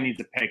Monahan needs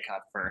a pay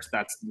cut first.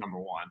 That's number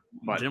one.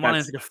 But Jay Monahan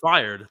has to get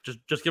fired.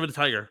 Just give it to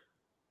Tiger.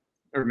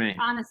 or me.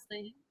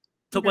 Honestly.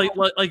 So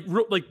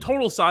like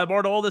total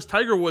sidebar to all this,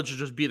 Tiger Woods should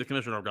just be the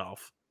commissioner of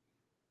golf.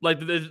 Like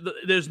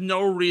there's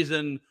no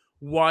reason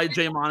why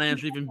Jay Monahan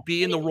should even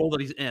be in the role that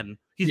he's in.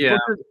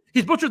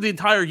 He's butchered the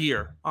entire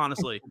year,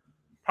 honestly.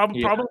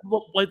 Probably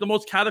like the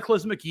most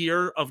cataclysmic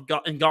year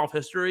in golf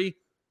history.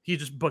 He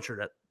just butchered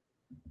it.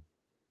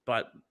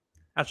 But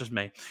that's just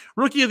me.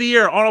 Rookie of the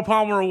Year, Arnold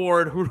Palmer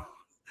Award.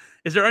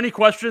 Is there any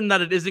question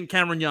that it isn't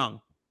Cameron Young?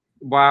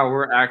 Wow,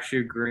 we're actually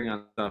agreeing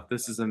on stuff.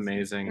 This is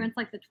amazing. It's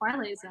like the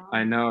Twilight Zone.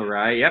 I know,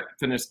 right? Yep.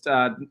 Finished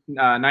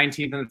 19th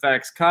in the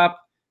FedEx Cup.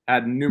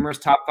 Had numerous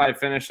top 5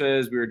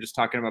 finishes. We were just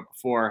talking about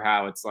before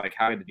how it's like,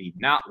 how did he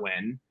not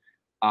win?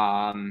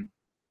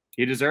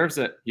 He deserves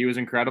it. He was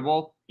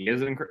incredible. He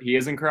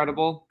is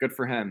incredible. Good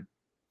for him.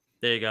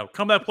 There you go.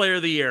 Comeback Player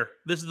of the Year.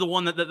 This is the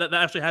one that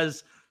actually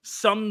has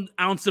some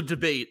ounce of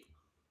debate.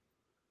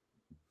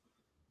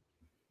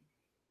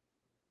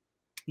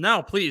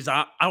 Now, please,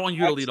 I want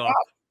you to lead off.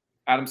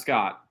 Adam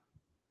Scott.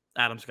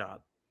 Adam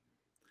Scott.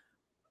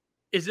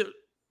 Is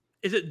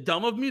it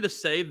dumb of me to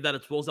say that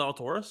it's Will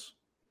Zalatoris?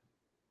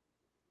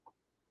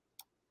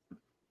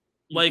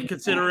 Like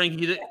considering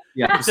he did,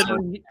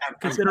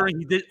 considering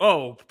he did.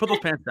 Oh, put those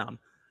pants down.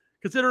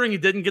 Considering he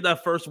didn't get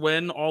that first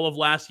win all of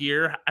last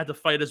year, had to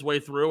fight his way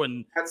through,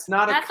 and That's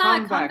not a That's not a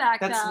comeback. comeback,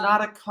 That's though.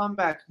 not a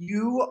comeback.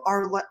 You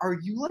are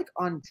you like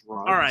on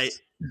drugs? all right.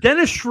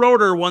 Dennis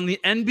Schroeder won the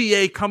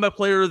NBA Comeback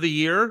Player of the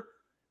Year.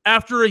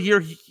 After a year,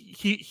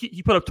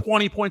 he put up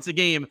 20 points a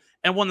game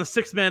and won the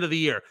 6th Man of the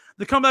Year.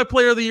 The Comeback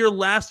Player of the Year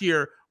last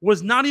year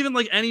was not even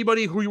like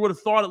anybody who you would have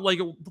thought it would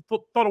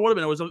have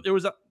been. It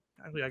was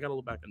actually I got to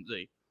look back and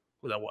see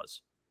who that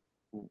was.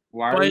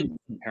 Why are you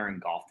comparing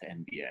golf to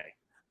NBA?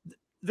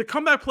 The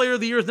Comeback Player of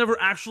the Year is never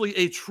actually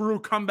a true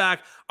comeback,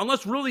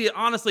 unless really,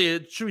 honestly,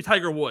 it should be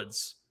Tiger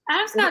Woods.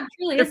 Adam Scott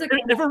truly is a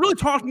If we're really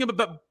talking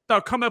about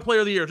Comeback Player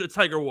of the Year, it's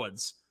Tiger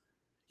Woods.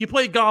 He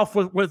played golf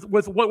with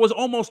what was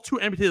almost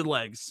 2 amputated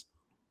legs.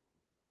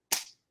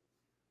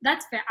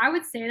 That's fair. I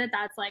would say that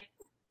that's like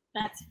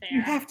That's fair.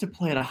 You have to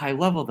play at a high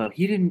level, though.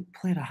 He didn't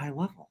play at a high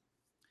level.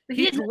 But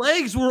His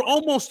legs were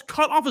almost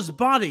cut off his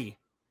body,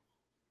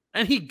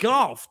 and he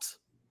golfed.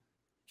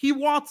 He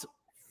walked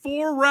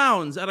 4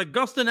 rounds at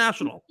Augusta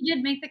National. He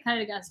did make the cut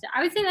at Augusta.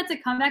 I would say that's a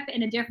comeback, but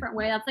in a different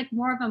way. That's like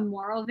more of a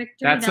moral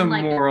victory. That's than a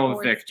like moral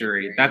sports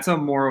victory. That's a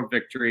moral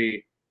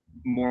victory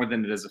more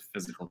than it is a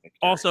physical victory.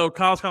 Also,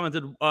 Kyle's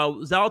commented,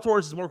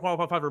 Zalatoris is more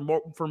qualified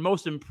for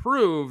most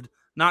improved,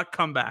 not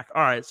comeback.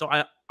 All right, so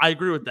I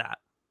agree with that.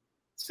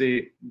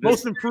 See,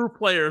 Most improved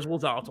players will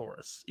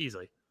Zalatoris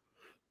easily.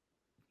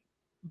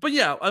 But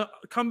yeah,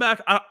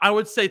 comeback. I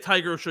would say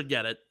Tiger should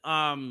get it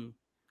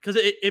because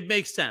it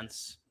makes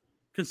sense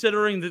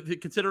considering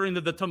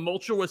the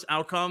tumultuous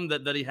outcome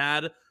that he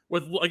had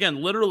with,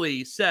 again,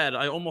 literally said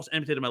I almost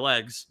amputated my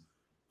legs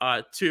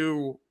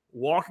to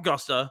walk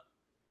Augusta,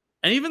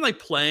 and even like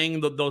playing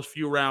those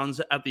few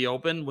rounds at the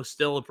Open was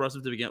still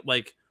impressive to begin.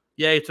 Like,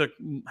 yeah, it took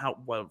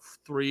 4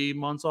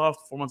 months off.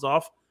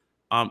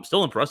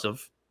 Still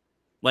impressive.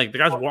 Like, the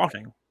guy's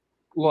walking.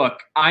 Look,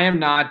 I am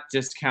not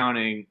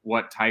discounting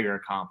what Tiger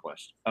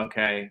accomplished,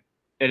 okay?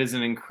 It is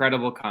an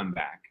incredible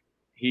comeback.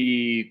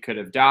 He could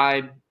have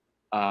died,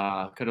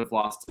 could have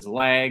lost his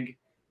leg,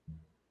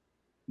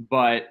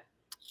 but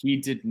he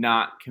did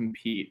not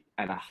compete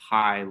at a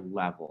high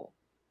level.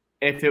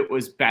 If it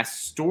was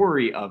best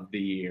story of the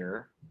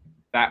year,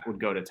 that would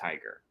go to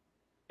Tiger,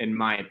 in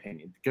my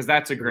opinion, because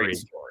that's a great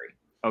story,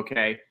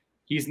 okay?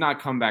 He's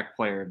not comeback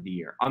player of the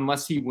year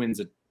unless he wins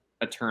a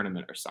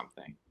tournament or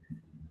something.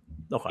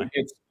 Okay.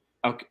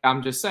 Okay,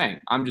 I'm just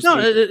saying. I'm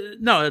not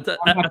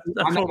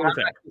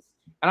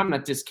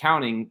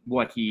discounting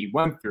what he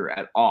went through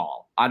at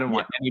all. I don't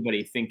want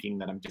anybody thinking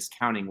that I'm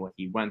discounting what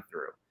he went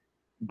through.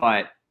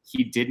 But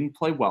he didn't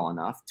play well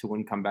enough to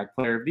win comeback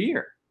player of the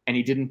year. And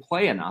he didn't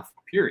play enough,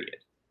 period.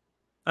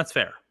 That's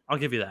fair. I'll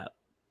give you that.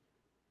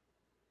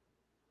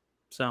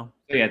 So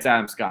yeah, it's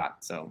Adam Scott,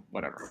 so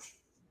whatever.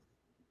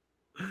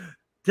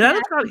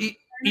 Did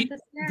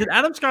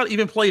Adam Scott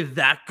even play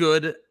that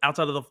good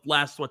outside of the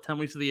last 10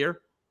 weeks of the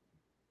year?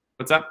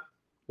 What's up?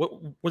 What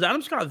was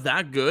Adam Scott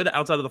that good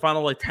outside of the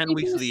final 10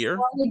 weeks of the year?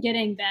 Slowly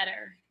getting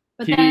better,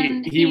 but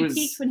then he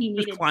peaked when he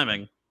needed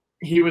climbing.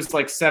 He was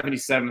like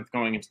 77th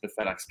going into the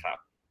FedEx Cup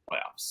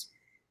playoffs.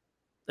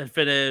 And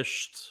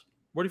finished.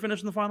 Where did he finish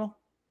in the final?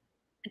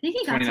 I think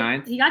he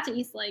got to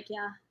East Lake,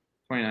 yeah.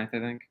 29th, I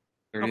think.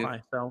 30th.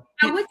 Okay, so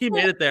he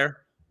made it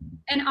there.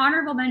 An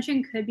honorable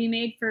mention could be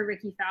made for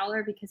Ricky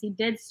Fowler because he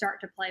did start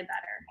to play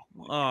better.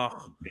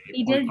 Oh,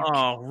 he did.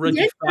 Oh,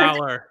 Ricky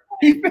Fowler.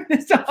 He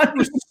finished It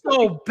was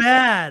so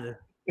bad.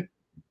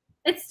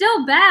 It's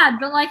still bad,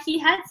 but like he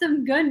had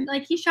some good.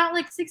 Like he shot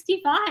like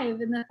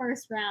 65 in the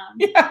first round.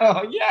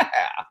 Yeah.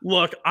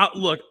 Look,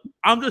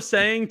 I'm just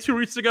saying. 2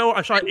 weeks ago,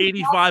 I shot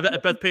 85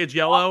 at Bethpage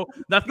Yellow.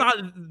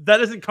 That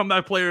isn't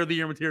comeback player of the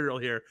year material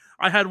here.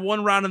 I had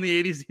 1 round in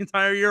the 80s the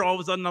entire year. All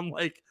of a sudden, I'm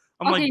like,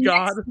 God.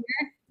 Year,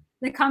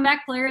 the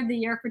comeback player of the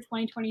year for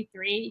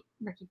 2023,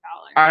 Ricky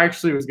Fowler. I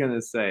actually was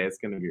gonna say it's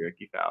gonna be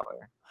Ricky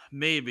Fowler.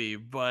 Maybe,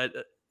 but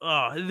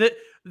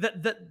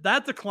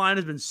that decline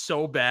has been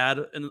so bad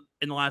in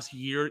the last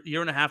year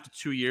and a half to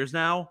 2 years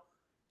now.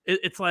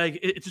 It's like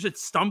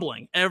it's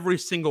stumbling every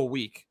single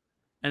week,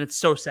 and it's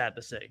so sad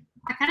to see.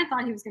 I kind of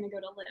thought he was going to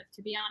go to LIV,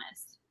 to be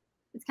honest.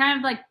 It's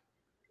kind of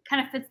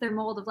fits their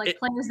mold of like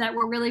players that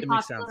were really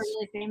popular,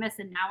 really famous,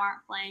 and now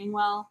aren't playing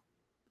well.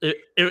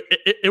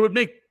 It would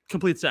make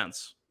complete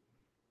sense.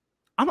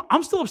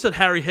 I'm still upset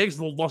Harry Higgs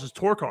lost his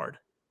tour card.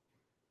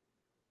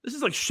 This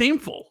is like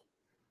shameful.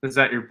 Is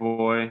that your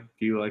boy?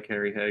 Do you like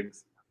Harry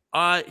Higgs?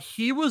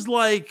 He was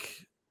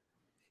like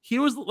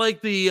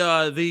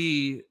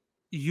the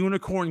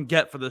unicorn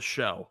get for this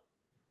show.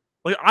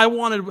 Like I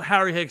wanted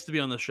Harry Higgs to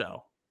be on the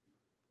show.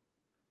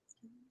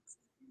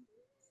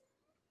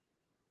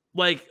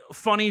 Like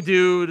funny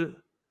dude,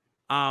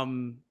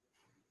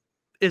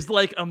 is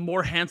like a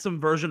more handsome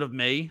version of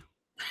me.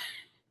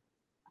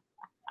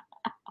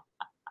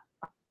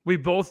 We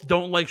both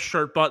don't like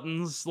shirt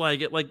buttons.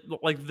 Like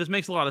this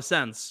makes a lot of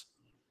sense.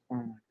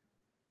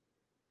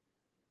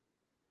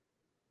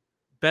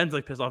 Ben's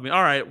like pissed off me.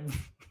 All right,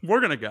 we're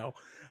gonna go.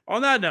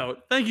 On that note,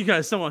 thank you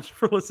guys so much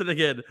for listening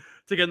in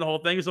to getting the whole.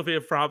 Thank you,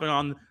 Sophia, for hopping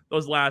on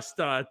those last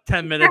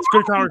 10 minutes.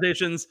 Good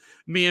conversations.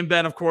 Me and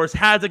Ben, of course,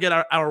 had to get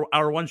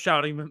our one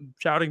shouting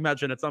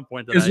mention at some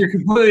point today. Because you're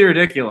completely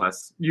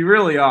ridiculous. You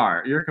really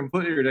are. You're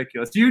completely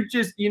ridiculous. You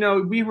just,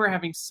 we were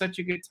having such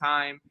a good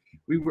time.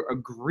 We were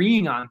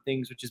agreeing on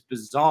things, which is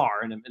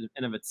bizarre in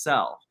of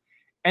itself.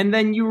 And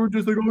then you were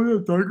just like, oh, yeah,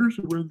 Tiger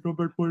should win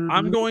comeback player.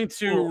 I'm going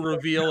to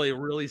reveal a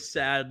really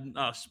sad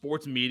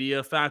sports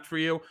media fact for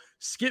you.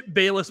 Skip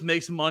Bayless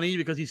makes money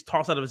because he's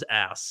tossed out of his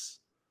ass.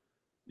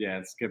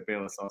 Yeah, Skip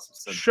Bayless also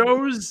said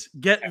shows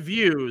get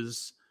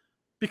views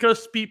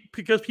because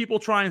people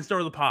try and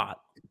stir the pot.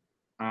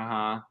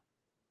 Uh-huh.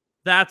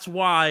 That's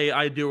why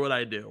I do what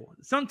I do.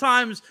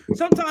 Sometimes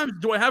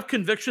do I have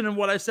conviction in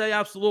what I say?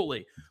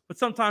 Absolutely. But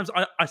sometimes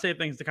I say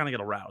things to kind of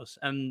get a rouse,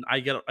 and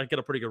I get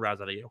a pretty good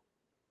rouse out of you.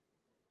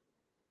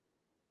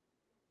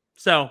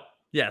 So,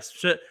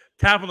 yes,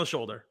 tap on the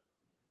shoulder.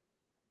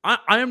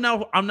 I'm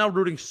now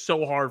rooting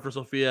so hard for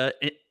Sophia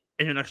in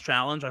your next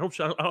challenge. I hope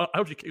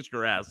she kicks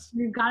your ass.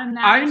 We've got a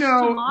match I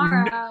know.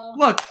 tomorrow.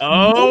 Look.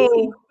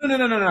 Oh.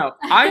 No.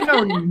 I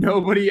know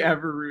nobody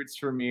ever roots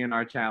for me in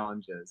our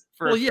challenges.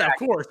 Well, yeah, of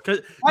course.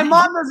 Because my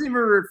mom doesn't even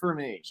root for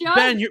me.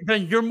 Ben,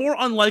 you're more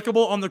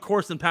unlikable on the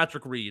course than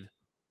Patrick Reed.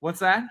 What's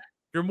that?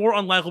 You're more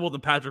unlikable than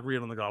Patrick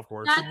Reed on the golf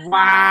course.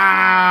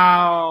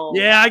 Wow.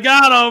 Yeah, I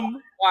got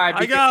him. Why?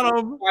 I got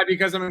him. Why?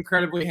 Because I'm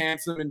incredibly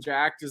handsome and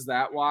jacked. Is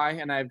that why?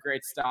 And I have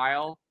great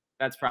style.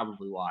 That's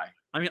probably why.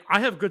 I mean,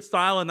 I have good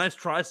style and nice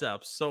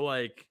triceps. So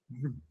like,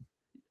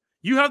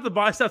 you have the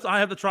biceps, I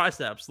have the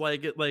triceps.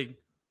 Like,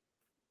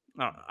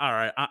 all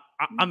right.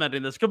 I'm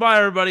ending this. Goodbye,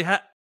 everybody.